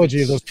the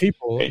psychology of those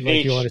people.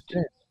 You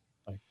understand.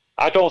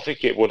 I don't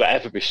think it would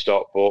ever be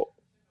stopped, but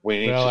we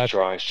need to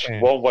try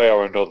one way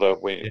or another.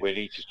 We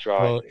need to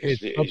try. Well,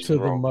 it's up to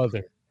the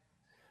mother.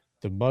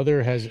 The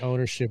mother has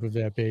ownership of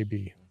that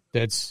baby.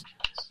 That's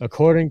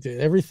according to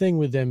everything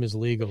with them is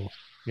legal.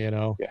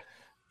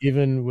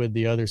 Even with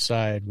the other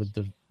side, with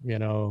the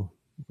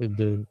with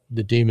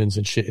the demons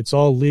and shit, it's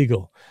all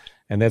legal.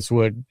 And that's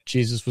what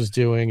Jesus was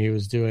doing. He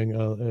was doing it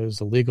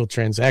was a legal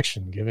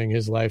transaction, giving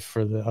his life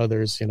for the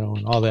others, and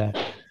all that.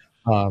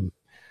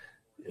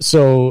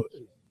 So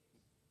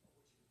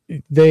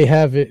they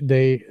have it.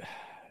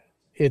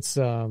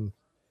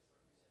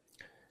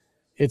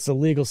 It's a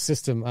legal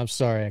system. I'm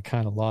sorry, I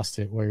kind of lost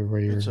it where you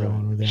were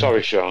going with that.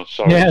 Sorry, Sean.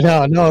 Sorry.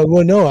 Yeah, no.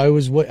 Well, no, I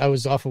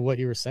was off of what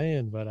you were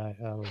saying, but I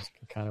was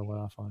kind of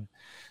went off on it.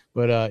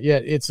 But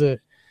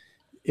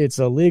it's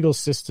a legal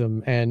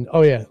system, and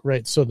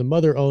right. So the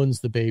mother owns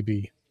the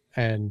baby,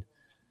 and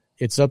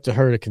it's up to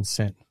her to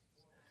consent.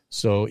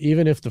 So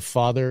even if the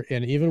father,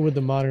 and even with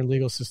the modern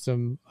legal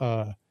system,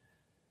 I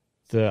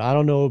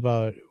don't know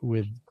about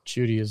with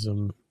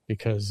Judaism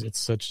because it's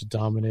such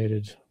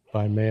dominated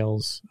by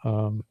males.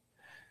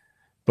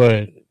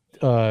 But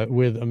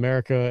with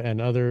America and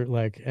other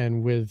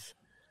and with,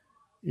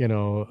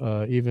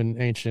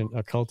 even ancient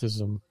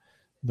occultism,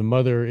 the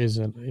mother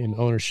isn't in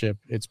ownership.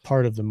 It's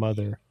part of the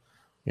mother,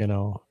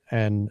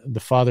 and the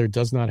father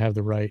does not have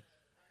the right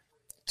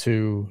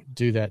to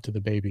do that to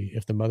the baby.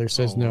 If the mother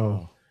says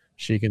no,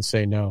 she can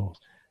say no,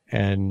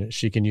 and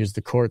she can use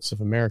the courts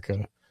of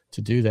America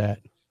to do that.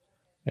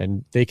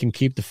 And they can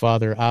keep the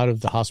father out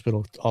of the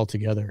hospital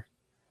altogether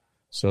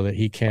so that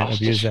he can't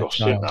abuse that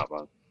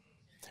child.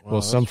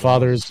 Well, some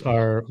fathers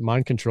are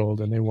mind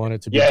controlled and they want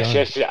it to be done.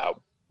 Yes.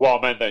 What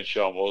I meant then,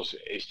 Sean, was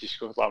it's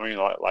discussed. I mean,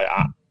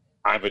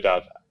 I'm a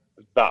dad.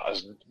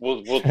 That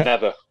would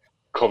never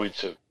come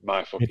into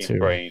my fucking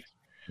brain.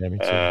 Yeah, me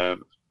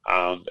too.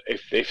 And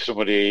if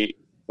somebody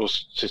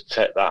was to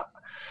take that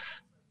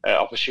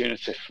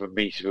opportunity for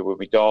me to be with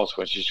my daughter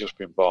when she's just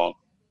been born,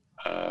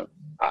 I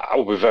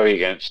would be very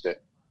against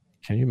it.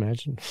 Can you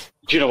imagine?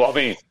 Do you know what I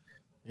mean?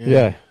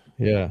 Yeah.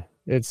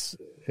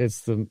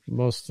 It's the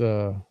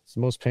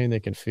most pain they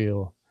can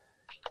feel,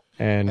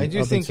 and I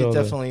do think it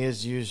definitely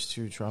is used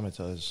to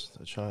traumatize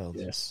the child.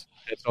 Yes,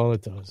 that's all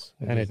it does,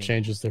 and it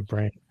changes their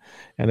brain,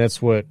 and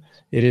that's what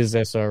it is.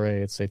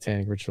 SRA, it's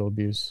satanic ritual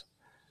abuse,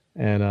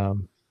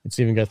 and it's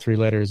even got 3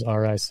 letters: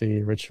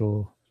 RIC,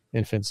 ritual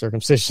infant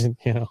circumcision.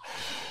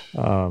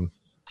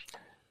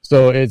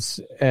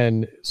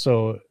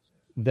 So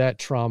that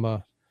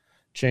trauma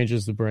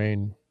changes the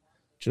brain,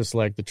 just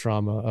like the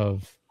trauma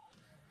of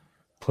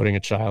putting a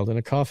child in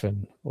a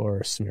coffin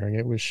or smearing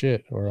it with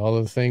shit or all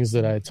of the things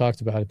that I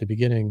talked about at the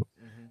beginning.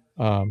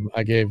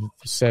 I gave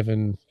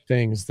 7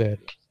 things that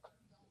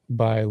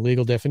by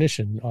legal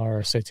definition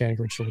are satanic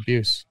ritual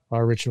abuse,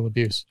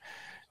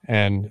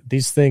 And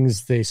these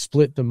things, they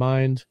split the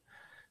mind,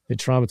 they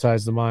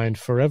traumatize the mind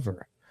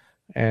forever.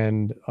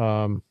 And,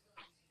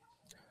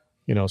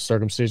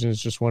 circumcision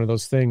is just one of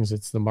those things.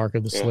 It's the mark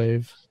of the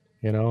slave,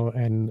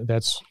 and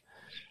that's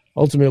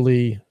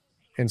ultimately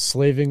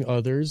enslaving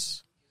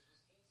others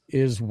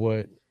is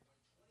what,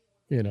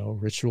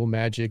 ritual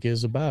magic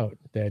is about.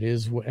 That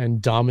is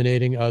and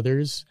dominating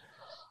others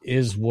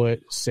is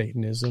what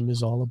Satanism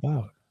is all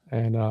about.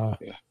 And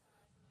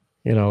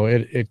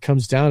it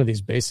comes down to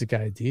these basic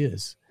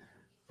ideas.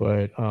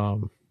 But,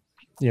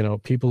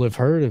 people have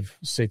heard of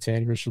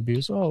satanic ritual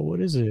abuse. Oh, what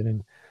is it?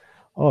 And,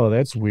 oh,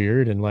 that's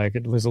weird. And like,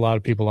 there's a lot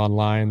of people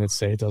online that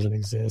say it doesn't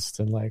exist.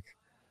 And like,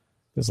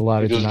 there's a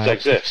lot It of doesn't denial.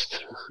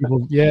 exist.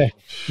 People, yeah.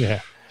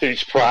 It's in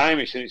its prime.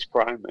 It's in its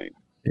prime, mate.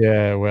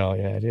 Yeah, well,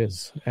 yeah, it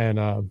is.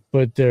 And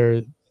but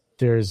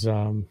there's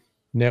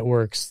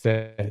networks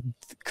that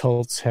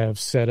cults have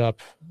set up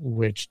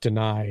which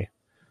deny,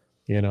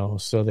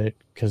 so that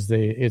because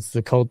it's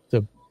the cult,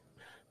 the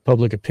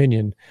public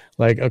opinion.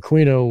 Like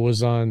Aquino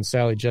was on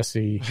Sally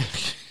Jesse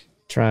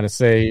trying to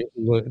say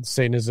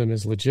Satanism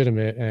is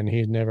legitimate and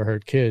he'd never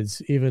hurt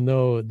kids, even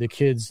though the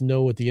kids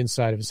know what the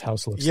inside of his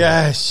house looks like.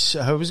 Yes,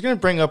 I was going to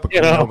bring up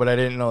Aquino, but I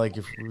didn't know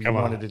if we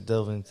wanted to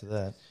delve into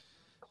that.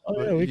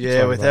 Oh,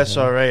 yeah, with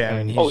SRA,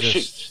 I mean,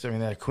 he's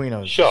that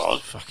Aquino is Sean,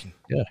 fucking.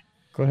 Yeah,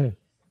 go ahead.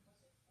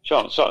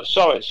 Sean,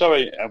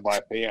 sorry,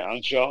 NYP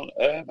and Sean.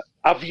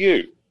 Have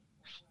you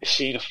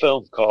seen a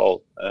film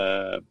called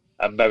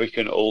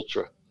American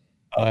Ultra?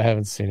 Oh, I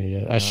haven't seen it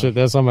yet. I should.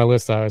 That's on my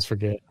list. I always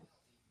forget.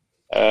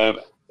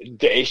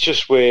 It's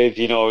just with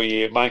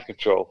your mind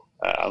control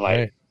and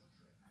like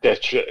they're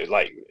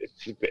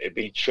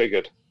being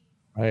triggered.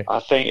 Right. I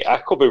think I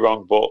could be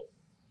wrong, but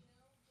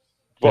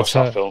watch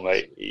that film,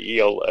 mate.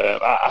 You'll.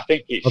 I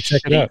think it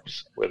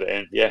sleeps with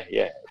it. Yeah.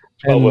 It's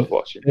well worth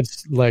watching.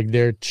 It's like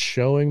they're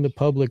showing the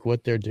public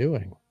what they're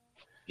doing.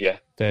 Yeah.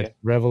 That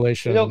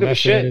revelation of the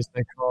method, as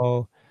they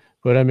call.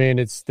 But I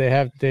mean,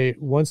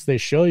 once they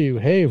show you,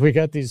 hey, we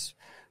got these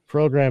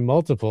program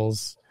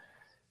multiples,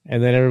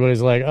 and then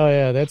everybody's like, oh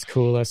yeah, that's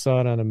cool. I saw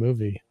it on a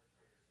movie.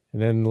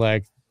 And then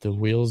like the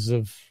wheels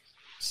of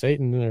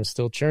Satan are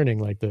still churning,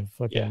 like the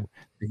fucking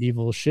the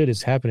evil shit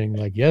is happening.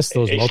 Like, yes,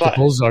 those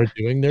multiples are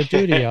doing their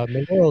duty out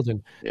in the world,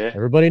 and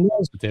everybody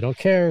knows, but they don't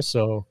care.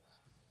 So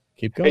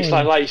keep going. It's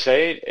like you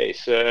say,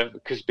 it's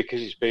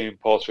because it's being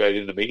portrayed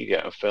in the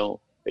media and film.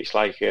 It's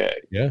like,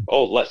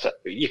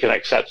 you can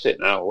accept it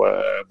now.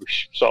 We've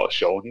sort of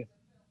shown you.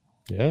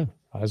 Yeah,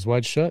 eyes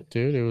wide shut,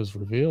 dude. It was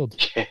revealed.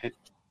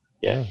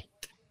 Yeah.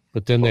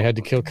 But then they had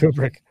to kill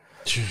Kubrick.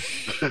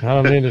 I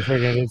don't mean to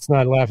forget. It's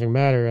not laughing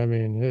matter. I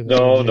mean,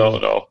 no.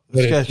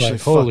 It's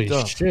like, holy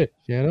shit,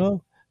 I'm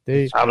not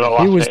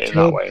laughing at it in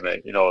that way,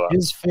 mate. You know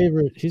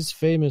that. His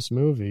famous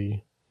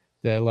movie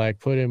that like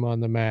put him on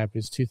the map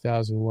is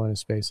 2001: A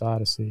Space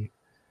Odyssey,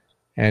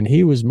 and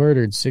he was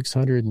murdered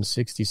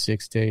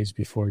 666 days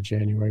before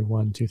January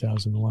 1,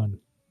 2001.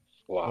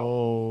 Wow.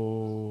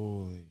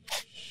 Holy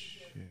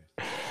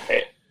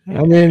shit.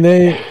 I mean,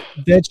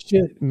 that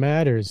shit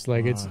matters.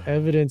 Like, it's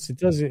evidence. It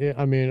doesn't.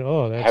 I mean,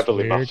 that's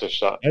heavily weird.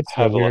 matters. That's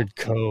a weird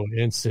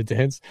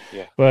coincidence.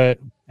 Yeah. But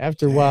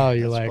after a while,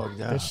 you're like,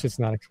 that shit's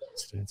not a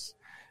coincidence.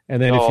 And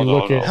then if you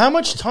look at how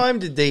much time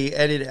did they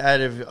edit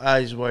out of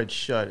Eyes Wide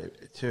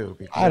Shut too?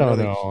 I don't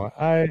know.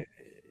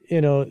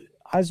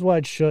 Eyes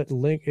Wide Shut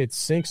it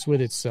syncs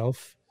with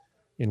itself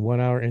in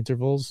 1 hour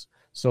intervals.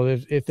 So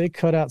if they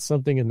cut out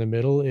something in the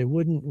middle, it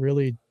wouldn't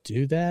really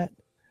do that.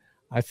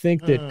 I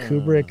think that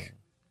Kubrick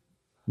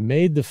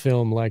made the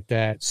film like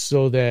that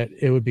so that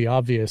it would be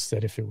obvious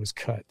that if it was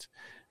cut.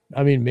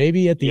 I mean,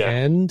 maybe at the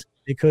end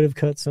they could have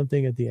cut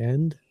something at the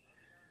end.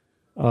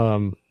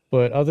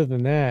 But other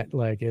than that,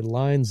 like, it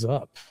lines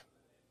up.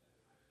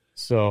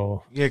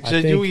 So yeah, because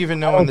I do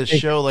even know on the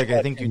show, like,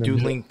 I think you do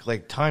link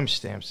like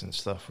timestamps and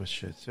stuff with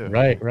shit too.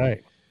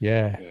 Right.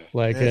 Yeah.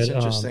 Like that's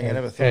interesting. I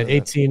never thought at of that.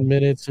 18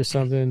 minutes or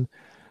something,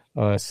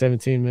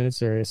 17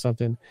 minutes or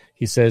something,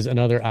 he says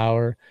another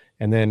hour.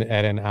 And then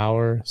at an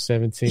hour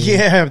 17.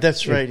 Yeah,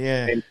 that's right.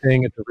 Yeah. Same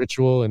thing at the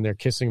ritual, and they're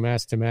kissing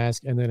mask to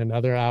mask. And then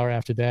another hour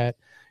after that,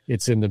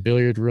 it's in the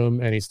billiard room,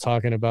 and he's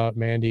talking about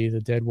Mandy,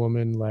 the dead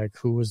woman, like,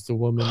 who was the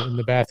woman in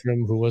the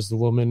bathroom, who was the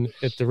woman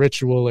at the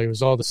ritual. It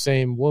was all the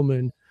same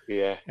woman.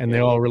 Yeah. And they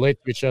all relate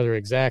to each other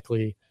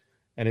exactly.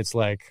 And it's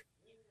like,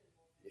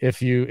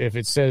 if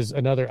it says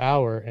another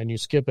hour and you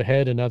skip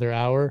ahead another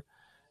hour,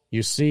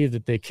 you see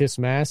that they kiss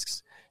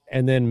masks.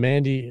 And then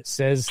Mandy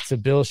says to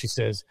Bill, she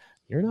says,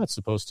 "You're not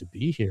supposed to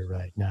be here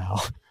right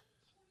now."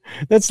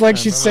 That's like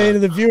she's saying to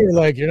the viewer,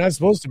 like, you're not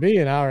supposed to be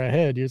an hour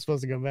ahead. You're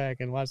supposed to go back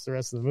and watch the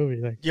rest of the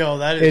movie. Like, yo,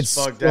 that is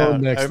fucked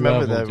out. I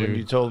remember that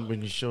dude.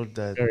 when you showed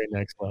that. Very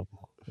next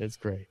level. It's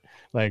great.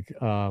 Like,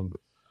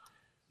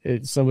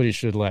 somebody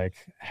should like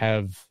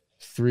have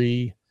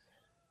 3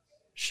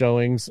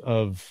 showings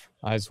of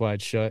Eyes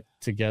Wide Shut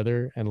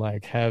together and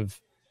like have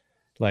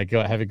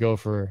it go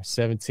for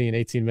 17,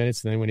 18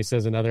 minutes, and then when he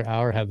says another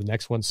hour, have the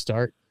next one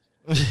start.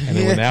 And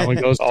then when that one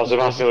goes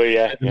automatically,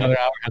 another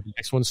hour, have the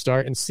next one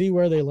start, and see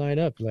where they line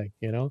up. Like,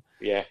 that'd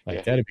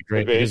be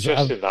great. It'd be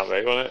interesting that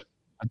way, wouldn't it?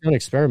 I've done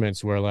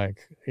experiments where,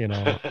 like,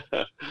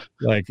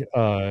 like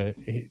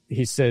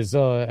he says,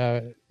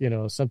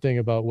 something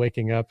about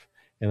waking up,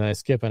 and I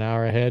skip an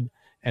hour ahead,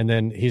 and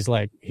then he's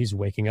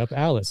waking up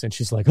Alice, and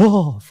she's like,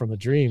 oh, from a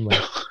dream.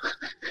 Like,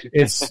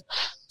 it's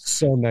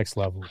so next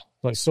level.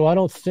 Like, so I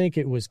don't think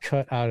it was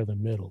cut out of the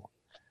middle.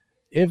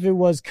 If it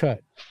was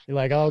cut,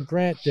 like, I'll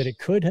grant that it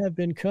could have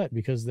been cut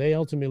because they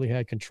ultimately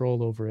had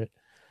control over it.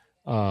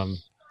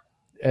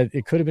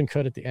 it could have been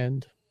cut at the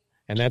end,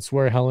 and that's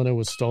where Helena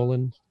was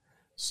stolen.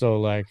 So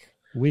like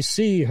we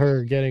see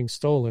her getting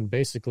stolen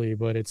basically,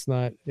 but it's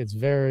not. It's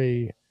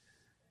very.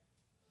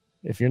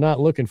 If you're not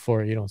looking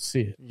for it, you don't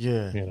see it.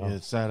 Yeah, you know? yeah,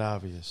 it's not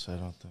obvious, I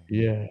don't think.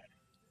 Yeah.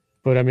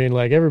 But I mean,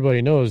 like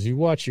everybody knows, you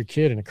watch your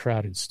kid in a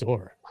crowded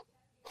store,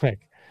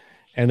 like,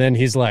 and then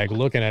he's like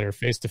looking at her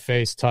face to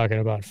face, talking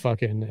about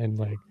fucking, and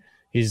like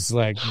he's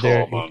like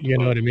there, you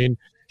know what I mean?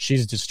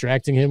 She's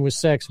distracting him with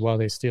sex while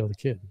they steal the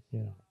kid. You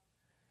know?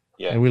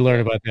 Yeah. And we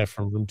learned about that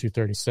from Room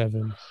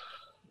 237.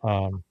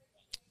 One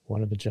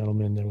of the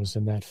gentlemen that was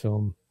in that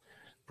film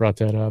brought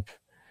that up.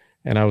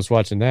 And I was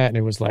watching that, and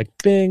it was like,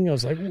 bing. I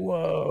was like,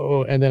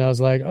 whoa. And then I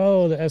was like,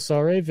 oh, the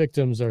SRA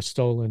victims are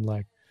stolen.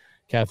 Like,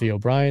 Kathy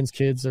O'Brien's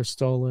kids are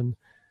stolen.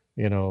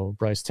 You know,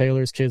 Bryce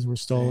Taylor's kids were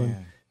stolen.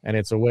 Man. And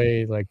it's a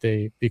way, like,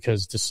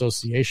 because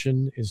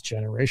dissociation is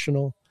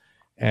generational.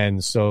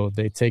 And so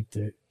they take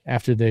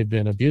after they've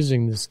been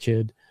abusing this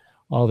kid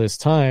all this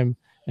time,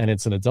 and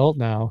it's an adult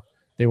now,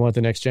 they want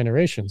the next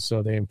generation.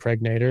 So they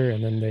impregnate her,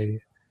 and then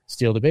they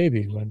steal the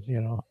baby when, you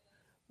know.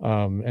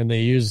 And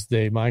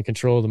they mind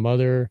control the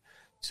mother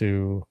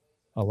to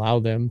allow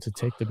them to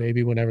take the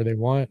baby whenever they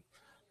want,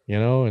 you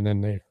know, and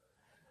then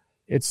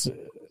it's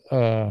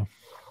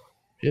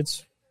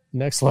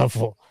next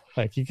level.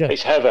 Like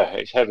it's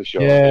heavy show.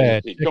 Yeah,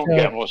 you don't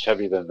get much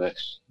heavier than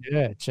this.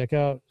 Yeah, check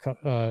out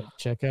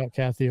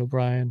Kathy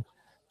O'Brien.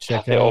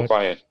 Check out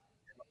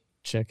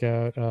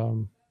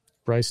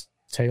Bryce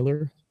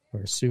Taylor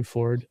or Sue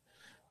Ford.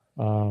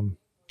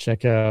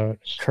 Check out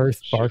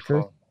Kurth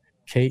Barker.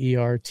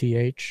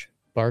 Kerth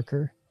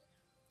Barker.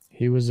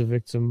 He was a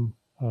victim.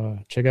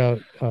 Check out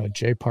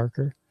Jay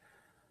Parker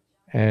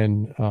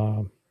and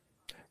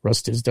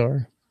Russ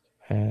Tisdar.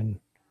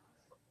 And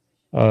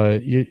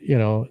you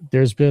know,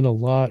 there's been a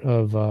lot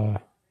of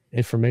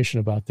information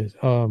about this.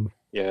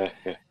 Yeah.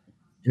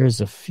 There's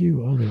a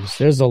few others.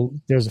 There's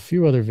a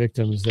few other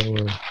victims that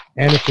were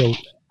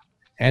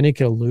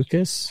Annika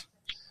Lucas.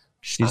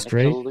 She's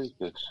great.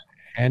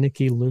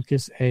 Annika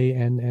Lucas,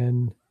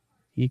 ANNEKE.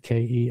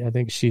 I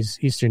think she's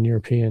Eastern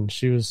European.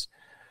 She was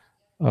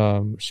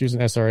an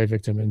SRA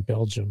victim in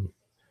Belgium,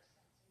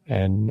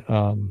 and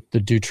the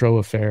Dutroux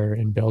affair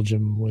in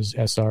Belgium was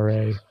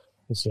SRA.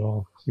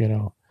 So you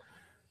know,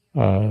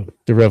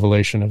 the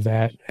revelation of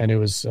that, and it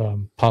was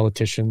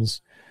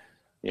politicians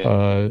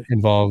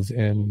involved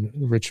in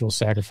ritual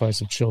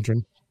sacrifice of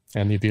children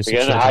and the abuse of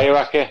children. The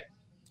hierarchy.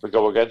 We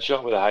go again,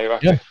 Sean, with the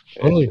hierarchy. Yeah,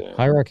 totally.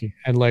 Hierarchy.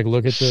 And like,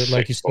 look at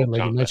like you said,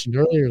 like you mentioned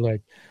earlier,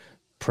 like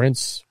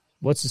Prince,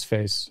 what's his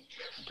face?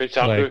 Prince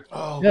Andrew. Like,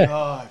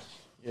 God.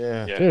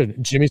 Yeah.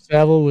 Dude, Jimmy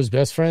Savile was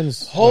best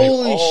friends.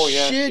 Holy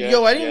shit.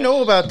 Yo, I didn't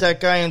know about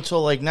that guy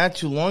until like not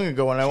too long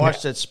ago when I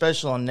watched that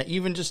special on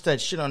even just that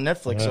shit on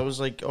Netflix. I was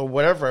like, or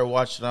whatever I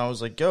watched, and I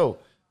was like, yo,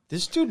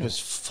 this dude was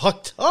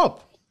fucked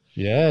up.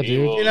 Yeah,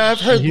 dude. You know,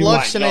 I've heard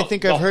Lux, and I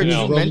think I've heard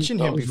you mention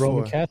him before.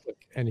 Roman Catholic,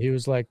 and he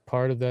was like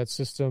part of that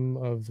system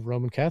of the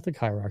Roman Catholic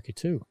hierarchy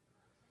too.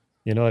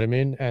 You know what I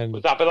mean? And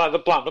would that be like the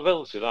Black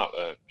Nobility,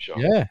 that Sean?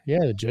 Yeah,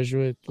 the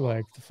Jesuit,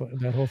 like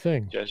that whole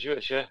thing.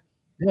 Jesuits, yeah.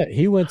 Yeah,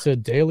 he went to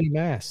daily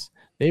mass.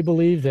 They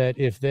believe that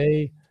if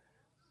they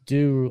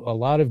do a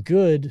lot of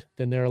good,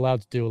 then they're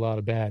allowed to do a lot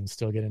of bad and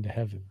still get into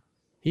heaven.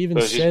 He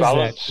even says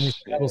that.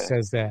 The Bible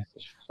says that.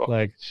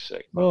 Like,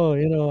 sick, oh,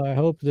 you know, I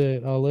hope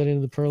that I'll let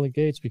into the pearly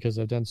gates because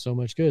I've done so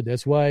much good.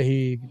 That's why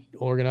he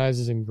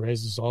organizes and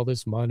raises all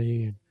this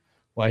money, and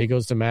why he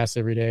goes to mass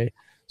every day,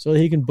 so that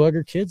he can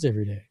bugger kids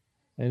every day,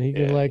 and he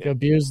can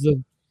abuse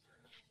the,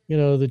 you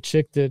know, the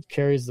chick that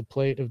carries the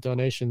plate of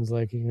donations.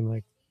 Like, he can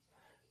like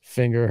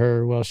finger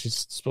her while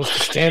she's supposed to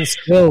stand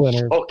still in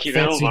her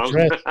fancy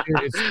dress.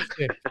 Dude, it's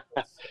sick.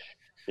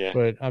 Yeah.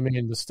 But I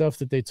mean, the stuff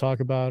that they talk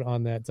about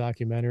on that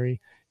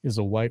documentary is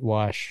a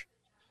whitewash.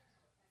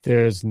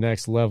 There's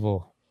next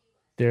level.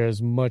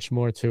 There's much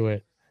more to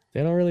it.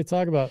 They don't really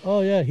talk about,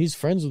 oh yeah, he's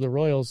friends with the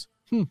royals.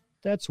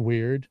 That's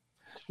weird.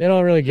 They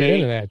don't really get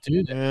into that,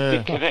 do they?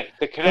 The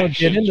they don't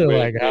get into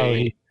like how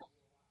he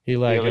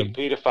like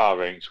pedophile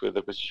rings with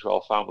the British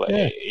royal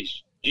family.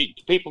 Yeah.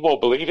 People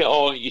won't believe it.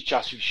 Oh, you're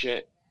chatting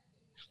shit.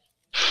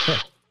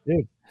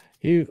 Dude,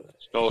 he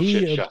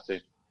chatting.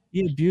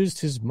 He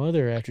abused his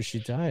mother after she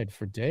died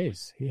for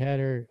days. He had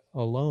her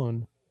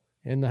alone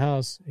in the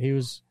house. He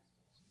was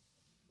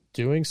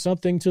doing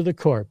something to the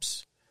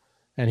corpse,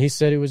 and he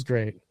said it was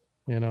great.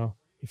 You know,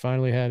 he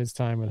finally had his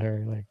time with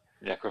her. Like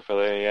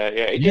necrophilia,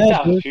 yeah. He did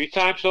that a few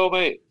times, though,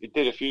 mate. He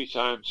did a few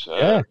times.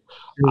 The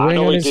ring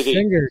on his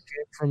finger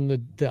came from the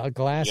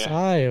glass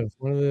eye of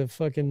one of the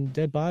fucking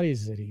dead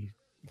bodies that he.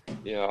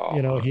 Yeah,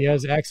 you know, he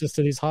has access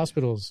to these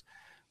hospitals.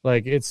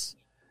 Like it's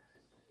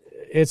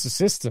a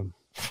system.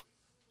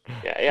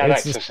 Yeah, he had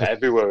access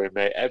everywhere,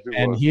 mate.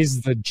 Everywhere. And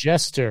he's the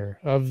jester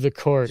of the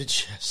court.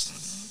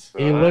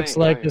 He looks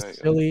like a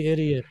silly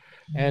idiot,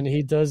 and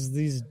he does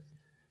these.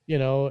 You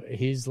know,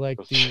 he's like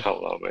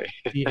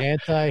the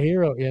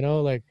anti-hero. You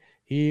know, like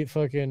he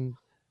fucking.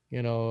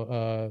 You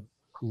know,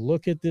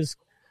 look at this.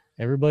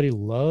 Everybody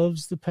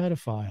loves the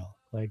pedophile.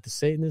 Like the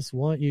Satanists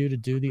want you to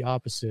do the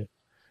opposite.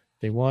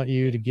 They want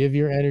you to give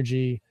your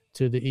energy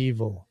to the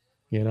evil,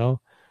 you know?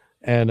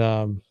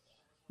 And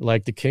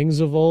like the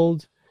kings of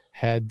old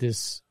had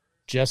this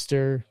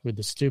jester with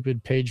the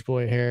stupid page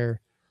boy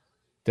hair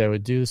that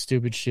would do the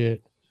stupid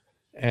shit.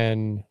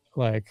 And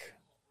like,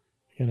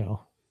 you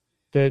know,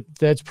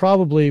 that's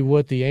probably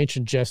what the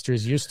ancient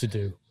jesters used to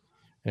do.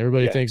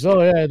 Everybody thinks,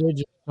 oh yeah, they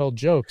just tell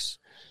jokes.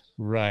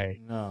 Right.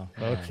 No.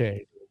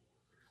 Okay.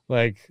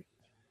 Like,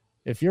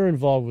 if you're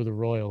involved with the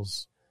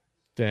royals,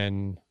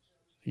 then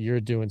you're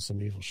doing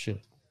some evil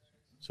shit.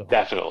 So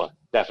Definitely.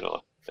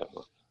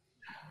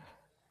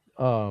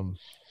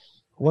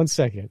 1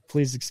 second,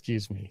 please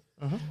excuse me.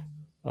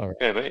 All right.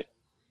 Yeah, mate.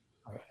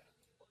 All right.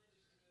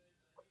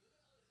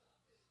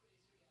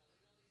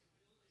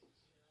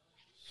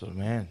 So,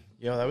 man,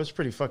 that was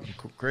pretty fucking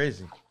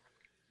crazy.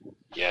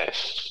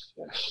 Yes.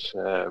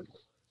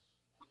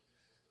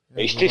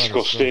 It's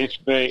disgusting,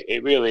 mate.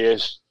 It really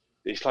is.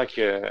 It's like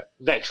a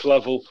next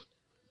level.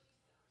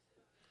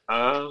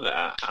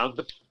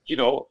 And you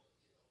know,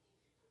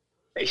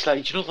 it's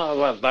like,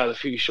 like the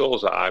few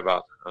shows that I've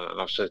had,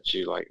 and I've said to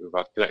you, like, we've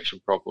had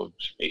connection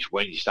problems. It's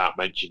when you start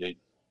mentioning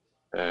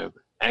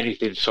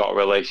anything sort of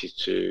related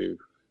to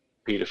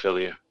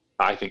paedophilia,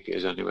 I think it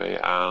is anyway,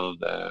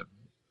 and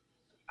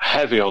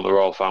heavy on the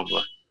royal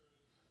family.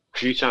 A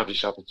few times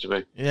it's happened to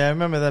me. Yeah, I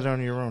remember that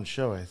on your own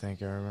show, I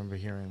think. I remember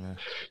hearing that.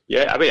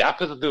 Yeah, I mean, it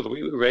happened the other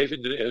week with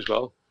Raven, didn't it, as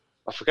well?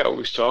 I forget what we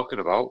was talking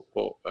about,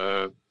 but,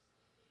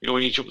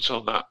 when you jumped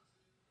on that,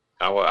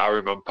 I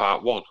remember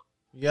part 1.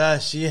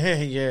 Yes,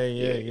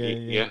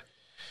 yeah.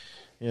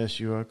 Yes,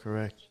 you are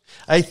correct.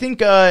 I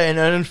think, and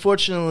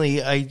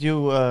unfortunately, I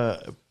do,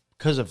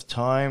 because of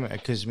time,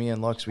 because me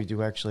and Lux, we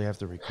do actually have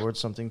to record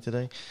something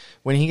today.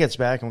 When he gets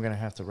back, I'm going to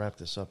have to wrap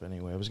this up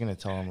anyway. I was going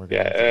to tell him we're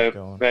going to keep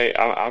going. Mate,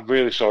 I'm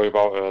really sorry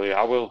about earlier.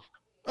 I will.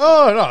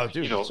 Oh, no,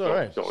 dude, it's all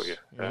right. Don't you?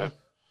 It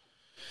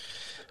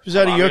was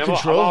out of your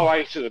control. I'm all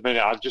right at the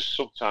minute.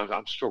 Sometimes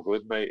I'm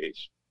struggling, mate.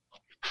 It's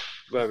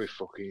very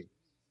fucking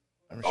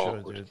I'm sure,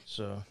 awkward. dude.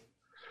 So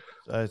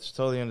it's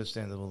totally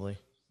understandable, Lee.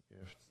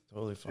 You're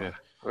totally fine.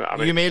 Yeah. I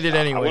mean, you made it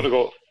anyway. I want to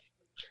go.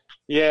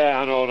 Yeah,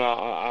 I know. No,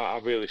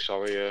 I'm really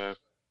sorry.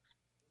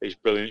 He's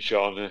brilliant,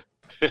 Sean.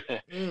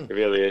 It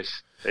really is.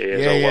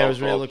 I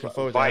was really looking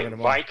forward to having him on.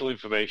 Vital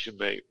information,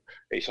 mate.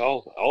 It's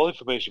all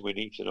information we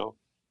need to know.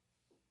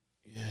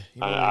 Yeah,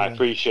 and I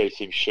appreciate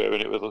him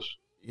sharing it with us.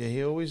 Yeah,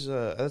 he always.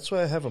 That's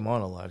why I have him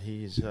on a lot.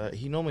 He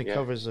normally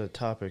covers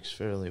topics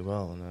fairly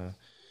well, and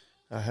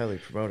I highly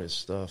promote his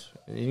stuff.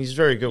 And he's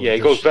very good. Yeah, with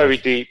he goes stuff.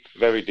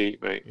 very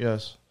deep, mate.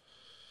 Yes.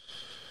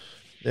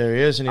 There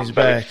he is, and he's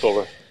back.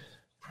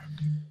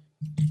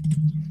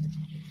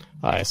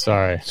 Hi,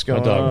 sorry. My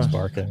dog was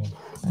barking.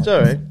 It's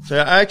all right. So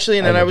actually,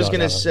 and then I was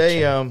going to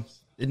say,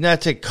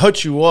 not to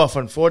cut you off,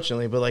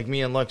 unfortunately, but like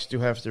me and Lux do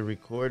have to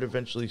record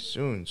eventually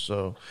soon.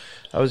 So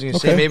I was going to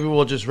say maybe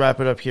we'll just wrap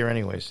it up here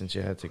anyway, since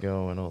you had to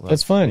go and all that.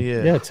 That's fine.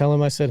 Yeah, tell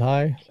him I said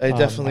hi. I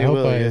definitely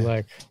will.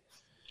 I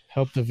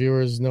help the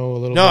viewers know a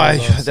little. No,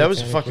 bit about that was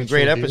a Satanic fucking ritual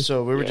great abuse.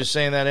 episode. We were just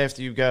saying that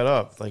after you got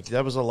up. Like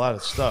that was a lot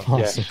of stuff.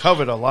 Awesome. Yeah,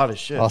 covered a lot of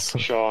shit.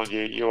 Awesome. Sean,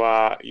 you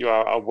are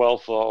a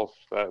wealth of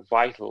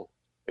vital,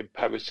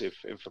 imperative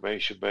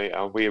information, mate,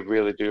 and we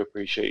really do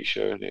appreciate you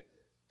sharing it.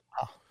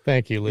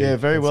 Thank you, Lee. Yeah,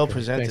 very That's well great.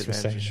 presented,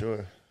 Thanks man, for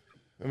sure.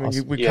 I mean,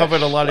 Awesome. we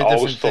covered a lot of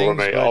different things.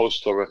 Mate. But... Always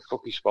thorough.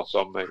 Fucking spot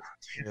on, mate.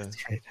 Yeah.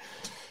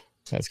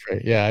 That's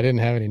great. Yeah, I didn't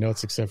have any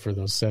notes except for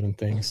those 7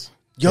 things.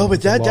 Yo,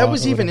 but that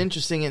was even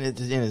interesting in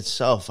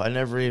itself. I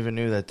never even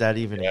knew that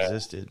even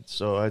existed.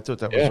 So I thought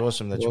that was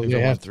awesome that you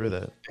went through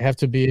that. They have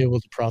to be able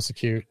to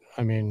prosecute.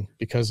 I mean,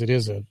 because it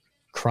is a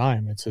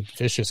crime. It's a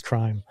vicious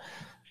crime.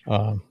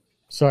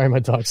 Sorry, my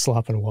dog's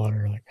slopping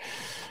water.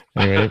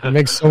 Anyway, it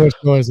makes so much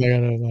noise. I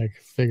gotta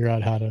figure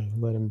out how to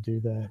let him do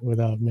that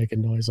without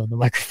making noise on the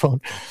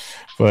microphone.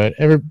 But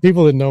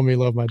people that know me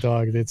love my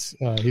dog. He's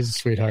a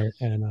sweetheart,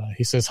 and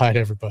he says hi to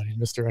everybody.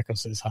 Mr. Echo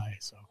says hi.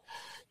 So,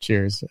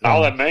 cheers.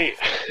 I'll let mate.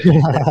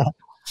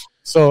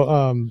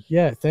 So,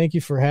 thank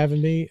you for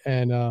having me.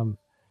 And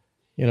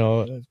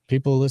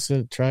people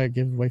listen. Try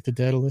give Wake the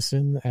Dead a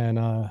listen. And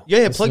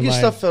plug your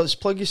stuff.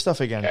 Plug your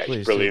stuff again,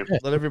 please. Brilliant.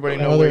 Let everybody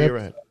know where you're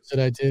at. That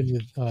I did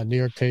with New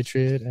York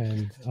Patriot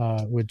and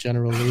with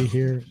General Lee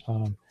here.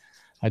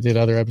 I did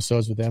other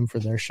episodes with them for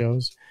their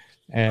shows,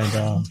 and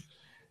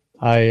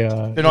I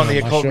been on the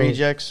Occult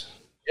Rejects.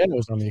 Yeah, it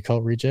was on the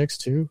Occult Rejects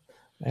too,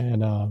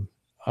 and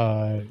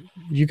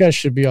you guys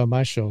should be on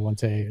my show one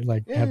day.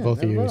 Have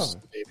both of you,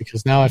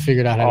 because now I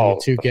figured out how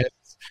to do 2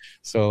 guests.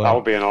 So that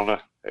would be an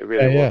honor. It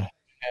really would.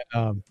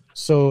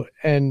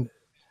 And,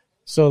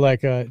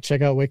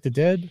 check out Wake the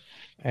Dead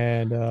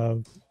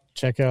and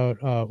check out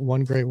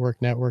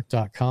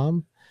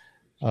onegreatworknetwork.com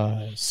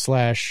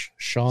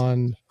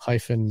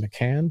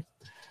 /Sean-McCann,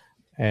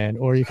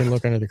 or you can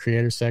look under the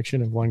creator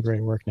section of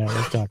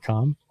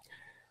onegreatworknetwork.com,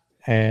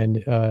 and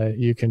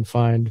you can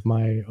find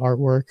my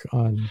artwork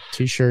on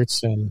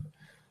t-shirts and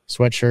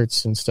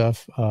sweatshirts and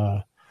stuff.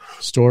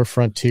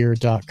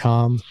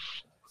 Storefrontier.com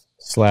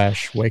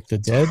 /Wake the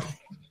Dead.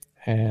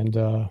 And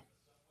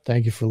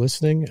thank you for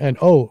listening. And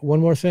one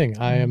more thing,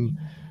 I'm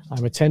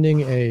I'm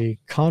attending a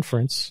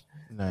conference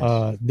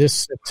Nice. this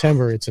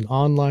September. It's an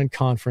online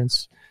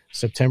conference,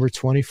 September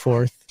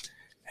 24th,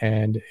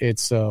 and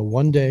it's a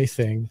one-day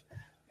thing.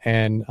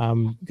 And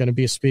I'm going to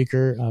be a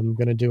speaker. I'm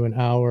going to do an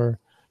hour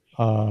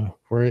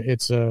where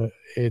it's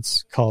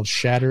called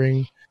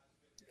Shattering.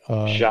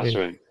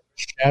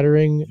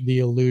 Shattering the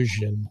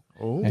Illusion.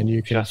 Ooh, and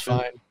you can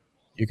find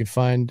the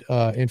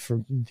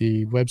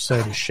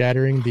website is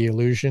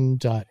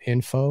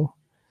shatteringtheillusion.info.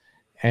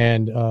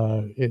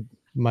 And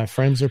my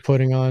friends are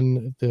putting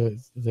on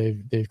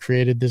they've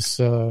created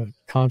this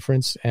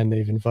conference, and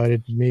they've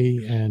invited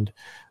me and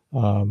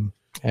other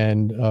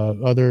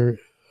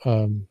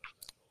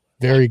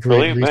very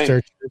great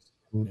researchers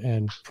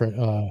and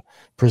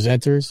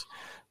presenters,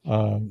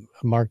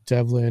 Mark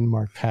Devlin,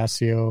 Mark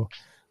Passio,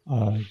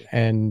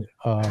 and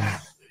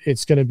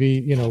it's going to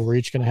be, we're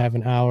each going to have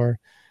an hour.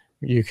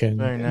 You can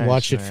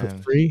watch it for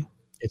free.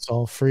 It's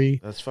all free.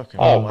 That's fucking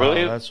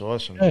brilliant. That's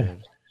awesome, yeah.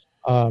 dude.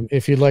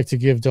 If you'd like to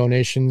give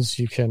donations,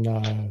 you can,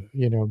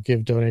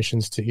 give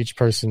donations to each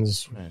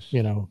person's,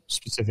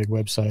 specific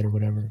website or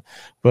whatever.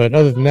 But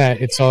other than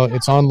that, it's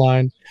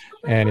online,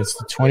 and it's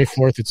the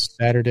 24th. It's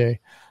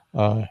Saturday.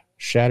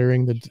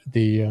 Shattering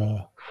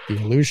the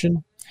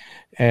illusion,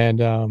 and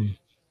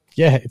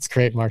it's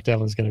great. Mark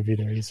Devlin's going to be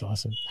there. He's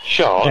awesome.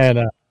 Sean,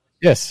 and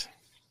yes,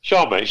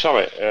 Sean, mate.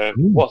 Sorry,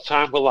 what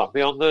time will that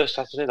be on the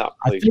Saturday? That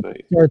please, I think mate.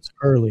 it starts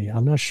early.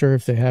 I'm not sure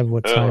if they have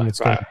what time it's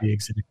going to be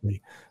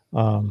exactly,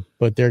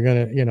 but they're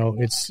gonna,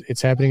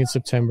 it's happening in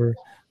September.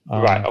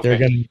 Right.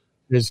 Okay.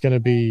 There's gonna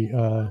be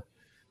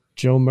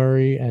Joe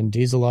Murray and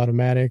Diesel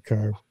Automatic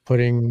are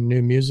putting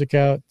new music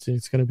out.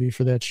 It's going to be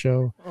for that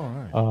show. All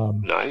right.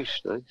 Nice.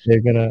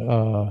 They're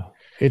gonna.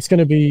 It's going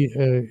to be.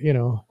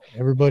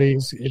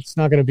 Everybody's. It's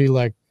not going to be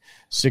like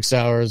 6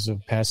 hours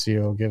of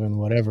Passio giving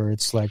whatever.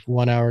 It's like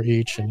 1 hour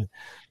each, and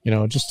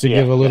just to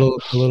give a little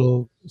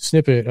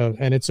snippet of.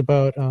 And it's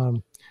about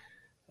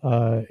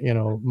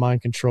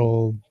mind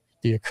control,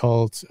 the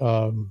occult.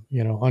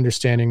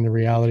 Understanding the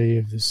reality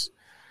of this.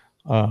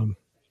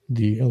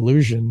 The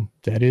illusion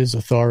that is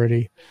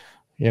authority,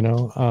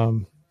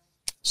 so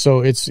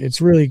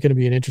it's really going to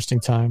be an interesting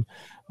time.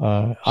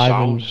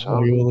 Ivan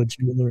Oriola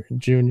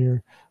Jr.,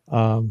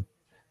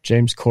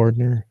 James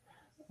Cordner,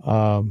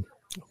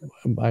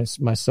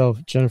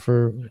 myself,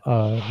 Jennifer,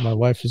 my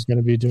wife is going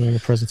to be doing a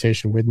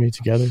presentation with me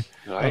together.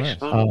 Nice.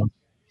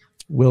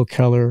 Will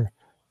Keller,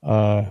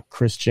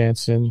 Chris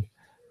Jansen,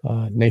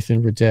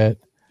 Nathan Redette,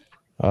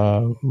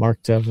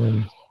 Mark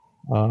Devlin,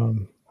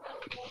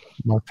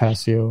 Mark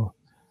Passio.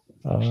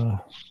 All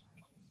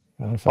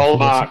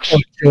Marks.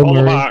 Joe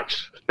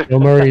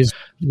Murray is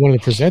one of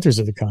the presenters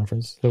of the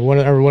conference. One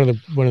of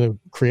the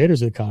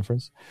creators of the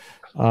conference.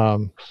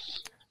 I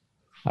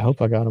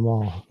hope I got them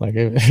all. But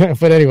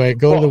anyway,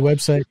 go to the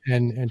website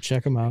and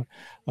check them out.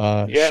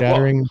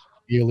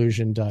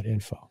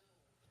 Shatteringtheillusion.info.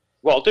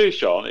 What I'll do,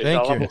 Sean, is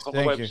I'll have a look on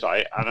the Thank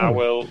website and I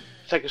will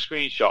take a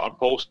screenshot and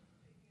post.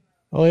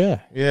 Oh yeah,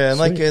 yeah, and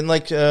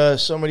like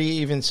somebody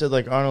even said,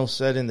 like Arnold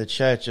said in the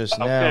chat just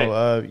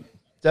now.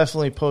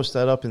 Definitely post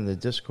that up in the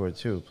Discord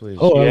too, please.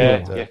 Oh yeah.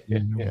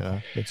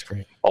 That's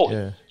great. Oh,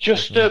 yeah,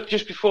 just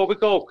before we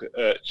go,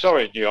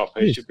 sorry, New York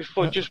patient.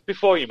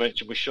 Before you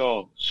mentioned with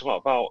Sean something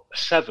about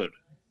 7.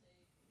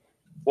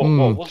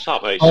 What's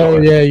that, mate? Oh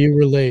yeah, you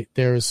were late.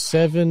 There's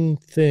 7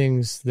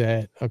 things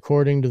that,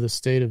 according to the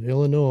state of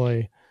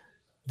Illinois,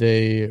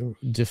 they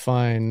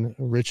define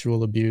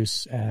ritual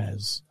abuse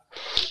as,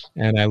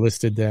 and I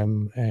listed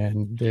them,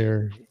 and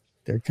they're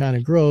kind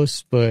of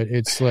gross, but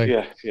it's like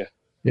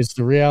it's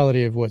the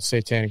reality of what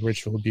satanic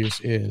ritual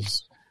abuse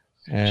is.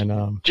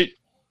 And do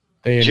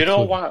you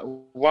know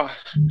why?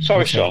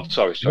 Sorry, Sean.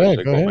 Sorry. Go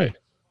ahead.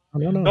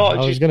 No,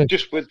 I was gonna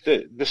just with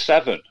the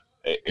 7.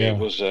 It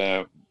was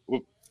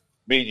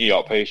me, New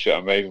York patient,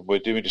 and Raven. We're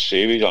doing a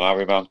series on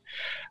Ahriman,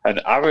 and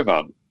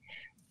Ahriman,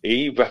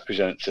 he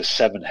represents a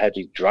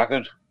 7-headed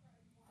dragon.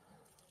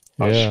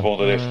 I just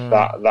wondered if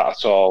that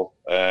at all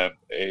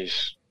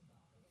is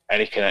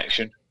any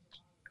connection.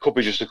 Could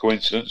be just a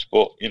coincidence,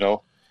 but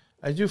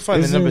I do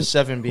find the number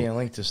 7 being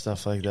linked to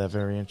stuff like that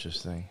very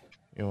interesting.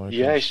 It's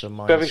very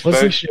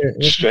strange.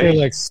 strange.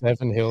 Like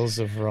 7 hills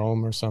of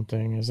Rome or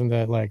something? Isn't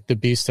that like the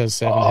beast has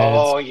 7 heads?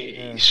 Oh,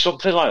 yeah,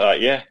 something like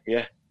that. Yeah.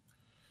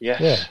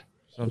 Yeah.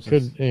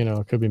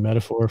 It could be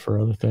metaphor for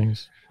other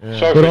things.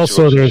 Yeah. But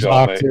also there's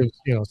octaves,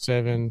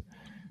 7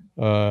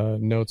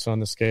 notes on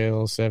the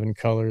scale, 7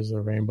 colors of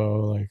the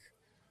rainbow, like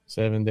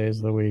 7 days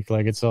of the week.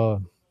 Like it's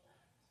all,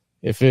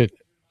 if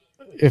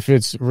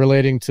it's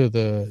relating to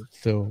the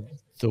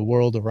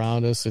world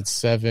around us, it's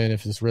 7.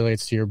 If this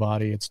relates to your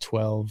body, it's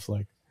 12.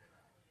 Like,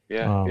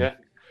 yeah.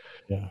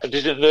 And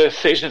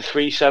isn't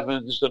 3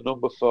 sevens the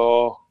number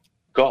for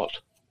God?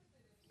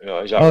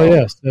 Is that right?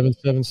 Yeah,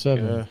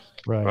 777. Yeah.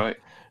 Right.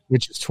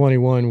 Which is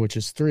 21, which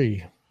is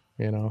 3.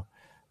 And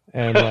like,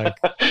 and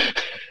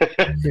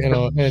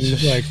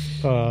like,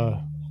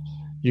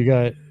 you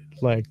got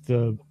like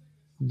the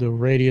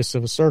radius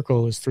of a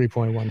circle is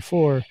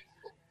 3.14, and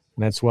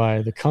that's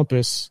why the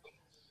compass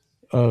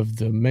of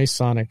the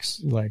Masonic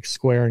like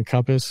square and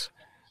compass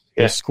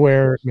The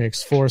square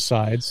makes 4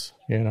 sides,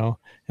 you know,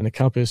 and the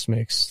compass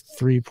makes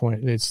 3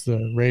 point. It's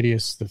the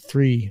radius. The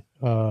 3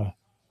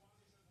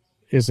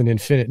 is an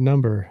infinite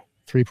number,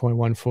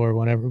 3.14,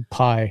 whatever,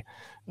 pi.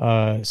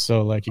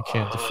 So like you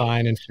can't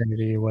define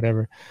infinity or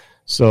whatever.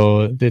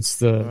 So it's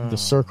the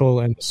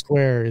circle and the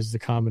square is the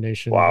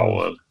combination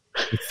of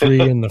the 3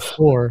 and the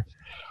 4,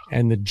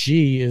 and the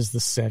G is the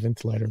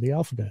 7th letter of the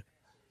alphabet.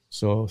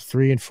 So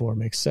 3 and 4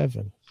 make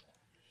 7.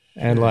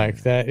 And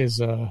like that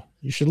is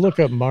you should look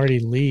up Marty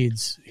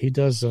Leeds. He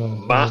does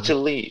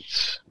Martin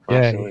Leeds.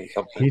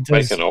 He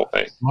does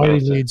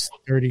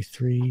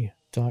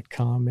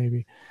MartyLeeds33.com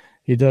maybe.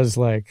 He does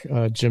like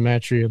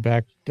gematria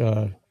back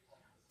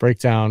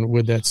breakdown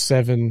with that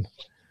 7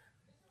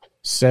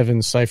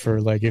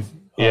 cipher. Like if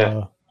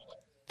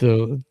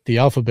the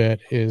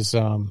alphabet is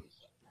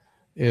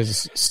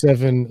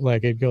 7,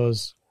 like it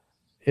goes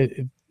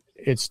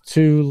it's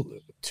two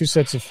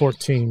sets of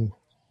 14.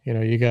 You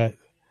know, you got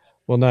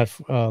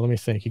let me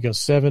think. You go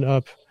 7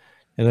 up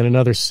and then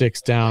another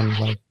 6 down,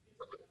 like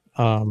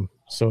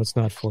so it's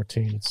not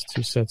 14, it's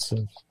 2 sets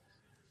of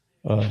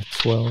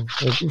 12.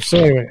 So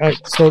anyway,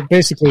 so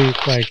basically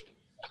like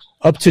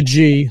up to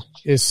G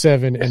is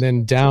 7 and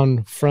then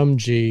down from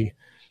G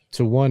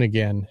to 1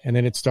 again, and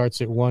then it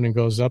starts at 1 and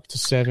goes up to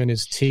 7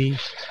 is T,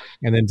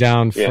 and then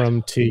down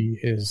from T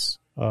is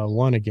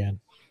 1 again.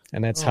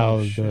 And that's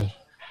how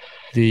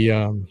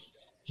the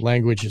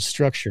language is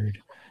structured.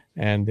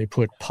 And they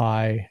put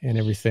pi and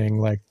everything,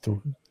 like the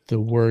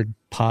word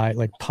pi,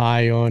 like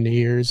pi on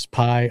ears,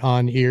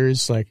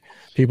 like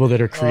people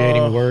that are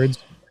creating words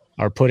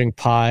are putting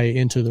pi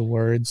into the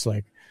words,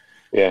 like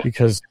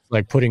because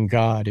like putting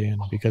God in,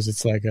 because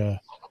it's like a,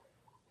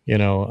 you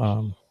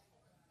know,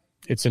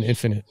 it's an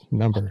infinite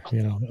number,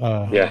 you know.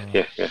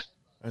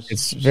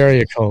 It's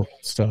very occult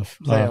stuff.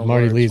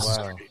 Marty Leeds,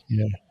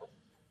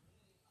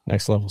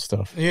 next level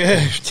stuff.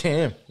 Yeah,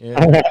 damn.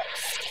 Yeah.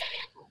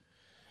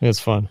 It's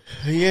fun.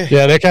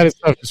 Yeah, that kind of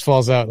stuff just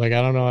falls out. Like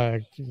I don't know.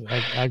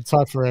 I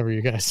talk forever,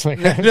 you guys. Like,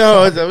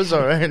 no, that was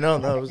all right. No,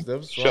 that was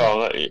fun.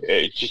 Sean,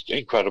 it's just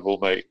incredible,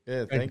 mate.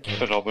 Yeah, thank you.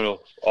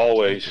 Phenomenal,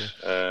 always.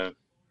 The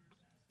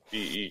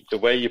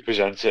way you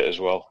present it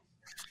as well.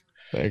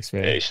 Thanks,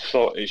 man. It's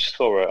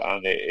thorough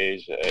and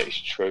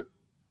it's true.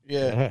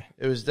 Yeah,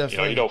 it was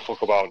definitely. You don't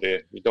fuck about,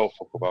 dear. You don't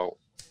fuck about.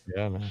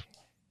 Yeah, man.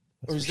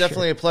 It was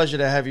definitely a pleasure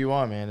to have you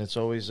on, man. It's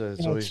always good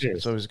to have you.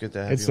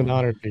 It's an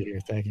honor to be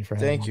here. Thank you for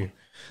having me. Thank you.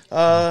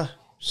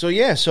 So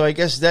I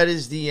guess that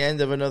is the end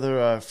of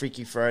another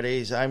Freaky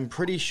Fridays. I'm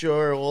pretty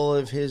sure all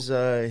of his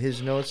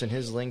notes and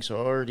his links are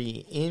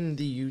already in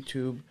the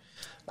YouTube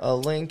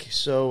link.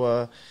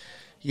 So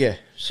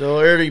so it'll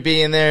already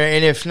be in there,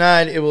 and if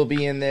not, it will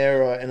be in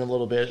there in a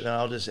little bit, and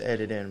I'll just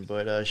edit in.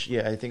 But I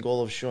think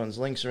all of Sean's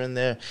links are in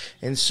there,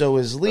 and so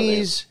is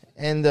Lee's.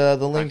 And the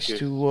links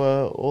to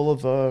all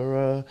of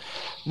our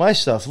my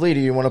stuff. Lee, do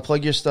you want to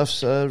plug your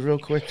stuff real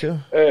quick too?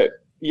 So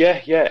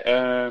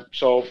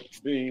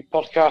the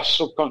podcast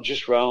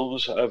Subconscious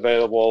Realms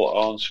available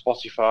on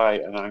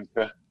Spotify and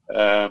Anchor.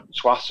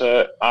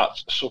 Twitter at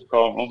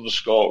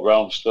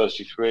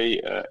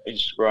subcon_realms33.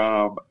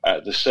 Instagram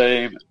at the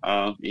same,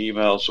 and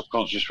email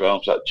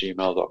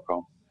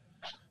subconsciousrealms@gmail.com.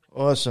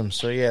 Awesome.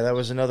 So, that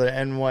was another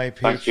NY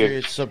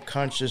Patriot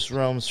Subconscious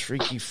Realms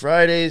Freaky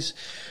Fridays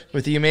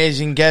with the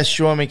amazing guest,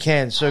 Sean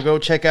McCann. So, go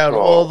check out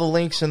all the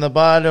links in the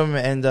bottom.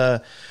 And I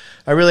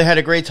really had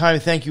a great time.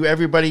 Thank you,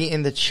 everybody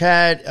in the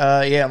chat.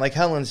 Like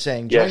Helen's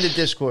saying, join the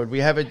Discord. We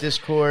have a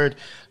Discord.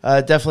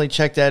 Definitely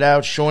check that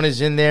out. Sean is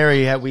in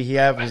there. We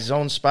have his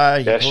own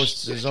spot. He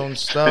posts his own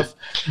stuff.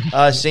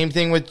 Same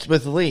thing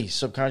with Lee,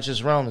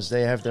 Subconscious Realms.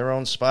 They have their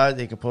own spot.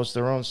 They can post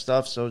their own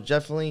stuff. So,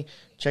 definitely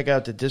check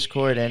out the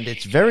Discord, and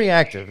it's very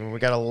active, and we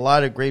got a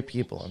lot of great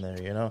people in there.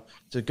 You know,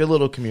 it's a good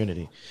little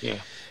community. Yeah,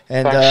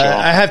 and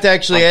I have to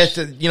actually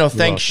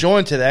thank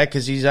Sean to that,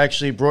 because he's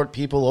actually brought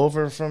people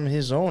over from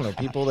his own, or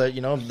people that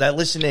that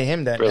listen to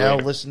him that now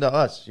listen to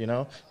us. You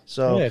know,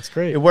 so it's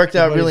great. It worked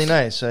out really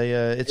nice.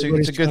 It's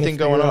a good thing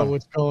going on.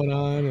 What's going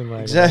on? And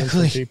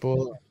exactly,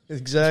 people.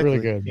 Exactly,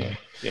 it's really good, man.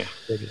 Yeah.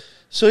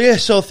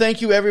 So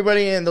thank you,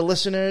 everybody, and the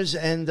listeners,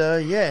 and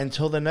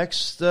until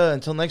next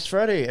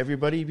Friday,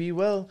 everybody be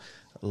well.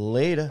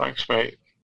 Later. Thanks, mate.